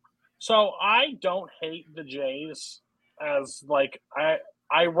 So I don't hate the Jays as, like, I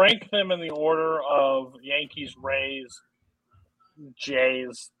rank them in the order of Yankees, Rays,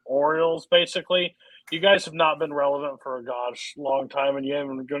 Jays, Orioles. Basically, you guys have not been relevant for a long time, and you're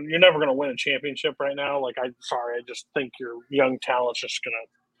never going to win a championship right now. Like, I just think your young talent's just going to.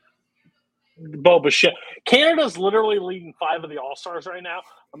 Boba shit. Canada's literally leading 5 of the All-Stars right now.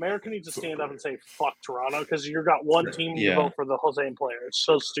 America needs to stand up and say fuck Toronto, because you've got one team to vote for the Jose player. It's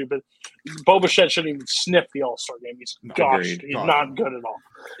so stupid. Boba Shett shouldn't even sniff the All-Star game. He's not good at all.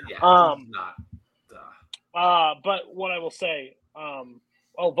 Yeah, but what I will say,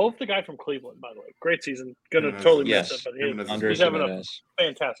 vote the guy from Cleveland, by the way. Great season. Gonna totally miss it, but he's having a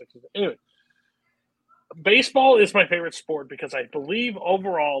fantastic season. Anyway. Baseball is my favorite sport because I believe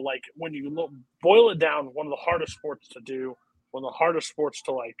overall, like, when you boil it down, one of the hardest sports to do, one of the hardest sports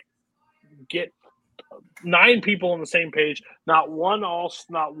to, like, get 9 people on the same page. Not one of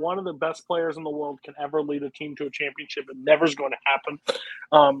the best players in the world can ever lead a team to a championship. It never is going to happen.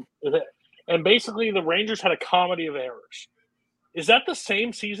 And basically, the Rangers had a comedy of errors. Is that the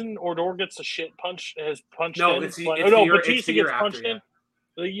same season Odor gets the shit punched in? Bautista gets punched in.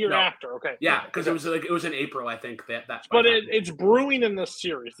 The year after, okay. Yeah, because it was in April, I think. But it's brewing in this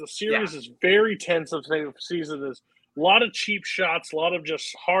series. The series is very tense. Of the season is a lot of cheap shots, a lot of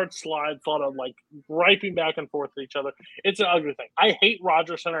just hard slides, a lot of like griping back and forth with each other. It's an ugly thing. I hate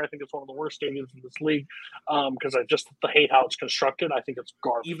Rogers Center. I think it's one of the worst stadiums in this league because I just hate how it's constructed. I think it's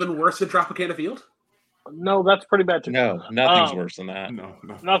garbage. Even worse than Tropicana Field? No, that's pretty bad too. No, nothing's worse than that. No.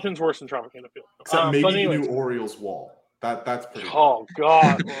 Nothing's worse than Tropicana Field. Except maybe the new Orioles wall. That's pretty bad. Oh,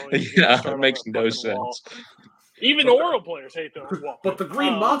 God. It makes no sense. Wall. Even Oriole players hate those walls. But the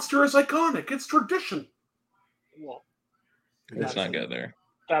Green Monster is iconic. It's tradition. Well, it's not good there.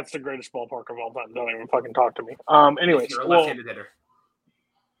 That's the greatest ballpark of all time. Don't even fucking talk to me. Anyways. You're a left-handed hitter.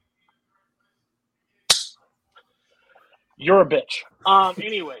 You're a bitch.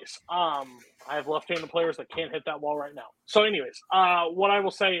 Anyways. I have left-handed players that can't hit that ball right now. So, anyways, what I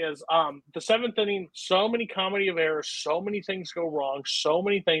will say is the 7th inning, so many comedy of errors, so many things go wrong, so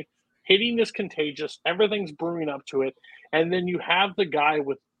many things. Hitting is contagious. Everything's brewing up to it. And then you have the guy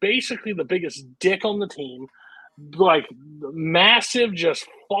with basically the biggest dick on the team, like massive, just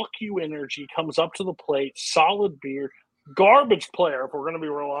fuck you energy, comes up to the plate, solid beard, garbage player, if we're going to be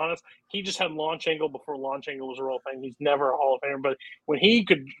real honest. He just had launch angle before launch angle was a real thing. He's never a Hall of Famer, but when he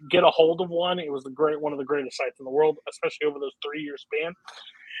could get a hold of one, it was one of the greatest sights in the world, especially over those 3-year span.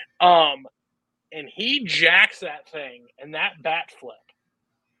 And he jacks that thing, and that bat flip,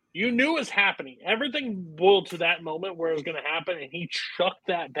 you knew it was happening. Everything boiled to that moment where it was going to happen, and he chucked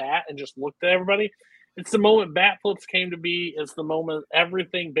that bat and just looked at everybody. It's the moment bat flips came to be. It's the moment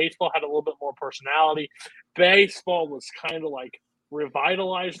everything. Baseball had a little bit more personality. Baseball was kind of like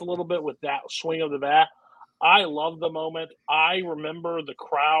revitalized a little bit with that swing of the bat. I love the moment. I remember the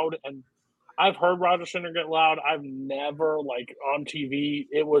crowd, and I've heard Roger Center get loud. I've never, like, on TV,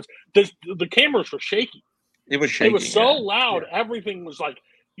 it was the cameras were shaky. It was shaky. It was so loud. Yeah. Everything was like,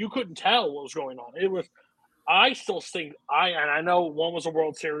 you couldn't tell what was going on. It was, I still think, and I know one was a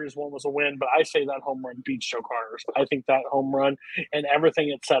World Series, one was a win, but I say that home run beats Joe Carter's. I think that home run and everything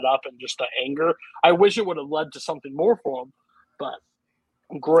it set up and just the anger, I wish it would have led to something more for him, but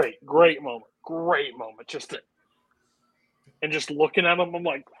great moment. And just looking at him, I'm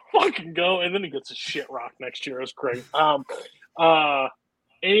like, fucking go. And then he gets a shit rock next year. It's great.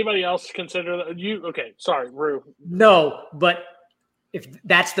 Anybody else consider that? Okay, sorry, Rue. No, but if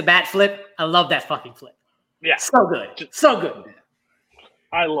that's the bat flip, I love that fucking flip. Yeah. So good. So good.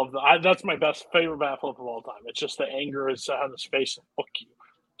 I love that. That's my favorite bat flip of all time. It's just the anger is on his face. Fuck you.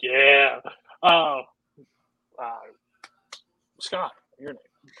 Yeah. Scott, your name.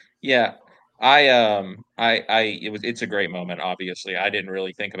 Yeah. It's a great moment. Obviously, I didn't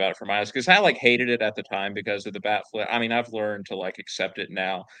really think about it for Miles because I hated it at the time because of the bat flip. I mean, I've learned to accept it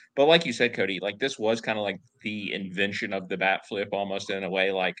now, but like you said, Cody, this was kind of like the invention of the bat flip almost in a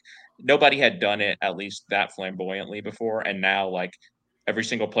way. Like nobody had done it at least that flamboyantly before, and now every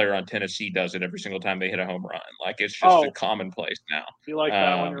single player on Tennessee does it every single time they hit a home run. It's just a commonplace now. You like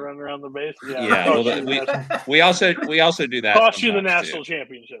that when you're running around the base? Yeah. Yeah. Well, we also do that. Cost you the national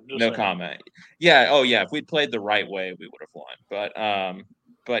championship. No comment. Yeah. Oh, yeah. If we'd played the right way, we would have won.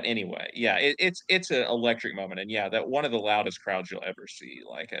 But anyway, yeah, it's an electric moment, and yeah, that one of the loudest crowds you'll ever see,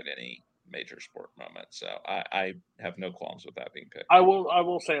 at any major sport moment. So I have no qualms with that being picked. I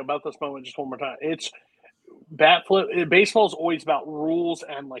will say about this moment just one more time. It's bat flip. Baseball is always about rules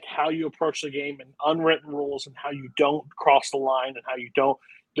and how you approach the game and unwritten rules and how you don't cross the line and how you don't.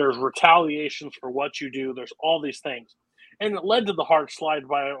 There's retaliations for what you do. There's all these things, and it led to the hard slide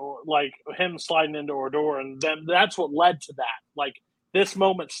by him sliding into Odor, and then that's what led to that. This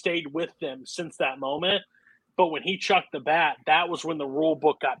moment stayed with them since that moment. But when he chucked the bat, that was when the rule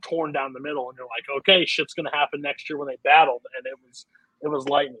book got torn down the middle, and you're like, okay, shit's gonna happen next year when they battled, and it was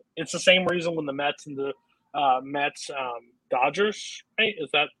lightning. It's the same reason when the Mets and the Dodgers, right? Is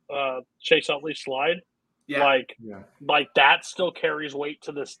that Chase Utley slide? Yeah. That still carries weight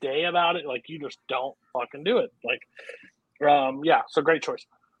to this day about it. You just don't fucking do it. Yeah. So great choice.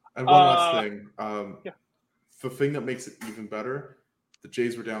 And one last thing. The thing that makes it even better, the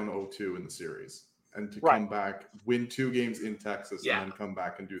Jays were down 0-2 in the series. And to come back, win 2 games in Texas, and then come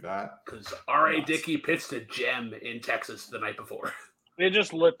back and do that. Because R.A. Dickey pitched a gem in Texas the night before. It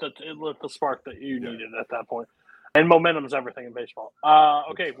just lit the spark that you needed at that point. And momentum is everything in baseball.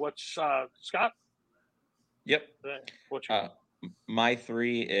 Okay, what's Scott? Yep. What's your my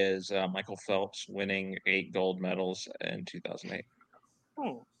 3 is Michael Phelps winning 8 gold medals in 2008.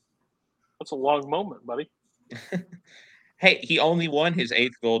 That's a long moment, buddy. Hey, he only won his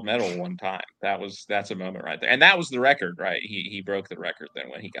 8th gold medal one time. That's a moment right there. And that was the record, right? He broke the record then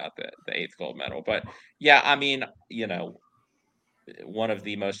when he got the 8th gold medal. But yeah, I mean, one of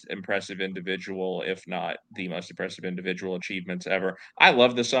the most impressive individual, if not the most impressive individual achievements ever. I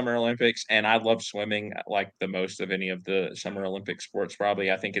love the Summer Olympics, and I love swimming the most of any of the Summer Olympic sports,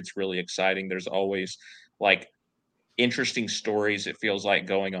 probably. I think it's really exciting. There's always interesting stories, it feels like,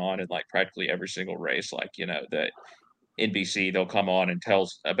 going on in practically every single race. That NBC, they'll come on and tell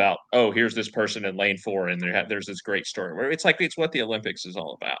about, oh, here's this person in lane 4, and there's this great story where it's what the Olympics is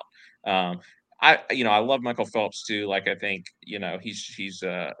all about. I love Michael Phelps too. I think, he's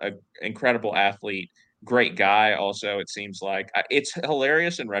a incredible athlete, great guy. Also, it seems like it's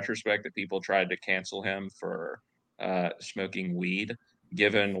hilarious in retrospect that people tried to cancel him for smoking weed,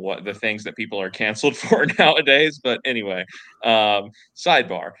 given what the things that people are canceled for nowadays. But anyway,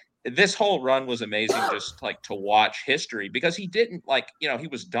 sidebar. this whole run was amazing just like to watch history because he didn't he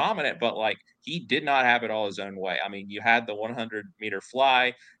was dominant, but he did not have it all his own way. I mean, you had the 100-meter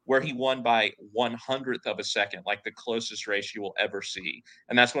fly where he won by 1/100th of a second, like the closest race you will ever see.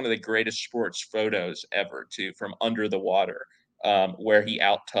 And that's one of the greatest sports photos ever from under the water, where he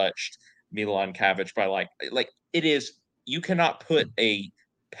outtouched Milan Kavic by it is, you cannot put a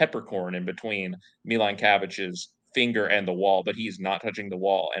peppercorn in between Milan Kavic's finger and the wall, but he's not touching the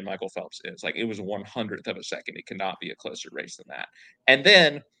wall, and Michael Phelps is. It was 1/100th of a second. It cannot be a closer race than that. And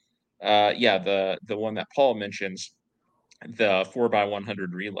then the one that Paul mentions, the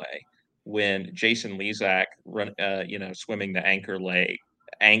 4x100 relay, when Jason Lezak swimming the anchor leg,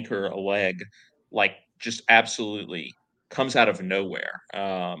 just absolutely comes out of nowhere.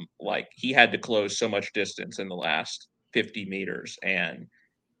 He had to close so much distance in the last 50 meters, and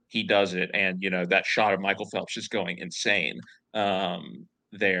he does it. And, that shot of Michael Phelps just going insane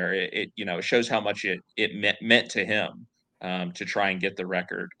there. It shows how much it meant to him to try and get the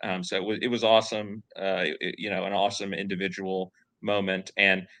record. So it was awesome, an awesome individual moment.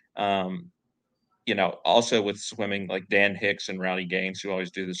 And, also with swimming, like Dan Hicks and Rowdy Gaines, who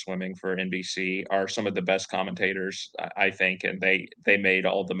always do the swimming for NBC, are some of the best commentators, I think, and they made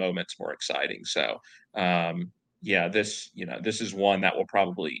all the moments more exciting. So, this is one that will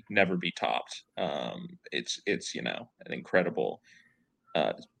probably never be topped. It's an incredible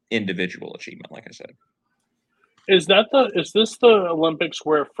individual achievement, like I said. Is this the Olympics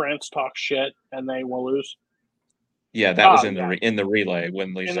where France talks shit and they will lose? Yeah, that was in the relay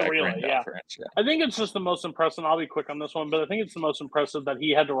when Lezak ran down France. Yeah. I think it's just the most impressive. I'll be quick on this one, but I think it's the most impressive that he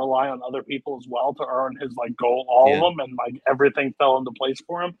had to rely on other people as well to earn his goal, all of them, and everything fell into place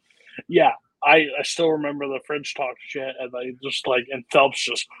for him. Yeah, I still remember the French talk shit, and they just and Phelps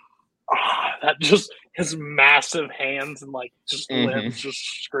just his massive hands and limbs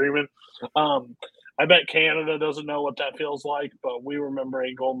just screaming. I bet Canada doesn't know what that feels like, but we remember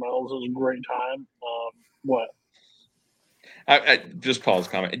 8 gold medals. It was a great time. What? I just Paul's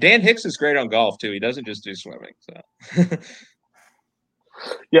comment. Dan Hicks is great on golf too. He doesn't just do swimming. So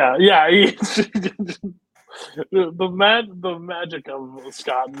yeah. The magic of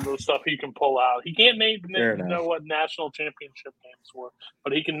Scott and the stuff he can pull out. He can't know what national championship names were,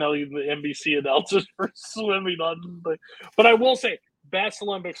 but he can know the NBC announcers for swimming on. But I will say, best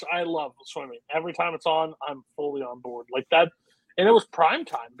Olympics. I love swimming. Every time it's on, I'm fully on board. Like that. And it was prime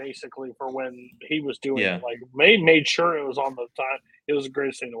time basically for when he was doing it. Made sure it was on the time. It was the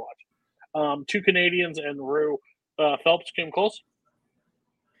greatest thing to watch. 2 Canadians and Rue. Phelps came close.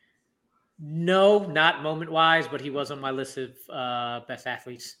 No, not moment wise, but he was on my list of best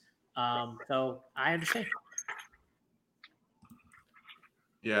athletes. So I understand.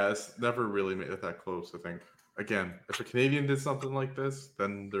 Yeah, it's never really made it that close, I think. Again, if a Canadian did something like this,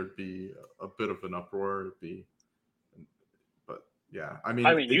 then there'd be a bit of an uproar. Yeah, I mean,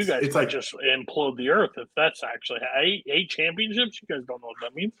 you guys might just implode the earth if that's actually 8 championships. You guys don't know what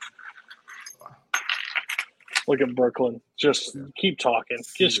that means. Wow. Look at Brooklyn. Just keep talking.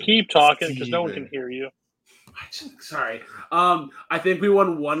 Just keep talking because no one can hear you. Sorry. I think we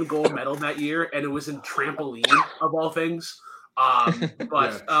won 1 gold medal that year, and it was in trampoline of all things.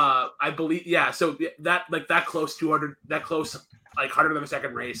 I believe, so that close 200, that close 100th of a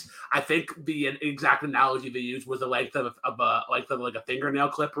second race. I think the exact analogy they used was the length of a fingernail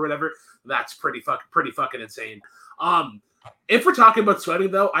clip or whatever. That's pretty fucking insane. If we're talking about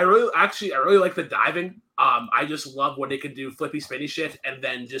swimming though, I really like the diving. I just love when they can do flippy spinny shit and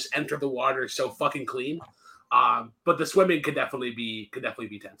then just enter the water so fucking clean. But the swimming could definitely be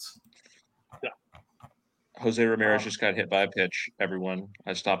tense. Yeah. Jose Ramirez just got hit by a pitch. Everyone,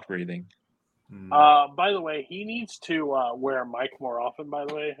 I stopped breathing. By the way, he needs to wear a mic more often, by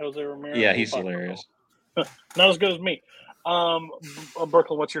the way, Jose Ramirez. Yeah, he's hilarious. Not as good as me.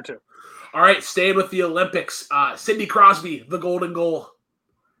 Brooklyn, what's your 2? All right, staying with the Olympics. Sidney Crosby, the golden goal.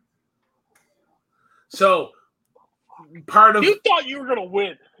 So, part of... You thought you were going to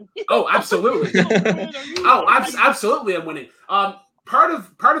win. Oh, absolutely. Absolutely I'm winning. Part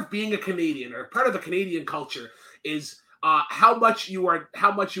of being a Canadian, or part of the Canadian culture, is how much you are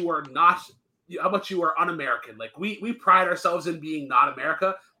un-American. Like we pride ourselves in being not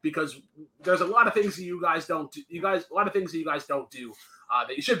America because there's a lot of things that you guys don't do. A lot of things that you guys don't do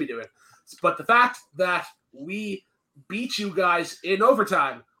that you should be doing. But the fact that we beat you guys in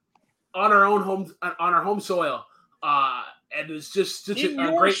overtime on our home soil, and it's just such a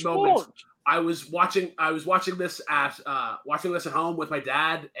great moment. I was watching this at home with my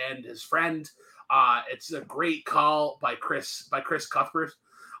dad and his friend. It's a great call by Chris Cuthbert.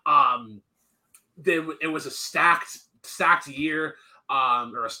 It was a stacked year.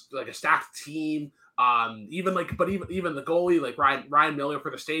 or a stacked team. Even the goalie, like Ryan Miller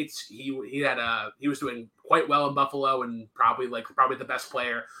for the States, he was doing quite well in Buffalo and probably the best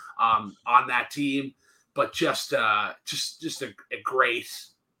player on that team. But just a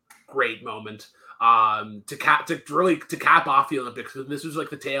great moment to cap off the Olympics. This was like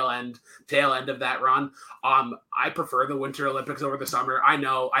the tail end of that run. I prefer the Winter Olympics over the summer. I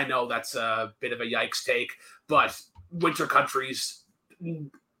know that's a bit of a yikes take, but winter countries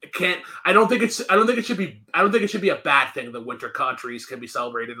I don't think it should be a bad thing that winter countries can be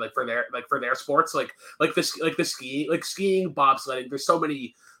celebrated for their sports like skiing, bobsledding. There's so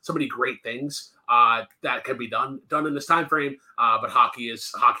many great things that can be done in this time frame. But hockey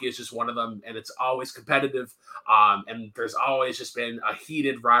is just one of them, and it's always competitive. And there's always just been a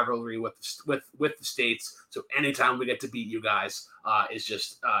heated rivalry with the States. So anytime we get to beat you guys is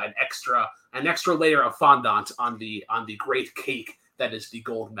just an extra layer of fondant on the great cake that is the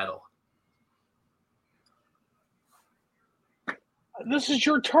gold medal. This is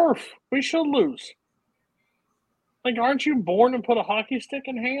your turf. We should lose. Like, aren't you born and put a hockey stick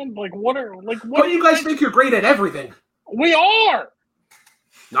in hand? What But you guys think you're great at everything. We are.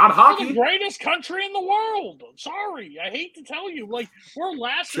 Not hockey. We're the greatest country in the world. Sorry, I hate to tell you. We're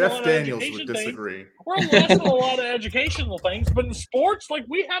last in a lot Jeff of Daniels education would disagree. things. We're last in a lot of educational things, but in sports,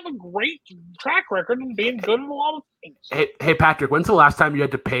 we have a great track record in being good in a lot of things. Hey, Patrick, when's the last time you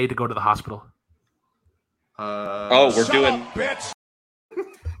had to pay to go to the hospital? We're doing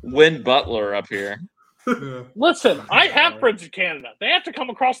Win Butler up here. Listen, I have friends in Canada. They have to come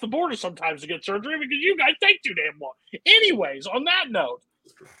across the border sometimes to get surgery because you guys take too damn long. Anyways, on that note,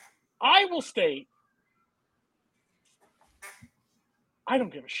 I will state I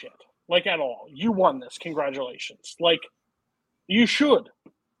don't give a shit. At all. You won this. Congratulations. You should.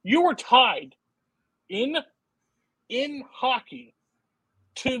 You were tied in hockey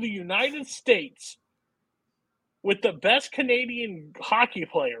to the United States with the best Canadian hockey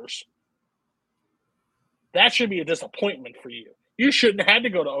players. That should be a disappointment for you. You shouldn't have had to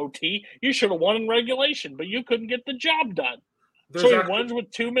go to OT. You should have won in regulation, but you couldn't get the job done. So he wins with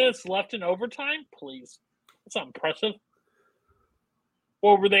 2 minutes left in overtime? Please. That's not impressive.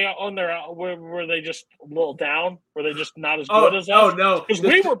 Or were they on their? Were they just a little down? Were they just not as good as us? Oh no, because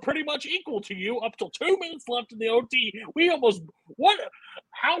we were pretty much equal to you up till 2 minutes left in the OT. We almost what?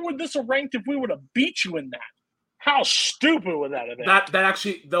 How would this have ranked if we would have beat you in that? How stupid would that have been? That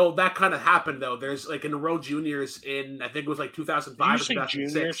actually though that kind of happened though. There's in the World Juniors in I think it was 2005 or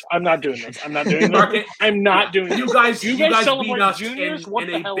 2006. I'm not doing this. I'm not doing this. I'm not doing this. You guys beat us juniors?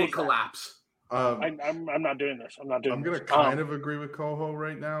 in a big collapse. I'm not doing this. I'm not doing I'm this. going to kind of agree with Coho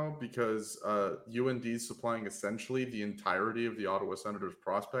right now because UND is supplying essentially the entirety of the Ottawa Senators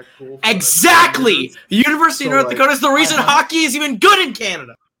prospect pool. Exactly! University of North Dakota is the reason hockey is even good in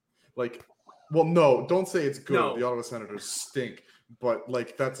Canada. Well, no, don't say it's good. No. The Ottawa Senators stink, but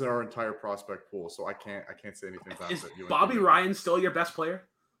that's our entire prospect pool, so I can't say anything bad. Is Bobby Ryan still your best player?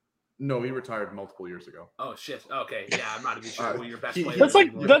 No, he retired multiple years ago. Oh shit. Okay, yeah, I'm not even sure who your best player is.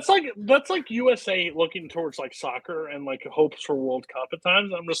 That's like USA looking towards soccer and hopes for World Cup at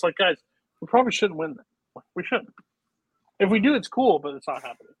times. I'm just guys, we probably shouldn't win that. We shouldn't. If we do, it's cool, but it's not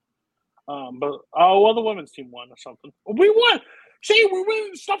happening. The women's team won or something. We won. See, we're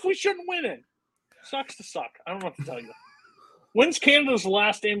winning stuff we shouldn't win in. Sucks to suck. I don't know what to tell you. When's Canada's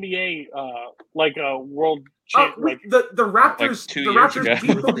last NBA world champion? The Raptors. The Raptors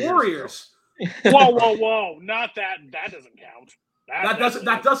beat the Warriors. Whoa! Not that. That doesn't count.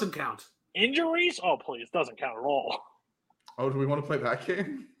 That doesn't count. Injuries? Oh, please, doesn't count at all. Oh, do we want to play that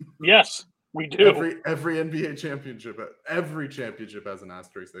game? Yes, we do. Every NBA championship, every championship has an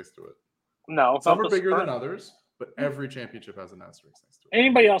asterisk next to it. No, some are bigger than others, but every championship has an asterisk next to it.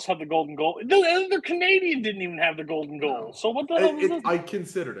 Anybody else have the golden goal? The Canadian didn't even have the golden goal. So what the hell was this? I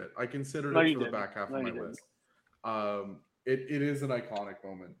considered it. I considered it for the back half of my list. It is an iconic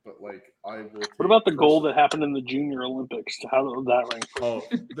moment, but I will. What about the goal that happened in the Junior Olympics? How did that rank? Oh,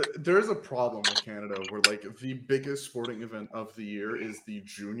 there's a problem with Canada where the biggest sporting event of the year is the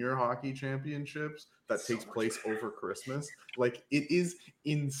Junior Hockey Championships that takes place over Christmas. It is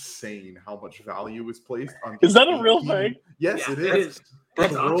insane how much value is placed on. Is that a real thing? Yes, it is.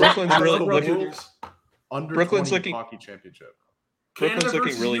 Brooklyn's really under Brooklyn's 20 looking hockey championship. Brooklyn's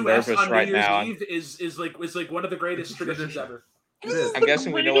looking really nervous right now. Is one of the greatest traditions ever. I'm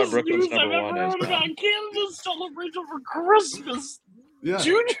guessing we know what Brooklyn's number one is. Canada's celebration for Christmas. Yeah.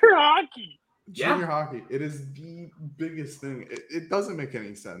 Junior hockey. Junior hockey, it is the biggest thing. It doesn't make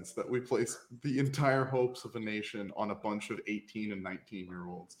any sense that we place the entire hopes of a nation on a bunch of 18 and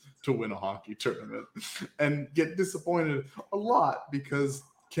 19-year-olds to win a hockey tournament and get disappointed a lot because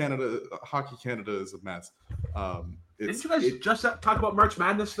Hockey Canada is a mess. Didn't you guys just talk about March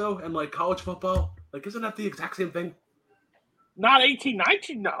Madness, though, and, like, college football? Like, isn't that the exact same thing? Not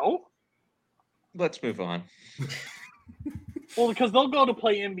 18-19, no. Let's move on. Well, because they'll go to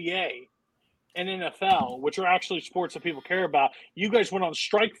play NBA and NFL, which are actually sports that people care about. You guys went on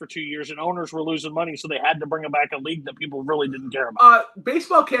strike for 2 years, and owners were losing money, so they had to bring back a league that people really didn't care about.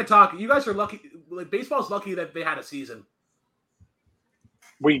 Baseball can't talk. You guys are lucky. Like, baseball's lucky that they had a season.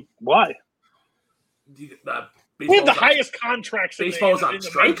 Why? We have the highest contracts. Baseball's on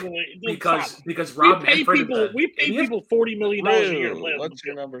strike because Rob Manfred. We pay people $40 million a year. What's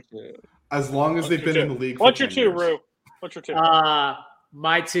your number 2? As long as they've been in the league. What's your 2, Rue? What's your 2?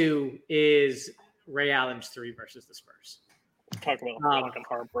 My 2 is Ray Allen's 3 versus the Spurs. Talk about a fucking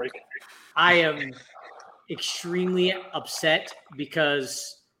heartbreak. I am extremely upset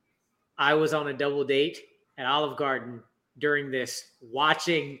because I was on a double date at Olive Garden during this,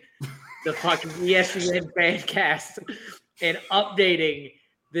 watching the fucking ESPN Fancast and updating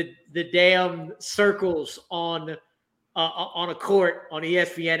the damn circles on a court on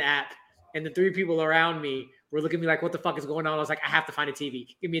ESPN app, and the 3 people around me were looking at me like, what the fuck is going on? I was like, I have to find a TV.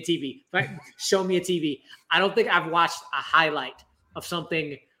 Give me a TV. Show me a TV. I don't think I've watched a highlight of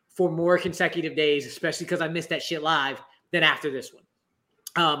something for more consecutive days, especially because I missed that shit live, than after this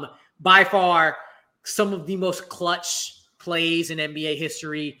one. By far, some of the most clutch plays in NBA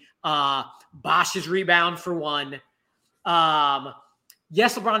history. Bosch's rebound for one.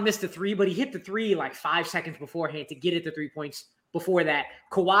 Yes, LeBron missed the 3, but he hit the 3 like 5 seconds beforehand to get it to 3 points before that.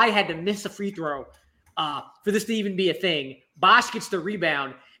 Kawhi had to miss a free throw for this to even be a thing. Bosch gets the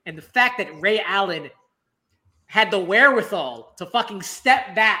rebound, and the fact that Ray Allen had the wherewithal to fucking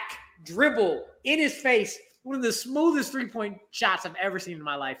step back, dribble in his face, one of the smoothest 3-point shots I've ever seen in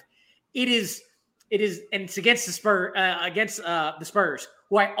my life. It is, and it's against the Spurs,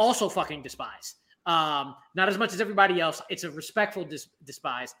 who I also fucking despise. Not as much as everybody else. It's a respectful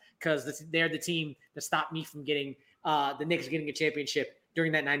despise because they're the team that stopped me from getting the Knicks getting a championship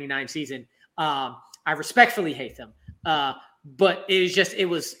during that 99 season. I respectfully hate them. But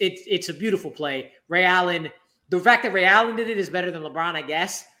it's a beautiful play. Ray Allen, the fact that Ray Allen did it is better than LeBron, I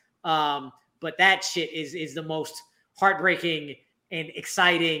guess. But that shit is the most heartbreaking and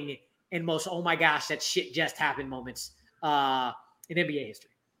exciting and most, oh my gosh, that shit just happened moments in NBA history.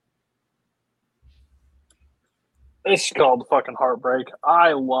 It's called fucking heartbreak.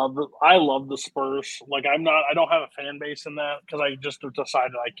 I love the Spurs. Like, I don't have a fan base in that because I just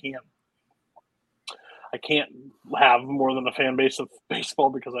decided I can't have more than a fan base of baseball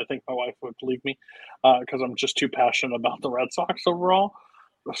because I think my wife would leave me because I'm just too passionate about the Red Sox overall.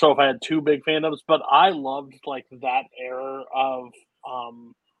 So if I had 2 big fandoms, but I loved like that era of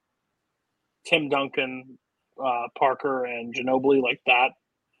Tim Duncan, Parker, and Ginobili, like that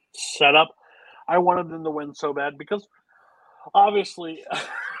setup. I wanted them to win so bad because obviously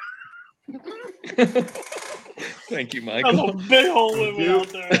Thank you, Michael. That's a big hole living out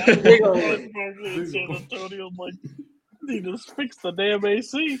there. Big hole in San Antonio. I'm like, he just fixed the damn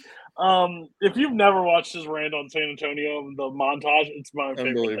AC. If you've never watched his rant on San Antonio, the montage, it's my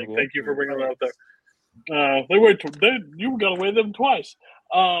favorite thing. Thank you for bringing it out there. You got to weigh them twice.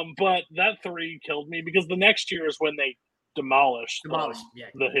 But that 3 killed me because the next year is when they demolished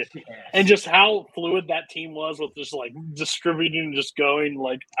the hit. And just how fluid that team was with just like distributing and just going.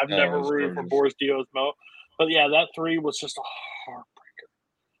 Like, I've never rooted for Boris Diosmo. But yeah, that 3 was just a heartbreaker.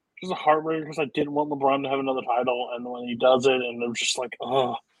 Just a heartbreaker because I didn't want LeBron to have another title, and when he does it, and I'm just like,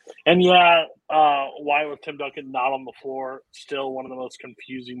 oh. And yeah, why was Tim Duncan not on the floor? Still one of the most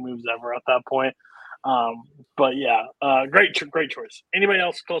confusing moves ever at that point. But yeah, great choice. Anybody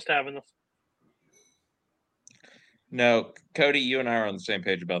else close to having this? No, Cody, you and I are on the same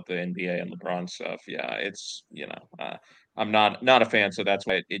page about the NBA and LeBron stuff. Yeah, it's I'm not a fan, so that's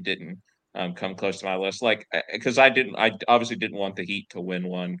why it didn't come close to my list. Like, because I obviously didn't want the Heat to win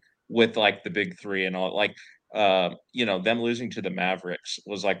one with like the big 3 and all. Like, them losing to the Mavericks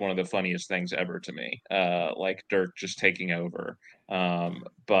was like one of the funniest things ever to me. Like Dirk just taking over.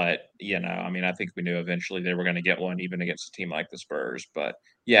 But I mean, I think we knew eventually they were going to get one, even against a team like the Spurs. But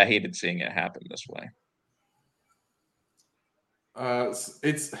yeah, I hated seeing it happen this way.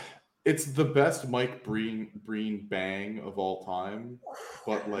 It's the best Mike Breen bang of all time,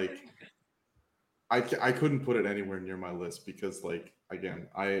 but like I couldn't put it anywhere near my list because, like, again,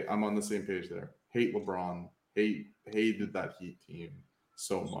 I'm on the same page there. Hate LeBron, hated that Heat team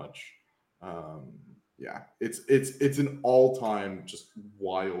so much. Yeah, it's an all-time just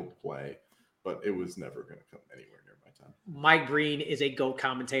wild play, but it was never going to come anywhere near my time. Mike Green is a GOAT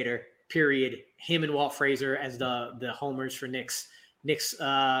commentator, period. Him and Walt Frazier as the homers for Knicks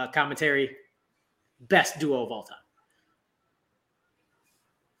commentary, best duo of all time.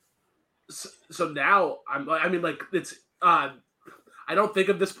 So now it's I don't think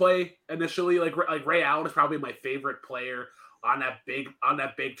of this play initially like Ray Allen is probably my favorite player on that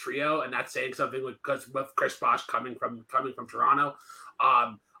big trio, and that's saying something because with Chris Bosh coming from Toronto.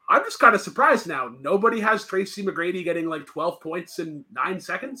 I'm just kind of surprised now. Nobody has Tracy McGrady getting like 12 points in 9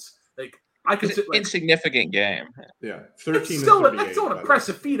 seconds. Like I could insignificant game. Yeah, 13. It's still an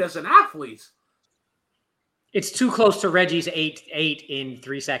impressive feat as an athlete. It's too close to Reggie's 8 in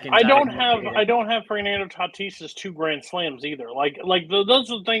 3 seconds. I don't have Fernando Tatis's 2 grand slams either. Like those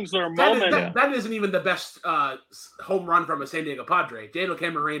are things that are that isn't even the best home run from a San Diego Padre. Daniel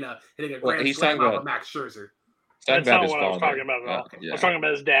Camarena hitting a grand slam off of Max Scherzer. That's not what I was talking about at all. I was talking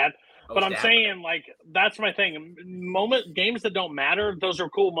about his dad. But I'm saying, like, that's my thing. Games that don't matter, those are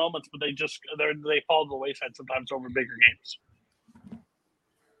cool moments, but they fall to the wayside sometimes over bigger games.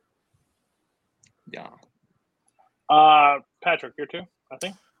 Yeah. Patrick, you're 2, I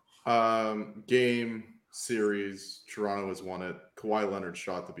think. Game series, Toronto has won it. Kawhi Leonard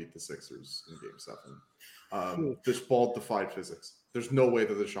shot to beat the Sixers in Game 7. This ball defied physics. There's no way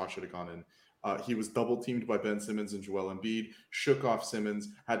that the shot should have gone in. He was double teamed by Ben Simmons and Joel Embiid, shook off Simmons,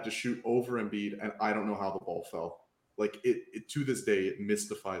 had to shoot over Embiid, and I don't know how the ball fell. Like it to this day, it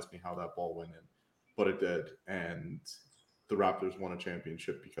mystifies me how that ball went in, but it did, and the Raptors won a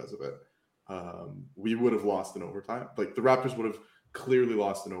championship because of it. We would have lost in overtime. Like the Raptors would have clearly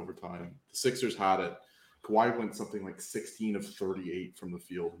lost in overtime. The Sixers had it. Kawhi went something like 16 of 38 from the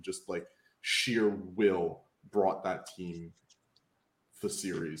field, and just like sheer will brought that team the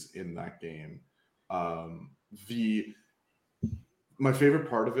series in that game. My favorite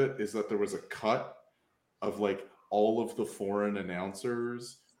part of it is that there was a cut of like all of the foreign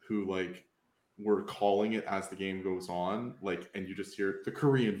announcers who like were calling it as the game goes on, like, and you just hear the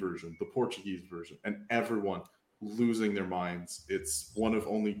Korean version, the Portuguese version, and everyone losing their minds. It's one of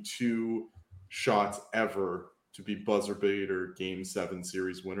only 2 shots ever to be buzzer beater Game 7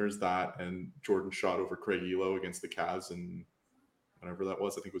 series winners, that and Jordan shot over Craig Elo against the Cavs in whenever that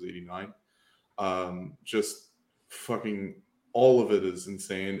was, I think it was 89. Just fucking all of it is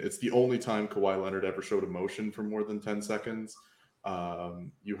insane. It's the only time Kawhi Leonard ever showed emotion for more than 10 seconds.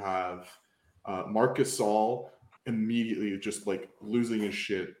 You have Marc Gasol immediately just like losing his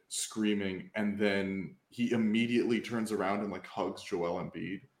shit, screaming, and then he immediately turns around and like hugs Joel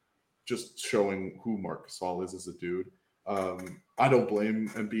Embiid, just showing who Marc Gasol is as a dude. I don't blame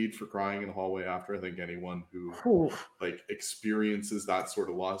Embiid for crying in the hallway after. I think anyone who like experiences that sort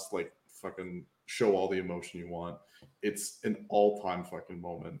of loss, like fucking show all the emotion you want. It's an all-time fucking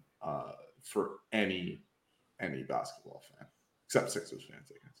moment for any basketball fan, except Sixers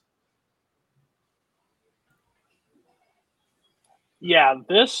fans, I guess. Yeah,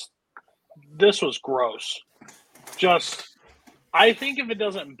 this was gross. Just, I think if it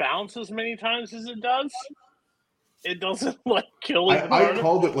doesn't bounce as many times as it doesn't like kill you. I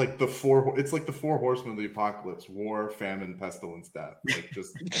called it like it's like the 4 horsemen of the apocalypse: war, famine, pestilence, death. Like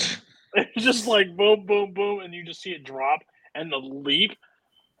just it's just like boom, boom, boom, and you just see it drop and the leap.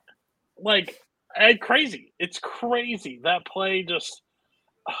 Like crazy. It's crazy. That play just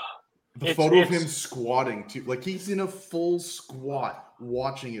the photo of him squatting too. Like he's in a full squat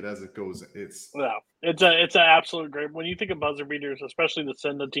watching it as it goes. It's an absolute great. When you think of buzzer beaters, especially to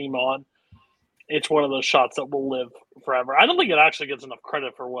send the team on, it's one of those shots that will live forever. I don't think it actually gets enough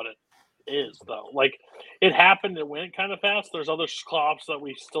credit for what it is, though. Like, it happened, it went kind of fast. There's other clops that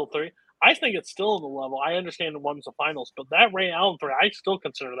we still threw. I think it's still in the level. I understand it one's the finals, but that Ray Allen three, I still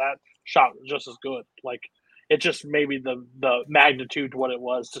consider that shot just as good. Like, it just maybe the magnitude what it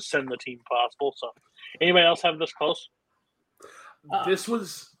was to send the team possible. So, anybody else have this close? This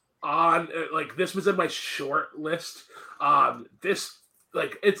was on this was in my short list.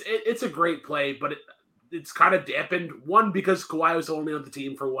 It's a great play, but it's kind of dampened. One, because Kawhi was only on the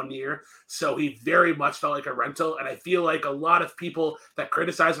team for 1 year, so he very much felt like a rental. And I feel like a lot of people that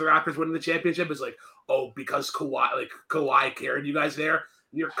criticize the Raptors winning the championship is like, oh, because Kawhi carried you guys there.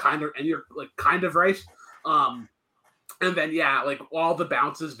 And you're kind of right. And then all the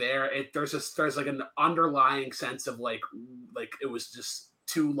bounces there, there's like an underlying sense of like it was just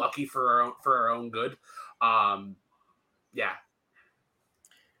too lucky for our own good. Yeah.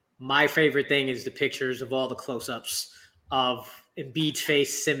 My favorite thing is the pictures of all the close-ups of Embiid's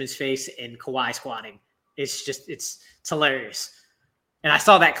face, Simmons' face, and Kawhi squatting. It's hilarious. And I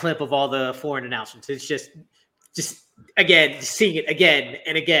saw that clip of all the foreign announcements. It's just again, seeing it again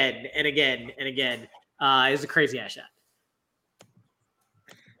and again and again and again. It was a crazy ass shot.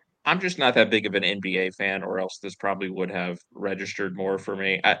 I'm just not that big of an NBA fan, or else this probably would have registered more for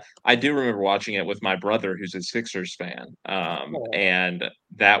me. I do remember watching it with my brother, who's a Sixers fan, and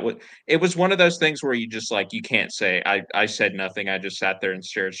it was one of those things where you just like you can't say. I said nothing. I just sat there and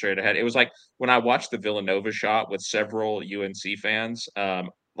stared straight ahead. It was like when I watched the Villanova shot with several UNC fans.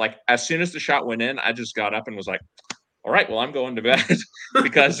 Like as soon as the shot went in, I just got up and was like, all right, well, I'm going to bed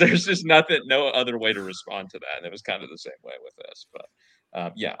because there's just no other way to respond to that. And it was kind of the same way with this. But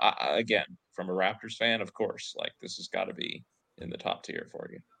yeah, again, from a Raptors fan, of course, like this has got to be in the top tier for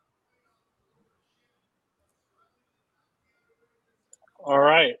you. All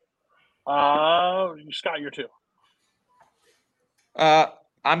right. Scott, you're two.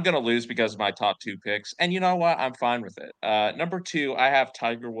 I'm going to lose because of my top two picks. And you know what? I'm fine with it. Number 2, I have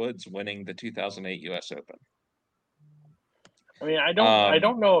Tiger Woods winning the 2008 U.S. Open. I mean, I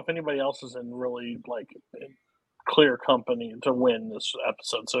don't know if anybody else is in really like clear company to win this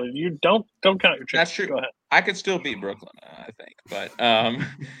episode. So you don't count your chips. That's true. Go ahead. I could still beat Brooklyn, I think.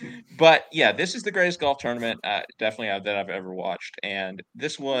 But yeah, this is the greatest golf tournament definitely that I've ever watched. And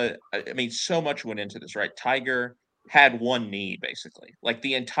this was, I mean, so much went into this, right? Tiger had one knee basically. Like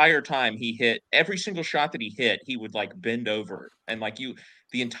the entire time he hit, every single shot that he hit, he would like bend over. And like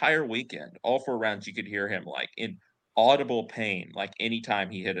the entire weekend, all 4 rounds, you could hear him like in audible pain, like anytime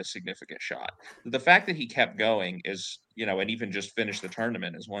he hit a significant shot. The fact that he kept going is, and even just finished the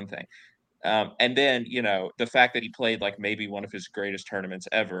tournament is one thing. And then, the fact that he played like maybe one of his greatest tournaments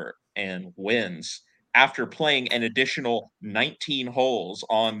ever and wins after playing an additional 19 holes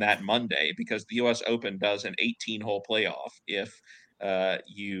on that Monday, because the US Open does an 18-hole playoff if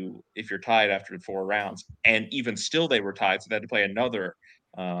you're tied after 4 rounds, and even still they were tied, so they had to play another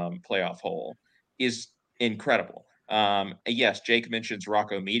playoff hole, is incredible. Yes, Jake mentions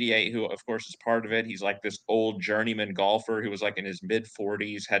Rocco Mediate, who of course is part of it. He's like this old journeyman golfer who was like in his mid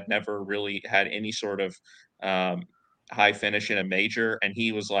 40s, had never really had any sort of high finish in a major. And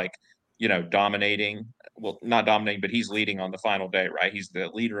he was like, dominating, well, not dominating, but he's leading on the final day, right? He's the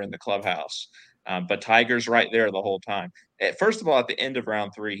leader in the clubhouse. But Tiger's right there the whole time. First of all, at the end of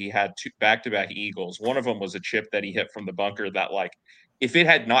round 3, he had 2 back-to-back eagles. One of them was a chip that he hit from the bunker that like, if it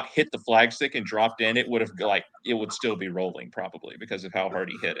had not hit the flagstick and dropped in, it would still be rolling probably because of how hard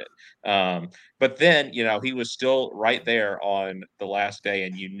he hit it. But then, he was still right there on the last day,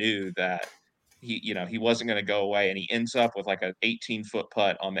 and you knew that he wasn't going to go away, and he ends up with like an 18-foot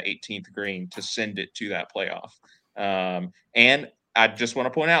putt on the 18th green to send it to that playoff. And I just want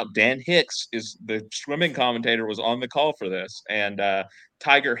to point out, Dan Hicks is the swimming commentator, was on the call for this, and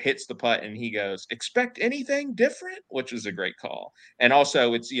Tiger hits the putt and he goes, "Expect anything different?" which is a great call. And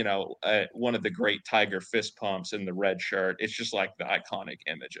also it's, one of the great Tiger fist pumps in the red shirt. It's just like the iconic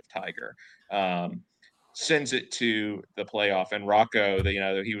image of Tiger. Sends it to the playoff, and Rocco,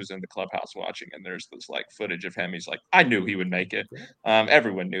 he was in the clubhouse watching, and there's this like footage of him. He's like, "I knew he would make it."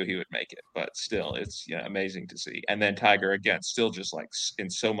 Everyone knew he would make it, but still, it's amazing to see. And then Tiger again, still just like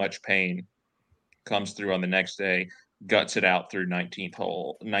in so much pain, comes through on the next day, guts it out through 19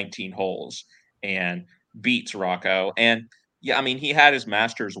 holes, and beats Rocco. And yeah, I mean, he had his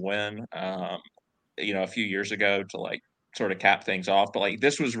Masters win, a few years ago to like sort of cap things off, but like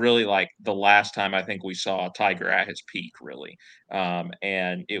this was really like the last time I think we saw Tiger at his peak, really.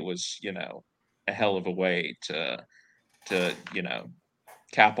 And it was, a hell of a way to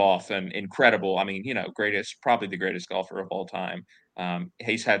cap off an incredible, I mean, probably the greatest golfer of all time.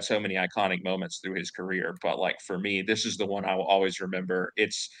 He's had so many iconic moments through his career, but like for me, this is the one I will always remember.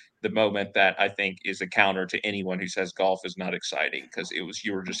 It's the moment that I think is a counter to anyone who says golf is not exciting, because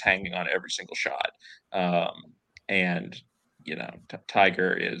you were just hanging on every single shot. And,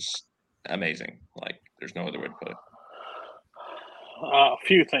 Tiger is amazing. Like, there's no other way to put it. A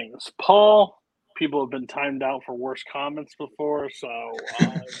few things. Paul, people have been timed out for worse comments before, so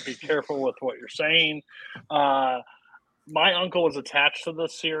be careful with what you're saying. My uncle was attached to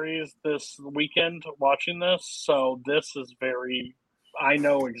this series this weekend watching this, so this is I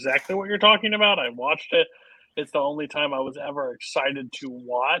know exactly what you're talking about. I watched it. It's the only time I was ever excited to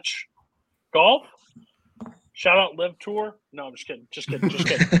watch golf. Shout out Live Tour. No, I'm just kidding.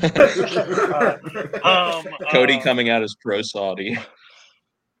 Cody coming out as pro Saudi.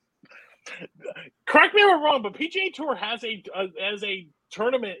 Correct me if I'm wrong, but PGA Tour has a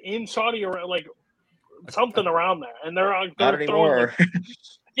tournament in Saudi, or like something around there, and they're not anymore.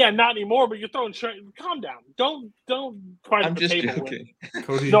 Yeah, not anymore. But you're throwing straight. Calm down. Don't fight I'm at the just table. joking.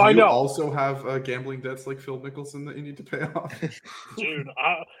 Cody, No, do I you know. also have gambling debts like Phil Mickelson that you need to pay off? Dude,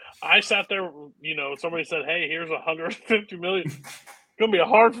 I sat there. Somebody said, "Hey, here's $150 million." It's gonna be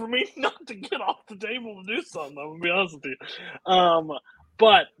hard for me not to get off the table to do something. I'm gonna be honest with you.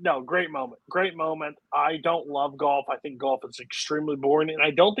 But no, great moment. Great moment. I don't love golf. I think golf is extremely boring, and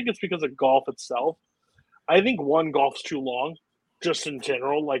I don't think it's because of golf itself. I think golf's too long, just in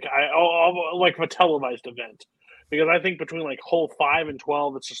general. Like like a televised event, because I think between like hole 5 and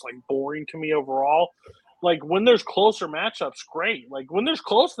 12, it's just like boring to me overall. Like when there's closer matchups, great. Like when there's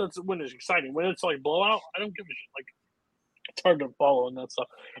close, that's when it's exciting. When it's like blowout, I don't give a shit. Like it's hard to follow and that stuff.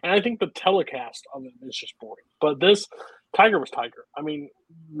 And I think the telecast of it is just boring. But this Tiger was Tiger. I mean,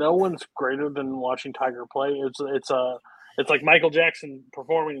 no one's greater than watching Tiger play. It's like Michael Jackson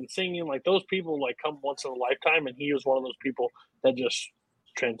performing and singing. Like those people like come once in a lifetime, and he was one of those people that just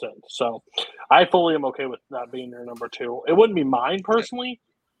transcend. So I fully am okay with that being your number 2. It wouldn't be mine personally,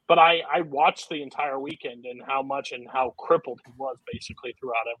 but I watched the entire weekend and how crippled he was basically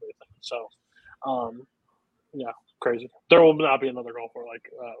throughout everything. So yeah, crazy. There will not be another golfer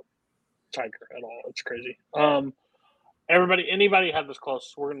like Tiger at all. It's crazy. Anybody have this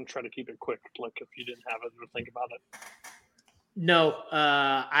close? We're going to try to keep it quick. Like if you didn't have it or think about it. No,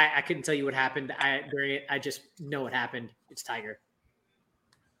 I couldn't tell you what happened during it. I just know what happened. It's Tiger.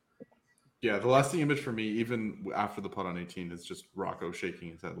 Yeah, the lasting image for me, even after the putt on 18, is just Rocco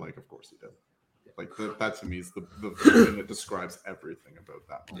shaking his head like, of course he did. Like that to me is the thing that describes everything about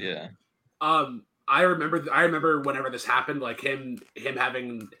that moment. Yeah. I remember whenever this happened, like him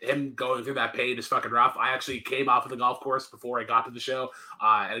going through that pain is fucking rough. I actually came off of the golf course before I got to the show,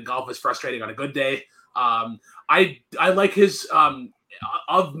 and golf was frustrating on a good day. I like his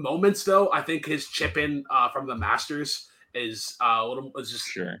of moments though. I think his chip in from the Masters is a little is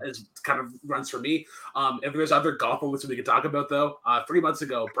kind of runs for me. If there's other golf moments we can talk about though, 3 months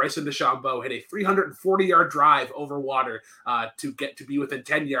ago, Bryson DeChambeau hit a 340-yard drive over water to be within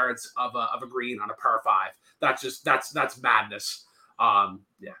 10 yards of a green on a par 5. That's madness. Yeah.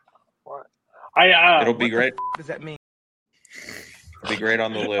 It'll be great. What does that mean? It'll be great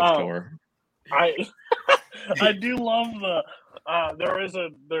on the live tour. I do love there's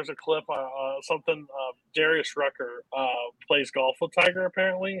a clip something Darius Rucker plays golf with Tiger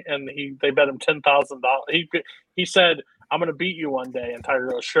apparently, and they bet him $10,000. He said, "I'm going to beat you one day," and Tiger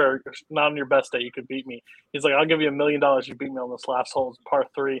goes, "Sure, not on your best day you could beat me." He's like, "I'll give you $1 million. You beat me on this last hole, it's par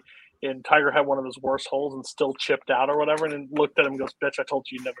 3." And Tiger had one of his worst holes and still chipped out or whatever, and then looked at him and goes, "Bitch, I told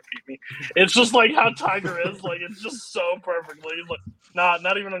you you'd never beat me." It's just like how Tiger is. Like, it's just so perfectly. He's like,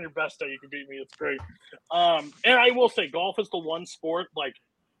 not even on your best day you can beat me. It's great. And I will say, golf is the one sport, like,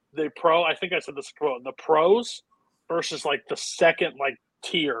 I think I said this, the pros versus, like, the second, like,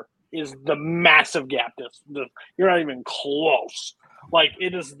 tier is the massive gap. You're not even close. Like,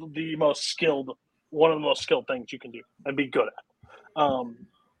 it is one of the most skilled things you can do and be good at.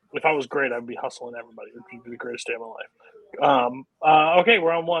 If I was great, I'd be hustling everybody. It would be the greatest day of my life. Okay,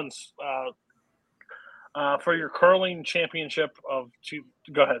 we're on ones. For your curling championship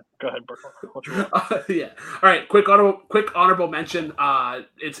go ahead, Berkman. Yeah. All right. Quick honorable mention.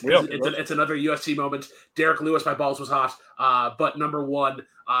 It's another UFC moment. Derek Lewis, my balls was hot. But number 1,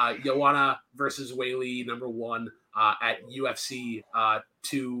 Joanna versus Weili, number 1 at UFC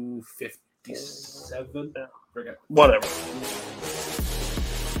 257. Yeah. Forget. Whatever.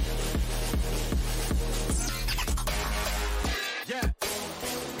 Yeah.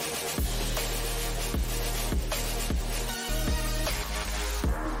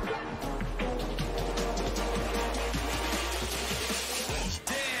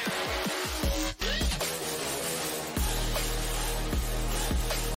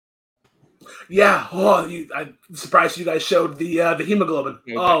 Yeah. Oh, I'm surprised you guys showed the hemoglobin.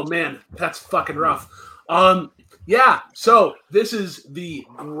 Okay. Oh man, that's fucking rough. Yeah. So this is the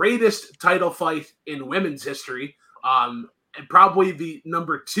greatest title fight in women's history. And probably the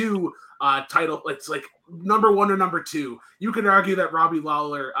number 2 title. It's like number 1 or number 2. You could argue that Robbie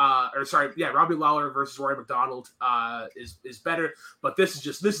Lawler versus Rory McDonald is better, but this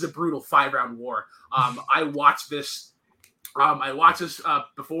is a brutal 5-round war. I watched this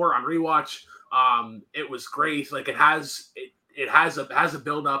before on rewatch. It was great. Like it has a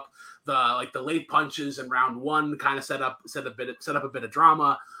build up. The late punches in round 1 kind of set up a bit of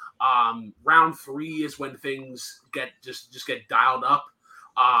drama. Round 3 is when things get dialed up.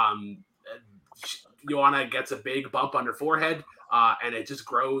 Joanna gets a big bump on her forehead, and it just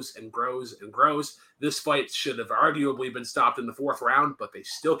grows and grows and grows. This fight should have arguably been stopped in the 4th round, but they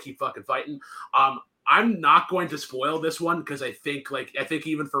still keep fucking fighting. I'm not going to spoil this one because I think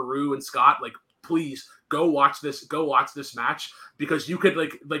even for Rue and Scott, like, please go watch this match, because you could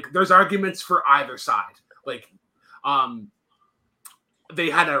like there's arguments for either side. Like, they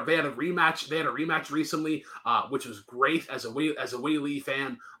had a rematch recently, which was great as a Wei Lee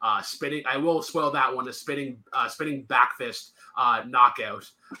fan. Spinning, I will spoil that one, a spinning back fist knockout,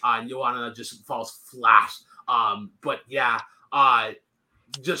 and Joanna just falls flat. But yeah, like,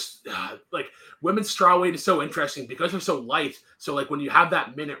 women's strawweight is so interesting because they're so light. So like when you have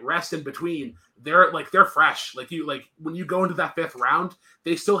that minute rest in between, they're fresh. Like when you go into that 5th round,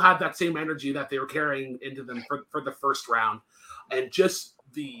 they still have that same energy that they were carrying into them for the first round. And just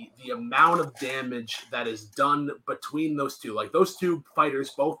the amount of damage that is done between those two. Like, those two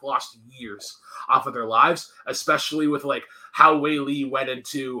fighters both lost years off of their lives, especially with like how Wei Lee went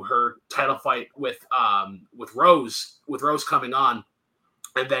into her title fight with Rose coming on,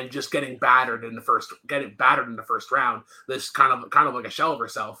 and then just getting battered in the first round. This kind of like a shell of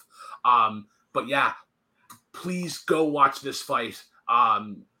herself. But yeah, please go watch this fight.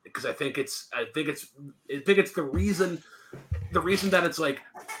 Because I think it's the reason that it's like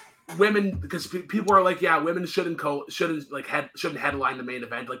women, because people are like, yeah, women shouldn't headline the main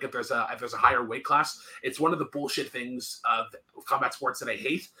event. Like, if there's a higher weight class, it's one of the bullshit things of combat sports that I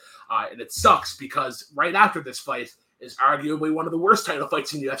hate. And it sucks because right after this fight is arguably one of the worst title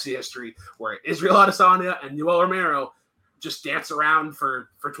fights in UFC history, where Israel Adesanya and Yoel Romero just dance around for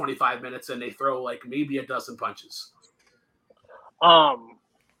 25 minutes and they throw like maybe a dozen punches. I'll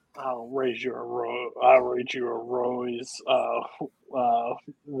rate you a Rose.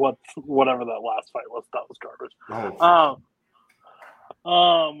 Whatever that last fight was, that was garbage.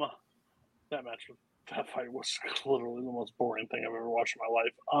 That fight was literally the most boring thing I've ever watched in my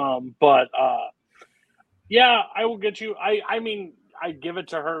life. Yeah, I will get you. I mean, I give it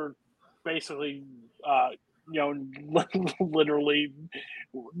to her basically. Literally,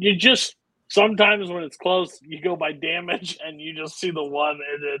 you just. Sometimes when it's close, you go by damage and you just see the one,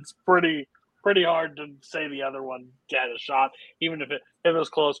 and it's pretty hard to say the other one had a shot, even if it was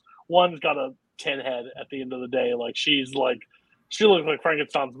close. One's got a 10 head at the end of the day. Like, she looks like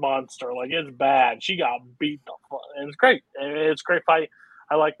Frankenstein's monster. Like, it's bad. She got beat the fuck, and it's great. It's a great fight.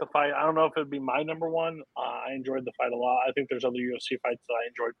 I like the fight. I don't know if it'd be my number one. I enjoyed the fight a lot. I think there's other UFC fights that I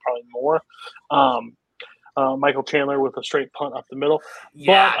enjoyed probably more. Michael Chandler with a straight punt up the middle.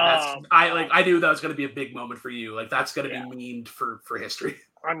 Yeah, I knew that was going to be a big moment for you. Like, that's going to be memed for history.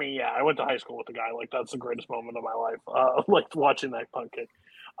 I mean, yeah, I went to high school with a guy. Like, that's the greatest moment of my life. Like, watching that punt kick.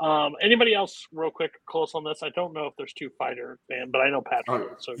 Anybody else, real quick, close on this? I don't know if there's two fighter fan, but I know Patrick.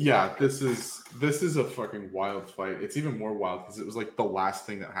 Yeah, this is a fucking wild fight. It's even more wild because it was like the last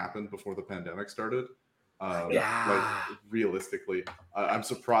thing that happened before the pandemic started. Like, realistically, I'm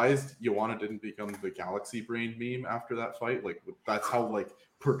surprised Joanna didn't become the galaxy brain meme after that fight. Like, that's how like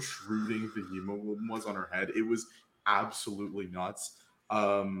protruding the hemoglobin was on her head. It was absolutely nuts.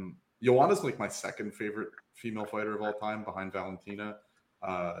 Joanna's like my second favorite female fighter of all time, behind Valentina.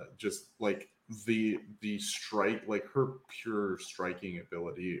 Just like the strike, like her pure striking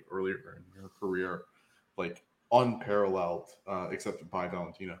ability earlier in her career, like unparalleled, except by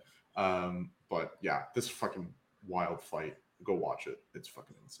Valentina. But yeah, this fucking wild fight. Go watch it. It's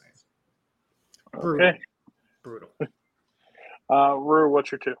fucking insane. Okay. Brutal. Rue, what's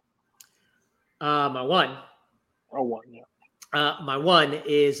your two? My one. Oh, one, yeah. My one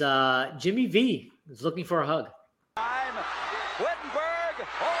is Jimmy V is looking for a hug. Wittenberg.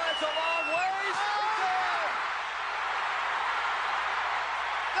 Oh, it's a long ways.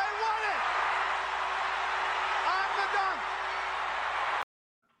 They won it! On the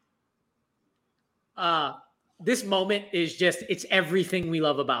dunk! This moment is just, it's everything we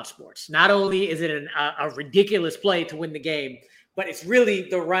love about sports. Not only is it a ridiculous play to win the game, but it's really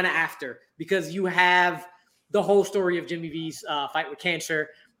the run after, because you have the whole story of Jimmy V's fight with cancer.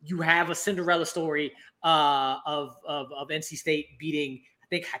 You have a Cinderella story of NC State beating, I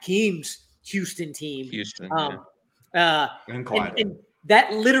think, Hakeem's Houston team. And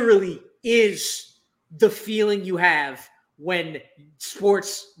that literally is the feeling you have when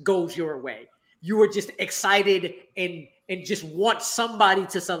sports goes your way. You are just excited and just want somebody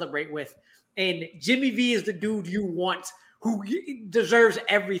to celebrate with. And Jimmy V is the dude you want, who deserves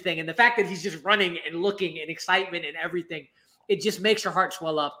everything. And the fact that he's just running and looking and excitement and everything, it just makes your heart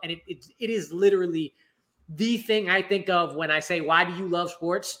swell up. And it is literally the thing I think of when I say, why do you love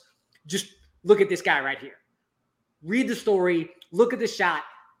sports? Just look at this guy right here. Read the story, look at the shot,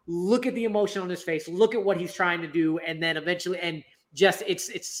 look at the emotion on his face, look at what he's trying to do, and then eventually, and just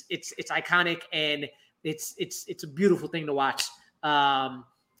it's iconic, and it's a beautiful thing to watch.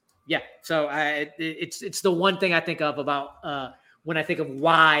 Yeah. So it's the one thing I think of about when I think of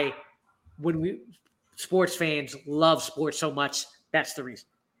why when sports fans love sports so much. That's the reason.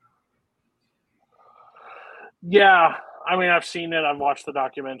 Yeah. I mean, I've seen it. I've watched the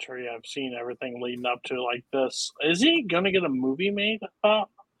documentary. I've seen everything leading up to like this. Is he going to get a movie made about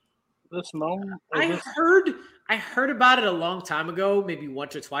this moment? I heard about it a long time ago, maybe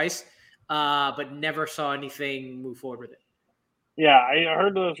once or twice, but never saw anything move forward with it. Yeah, I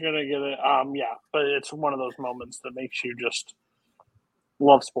heard that I was going to get it. Yeah, but it's one of those moments that makes you just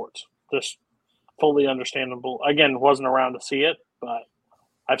love sports. Just fully understandable. Again, wasn't around to see it, but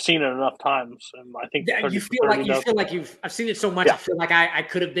I've seen it enough times, and I think you feel like I've seen it so much. Yeah. I feel like I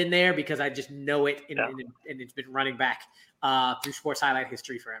could have been there because I just know it, and it's been running back through sports highlight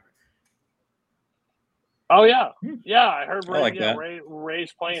history forever. Oh yeah, yeah. I heard Ray,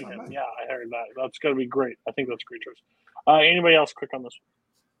 Ray's playing him. Yeah, I heard that. That's going to be great. I think that's a great choice. Anybody else quick on this one?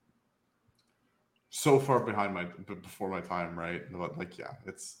 So far before my time, right? But like, yeah,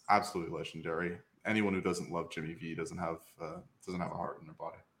 it's absolutely legendary. Anyone who doesn't love Jimmy V doesn't have a heart in their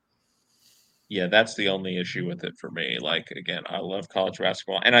body. Yeah, that's the only issue with it for me. Like, again, I love college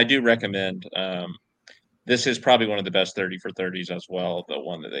basketball, and I do recommend. This is probably one of the best 30 for 30s as well. The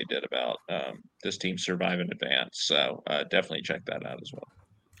one that they did about this team survive in advance. So definitely check that out as well.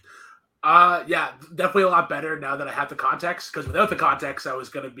 Yeah, definitely a lot better now that I have the context. Because without the context, I was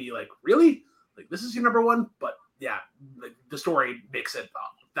going to be like, really? Like, this is your number one? But yeah, the story makes it.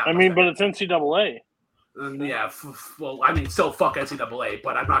 But it's NCAA. Yeah, well, I mean, still fuck NCAA,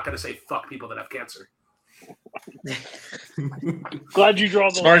 but I'm not going to say fuck people that have cancer. Glad you draw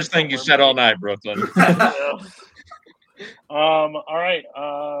the smartest thing you said all night, Brooklyn. All right.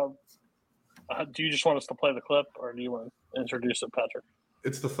 Do you just want us to play the clip, or do you want to introduce it, Patrick?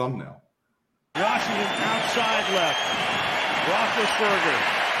 It's the thumbnail. Washington outside left. Roethlisberger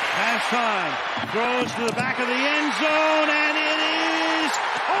has time. Throws to the back of the end zone, and it is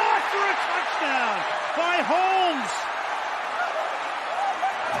caught for a touchdown by Holmes.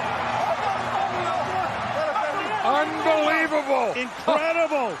 Unbelievable.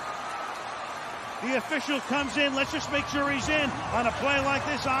 Incredible. The official comes in. Let's just make sure he's in on a play like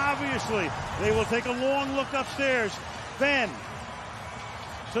this. Obviously, they will take a long look upstairs. Then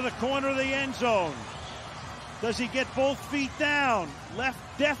to the corner of the end zone. Does he get both feet down? Left,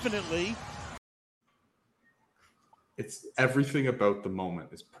 definitely. It's everything about the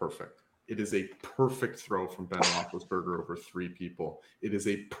moment is perfect. It is a perfect throw from Ben Roethlisberger over three people. It is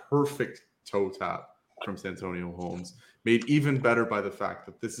a perfect toe tap from Santonio Holmes, made even better by the fact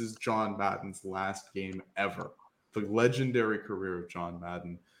that this is John Madden's last game ever. The legendary career of John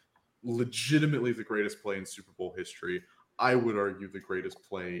Madden, legitimately the greatest play in Super Bowl history. I would argue the greatest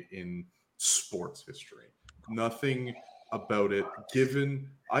play in sports history. Nothing about it. Given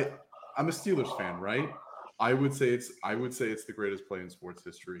I'm a Steelers fan, right? I would say it's the greatest play in sports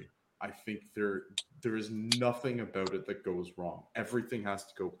history. I think there is nothing about it that goes wrong. Everything has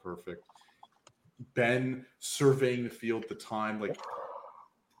to go perfect. Ben surveying the field at the time, like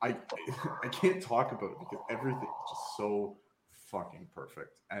I can't talk about it because everything is just so fucking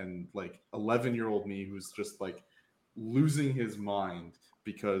perfect. And like 11-year-old me who's just like losing his mind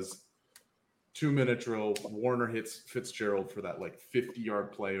because 2-minute drill, Warner hits Fitzgerald for that like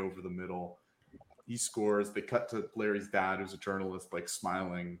 50-yard play over the middle. He scores. They cut to Larry's dad, who's a journalist, like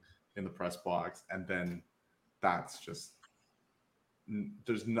smiling in the press box, and then that's just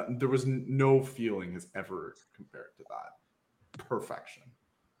there was no feeling has ever compared to that perfection.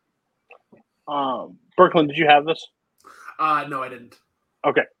 Brooklyn, did you have this? No, I didn't.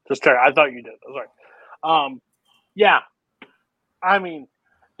 Okay, just Terry. I thought you did. Sorry. Yeah, I mean,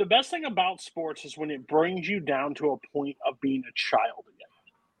 the best thing about sports is when it brings you down to a point of being a child again.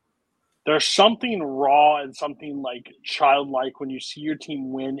 There's something raw and something like childlike when you see your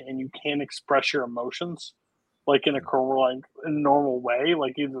team win and you can't express your emotions like in a normal way.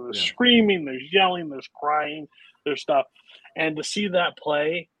 Like either there's screaming, there's yelling, there's crying, there's stuff. And to see that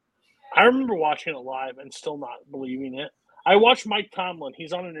play, I remember watching it live and still not believing it. I watched Mike Tomlin.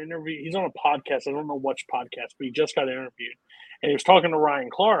 He's on an interview. He's on a podcast. I don't know which podcast, but he just got interviewed. And he was talking to Ryan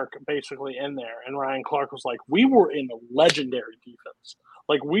Clark basically in there. And Ryan Clark was like, we were in a legendary defense.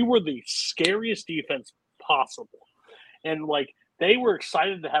 Like, we were the scariest defense possible. And, like, they were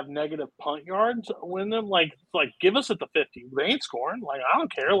excited to have negative punt yards win them. Like give us at the 50. They ain't scoring. Like, I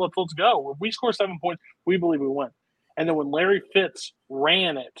don't care. Let's go. If we score 7 points, we believe we win. And then when Larry Fitz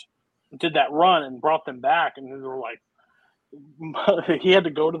ran it, did that run and brought them back, and they were like, he had to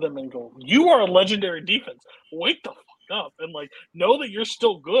go to them and go, you are a legendary defense. Wake the fuck up and like know that you're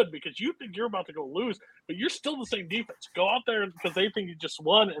still good because you think you're about to go lose, but you're still the same defense. Go out there because they think you just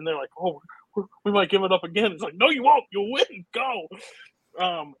won, and they're like, oh, we might give it up again. It's like, no, you won't. You'll win. Go.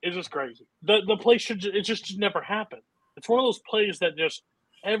 It's just crazy. The play it just never happened. It's one of those plays that just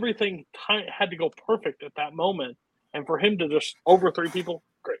everything had to go perfect at that moment, and for him to just overthrow people,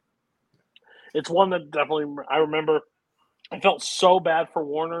 great. It's one that definitely I remember. I felt so bad for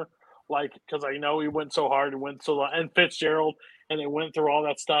Warner, like because I know he went so hard and Fitzgerald, and they went through all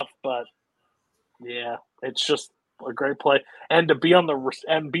that stuff. But yeah, it's just a great play, and to be on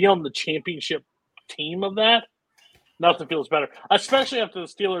the championship team of that, nothing feels better. Especially after the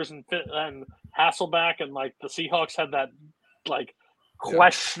Steelers and Hasselbeck and like the Seahawks had that like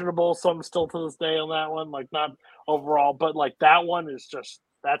questionable, some still to this day on that one, like not overall, but like that one is just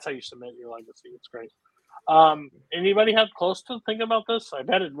that's how you cement your legacy. It's great. Anybody have close to thinking about this? I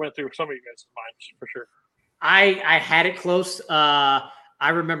bet it went through some of you guys' minds for sure. I had it close. I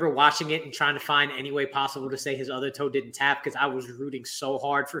remember watching it and trying to find any way possible to say his other toe didn't tap because I was rooting so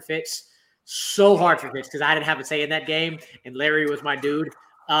hard for Fitz because I didn't have a say in that game and Larry was my dude.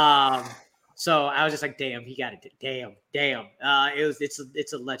 So I was just like, damn, he got it. Damn.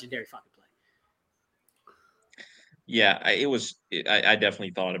 It's a legendary fucking play. Yeah, I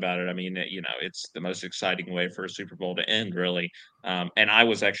definitely thought about it. I mean, it's the most exciting way for a Super Bowl to end, really. And I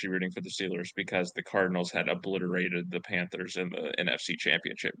was actually rooting for the Steelers because the Cardinals had obliterated the Panthers in the NFC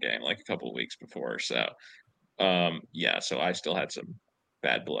Championship game like a couple of weeks before. So, so I still had some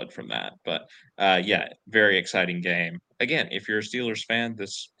bad blood from that. But very exciting game. Again, if you're a Steelers fan,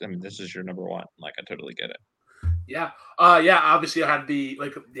 this is your number one. Like, I totally get it. Yeah. Obviously, I had the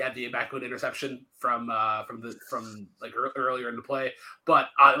immaculate interception from earlier in the play, but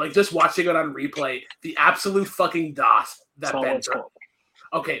like just watching it on replay, the absolute fucking dot that Ben.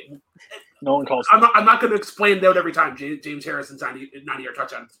 Okay, no one calls. I'm not going to explain that every time. James Harrison's 90-yard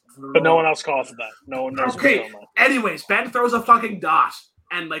touchdown, but no one else calls it that. No one knows. Okay. Anyways, Ben throws a fucking dot,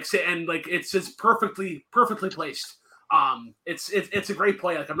 and it's just perfectly placed. It's a great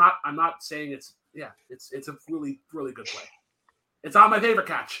play. Like I'm not saying it's. Yeah, it's a really, really good play. It's not my favorite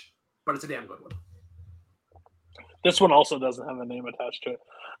catch, but it's a damn good one. This one also doesn't have a name attached to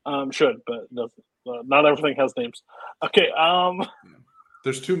it. Should, but doesn't. Not everything has names. Okay.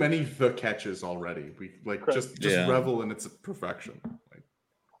 There's too many the catches already. We just revel in its perfection.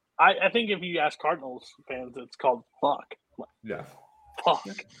 I think if you ask Cardinals fans, it's called fuck. Yeah. Fuck.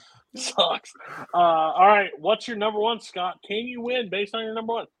 Sucks. All right. What's your number one, Scott? Can you win based on your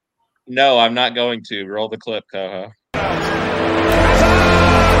number one? No, I'm not going to. Roll the clip, Coho. He has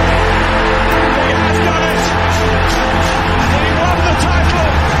done it. He won the title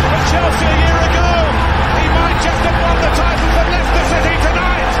for Chelsea a year ago. He might just have won the title for Leicester City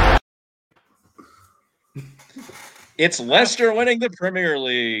tonight. It's Leicester winning the Premier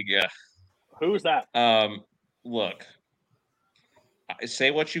League. Who's that? Look,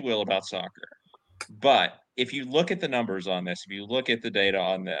 say what you will about soccer, but if you look at the numbers on this, if you look at the data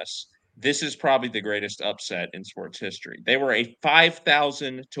on this, this is probably the greatest upset in sports history. They were a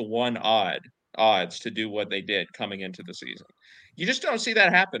 5,000 to 1 odds to do what they did coming into the season. You just don't see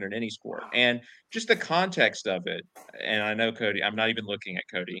that happen in any sport. And just the context of it, and I know Cody, I'm not even looking at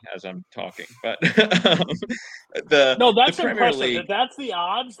Cody as I'm talking, but that's the Premier impressive. League, If that's the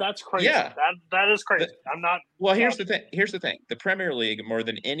odds, that's crazy. Yeah. That is crazy. I'm not. Well, here's the thing. The Premier League, more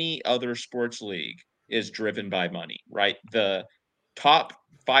than any other sports league, is driven by money, right? The top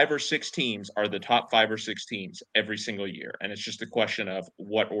 5 or 6 teams are the top 5 or 6 teams every single year. And it's just a question of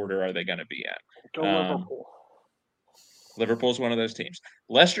what order are they going to be in. Go Liverpool. Liverpool's one of those teams.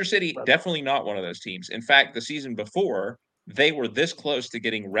 Leicester City, definitely not one of those teams. In fact, the season before, they were this close to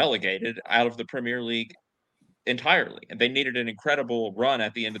getting relegated out of the Premier League entirely. And they needed an incredible run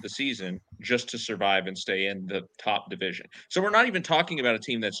at the end of the season just to survive and stay in the top division. So we're not even talking about a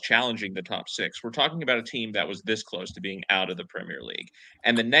team that's challenging the top 6. We're talking about a team that was this close to being out of the Premier League.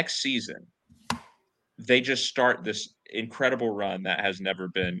 And the next season, they just start this incredible run that has never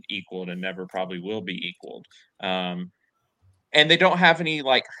been equaled and never probably will be equaled. And they don't have any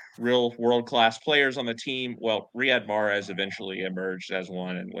real world-class players on the team. Well, Riyad Mahrez eventually emerged as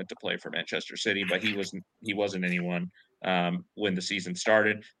one and went to play for Manchester City, but he wasn't anyone when the season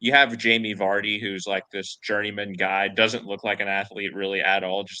started. You have Jamie Vardy, who's like this journeyman guy, doesn't look like an athlete really at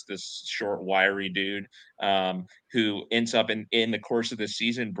all, just this short, wiry dude who ends up in the course of the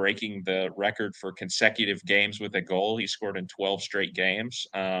season breaking the record for consecutive games with a goal. He scored in 12 straight games,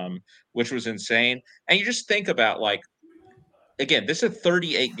 which was insane. And you just think about again, this is a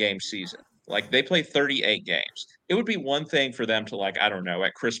 38-game season. They play 38 games. It would be one thing for them to, I don't know,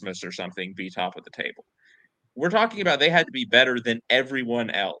 at Christmas or something, be top of the table. we're talking about they had to be better than everyone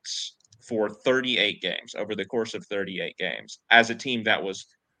else for 38 games over the course of 38 games as a team that was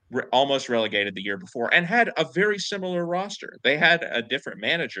almost relegated the year before and had a very similar roster. They had a different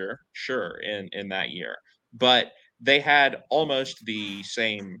manager, sure, in that year, but they had almost the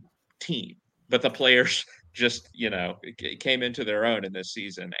same team. But the players just, came into their own in this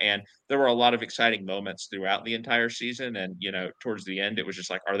season. And there were a lot of exciting moments throughout the entire season. And, towards the end, it was just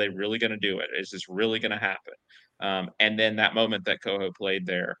like, are they really going to do it? Is this really going to happen? And then that moment that Coho played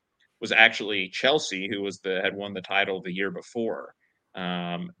there was actually Chelsea, who had won the title the year before.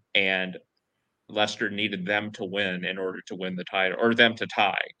 And Leicester needed them to win in order to win the title, or them to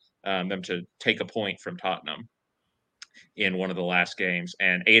tie, them to take a point from Tottenham in one of the last games.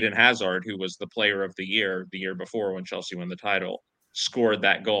 And Eden Hazard, who was the player of the year before when Chelsea won the title, scored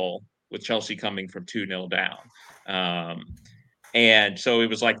that goal with Chelsea coming from 2-0 down. And so it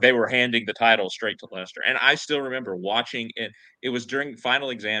was like they were handing the title straight to Leicester. And I still remember watching it. It was during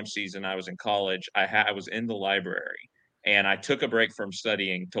final exam season. I was in college. I was in the library. And I took a break from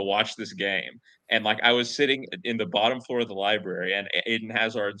studying to watch this game. And I was sitting in the bottom floor of the library, and Eden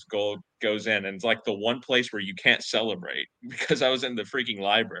Hazard's goal goes in. And it's like the one place where you can't celebrate because I was in the freaking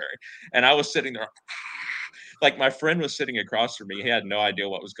library. And I was sitting there, like my friend was sitting across from me. He had no idea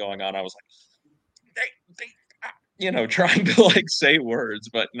what was going on. I was like, trying to say words,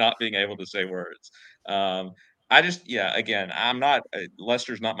 but not being able to say words. Again, I'm not,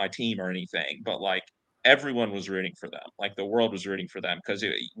 Leicester's not my team or anything, but everyone was rooting for them. The world was rooting for them because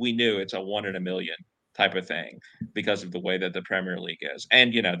we knew it's a 1 in a million type of thing because of the way that the Premier League is.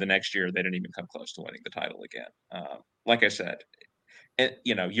 And, the next year they didn't even come close to winning the title again. Like I said,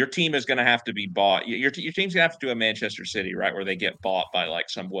 your team is going to have to be bought. Your team's going to have to do a Manchester City, right, where they get bought by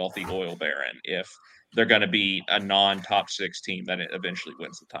some wealthy oil baron if they're going to be a non-top 6 team that eventually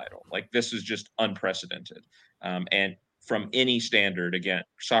wins the title. This is just unprecedented. And from any standard, again,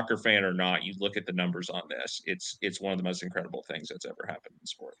 soccer fan or not, you look at the numbers on this, it's one of the most incredible things that's ever happened in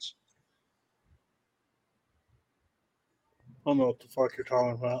sports. I don't know what the fuck you're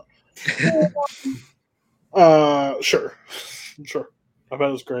talking about. Sure. I bet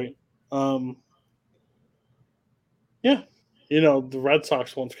it was great. Yeah. The Red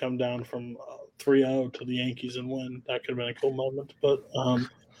Sox once come down from 3-0 to the Yankees and win. That could have been a cool moment, but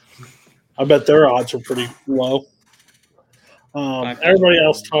I bet their odds are pretty low. Everybody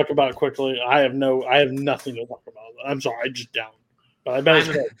else talk about it quickly. I have nothing to talk about. I'm sorry, I just down. But I bet it's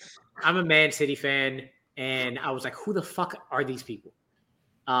great. I'm a Man City fan, and I was like, who the fuck are these people?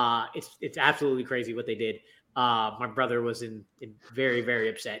 It's absolutely crazy what they did. My brother was in very, very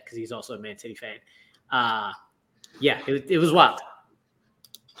upset because he's also a Man City fan. It was wild.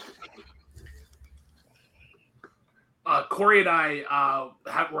 Corey and I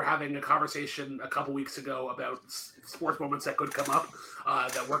were having a conversation a couple weeks ago about sports moments that could come up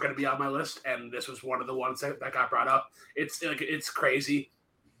that were going to be on my list, and this was one of the ones that got brought up. It's crazy.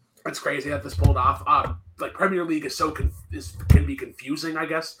 It's crazy that this pulled off. Premier League is can be confusing, I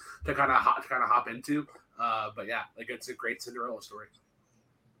guess, to kind of hop into. But yeah, it's a great Cinderella story.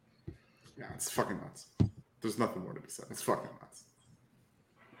 Yeah, it's fucking nuts. There's nothing more to be said. It's fucking nuts.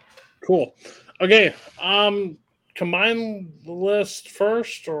 Cool. Okay. Combine the list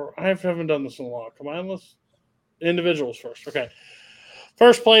first, or I haven't done this in a while. Combine list individuals first. Okay.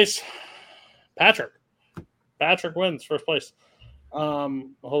 First place, Patrick. Patrick wins first place.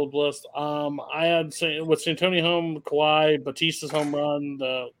 Hold the list. I had with Santoni home, Kawhi, Batista's home run,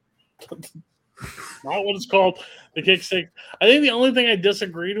 the not what it's called, the kick stick. I think the only thing I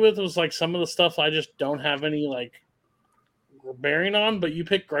disagreed with was some of the stuff I just don't have any bearing on, but you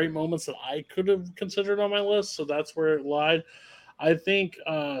picked great moments that I could have considered on my list, so that's where it lied. I think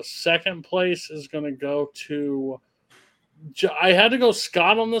second place is going to go to I had to go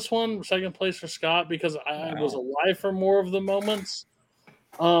Scott on this one, second place for Scott, because I was alive for more of the moments.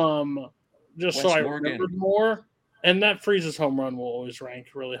 Just so I remembered more. And that Freeze's home run will always rank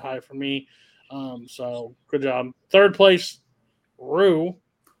really high for me. So good job. Third place, Rue.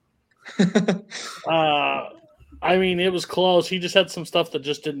 I mean, it was close. He just had some stuff that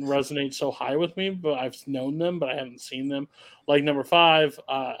just didn't resonate so high with me, but I've known them, but I haven't seen them. Like number 5,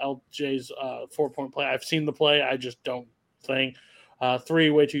 LJ's 4-point play. I've seen the play. I just don't think. 3,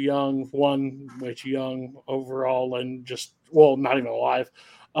 way too young. 1, way too young overall, and just, not even alive.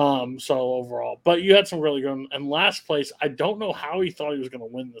 So overall, but you had some really good. And last place, I don't know how he thought he was going to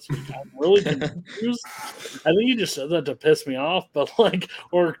win this week. I'm really confused. I think he just said that to piss me off, but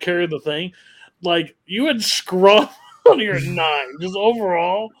or carry the thing. You had scrum on your 9. Just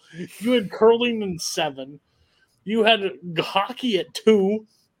overall, you had curling in 7. You had hockey at 2.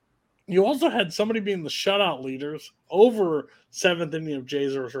 You also had somebody being the shutout leaders over 7th inning of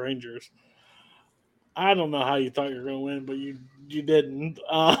Jays versus Rangers. I don't know how you thought you were going to win, but you didn't.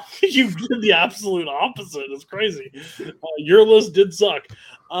 You did the absolute opposite. It's crazy. Your list did suck.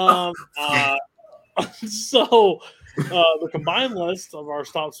 So the combined list of our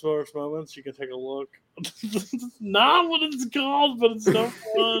Stop Sports moments, you can take a look. Not what it's called, but it's no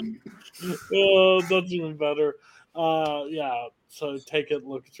fun. That's even better. Yeah. So take it,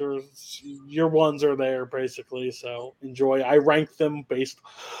 look at yours. Your ones are there basically. So enjoy. I ranked them based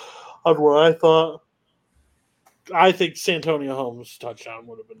on what I thought. I think Santonio Holmes' touchdown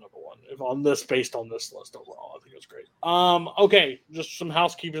would have been number one if on this, based on this list overall. I think it was great. Okay, just some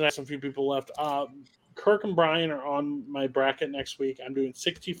housekeeping. I have some few people left. Kirk and Brian are on my bracket next week. I'm doing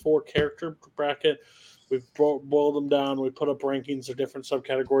 64 character bracket. We've boiled them down. We put up rankings of different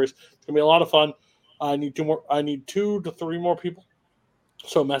subcategories. It's gonna be a lot of fun. I need 2 to 3 more people.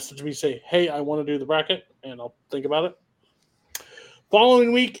 So message me, say, hey, I want to do the bracket, and I'll think about it.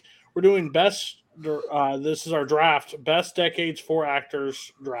 Following week, we're doing best. This is our draft, best decades for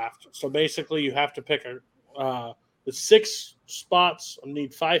actors draft. So basically, you have to pick the 6 spots. I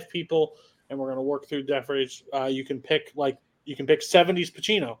need 5 people, and we're going to work through decades. You can pick 70s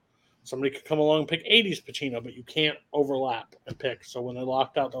Pacino. Somebody could come along and pick 80s Pacino, but you can't overlap and pick. So when they're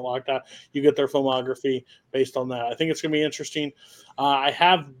locked out, they're locked out. You get their filmography based on that. I think it's going to be interesting. I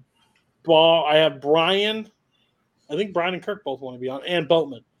have Brian. I think Brian and Kirk both want to be on, and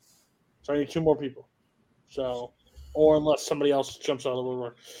Boatman. So I need 2 more people. So, or unless somebody else jumps out of the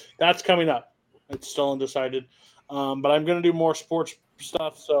woodwork. That's coming up. It's still undecided. But I'm going to do more sports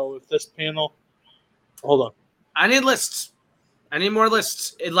stuff. So if this panel, hold on. I need lists. I need more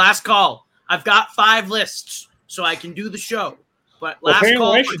lists. Last call. I've got 5 lists, so I can do the show. But last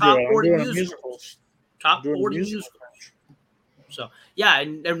call for top 40 musicals. Top 40 musicals. So, yeah,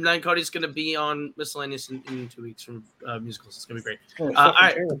 and then Cody's going to be on Miscellaneous in 2 weeks from musicals. It's going to be great. All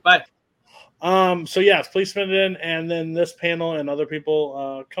right, bye. So, yes, please send it in. And then this panel and other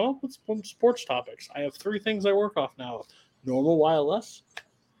people come up with some sports topics. I have 3 things I work off now. Normal YLS,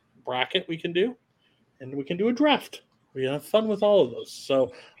 bracket we can do, and we can do a draft. We have fun with all of those.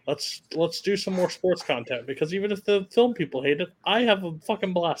 So let's do some more sports content, because even if the film people hate it, I have a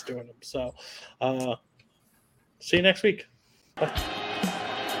fucking blast doing them. So see you next week. Bye.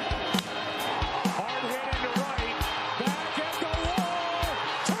 Hard hit into right. Back at the wall.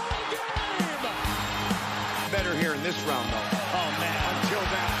 Tie game. Better here in this round, though. Oh, man. Until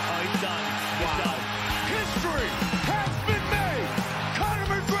that. Oh, he's done. He's done. History has been made. Conor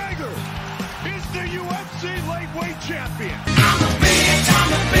McGregor is the UFC lightweight champion.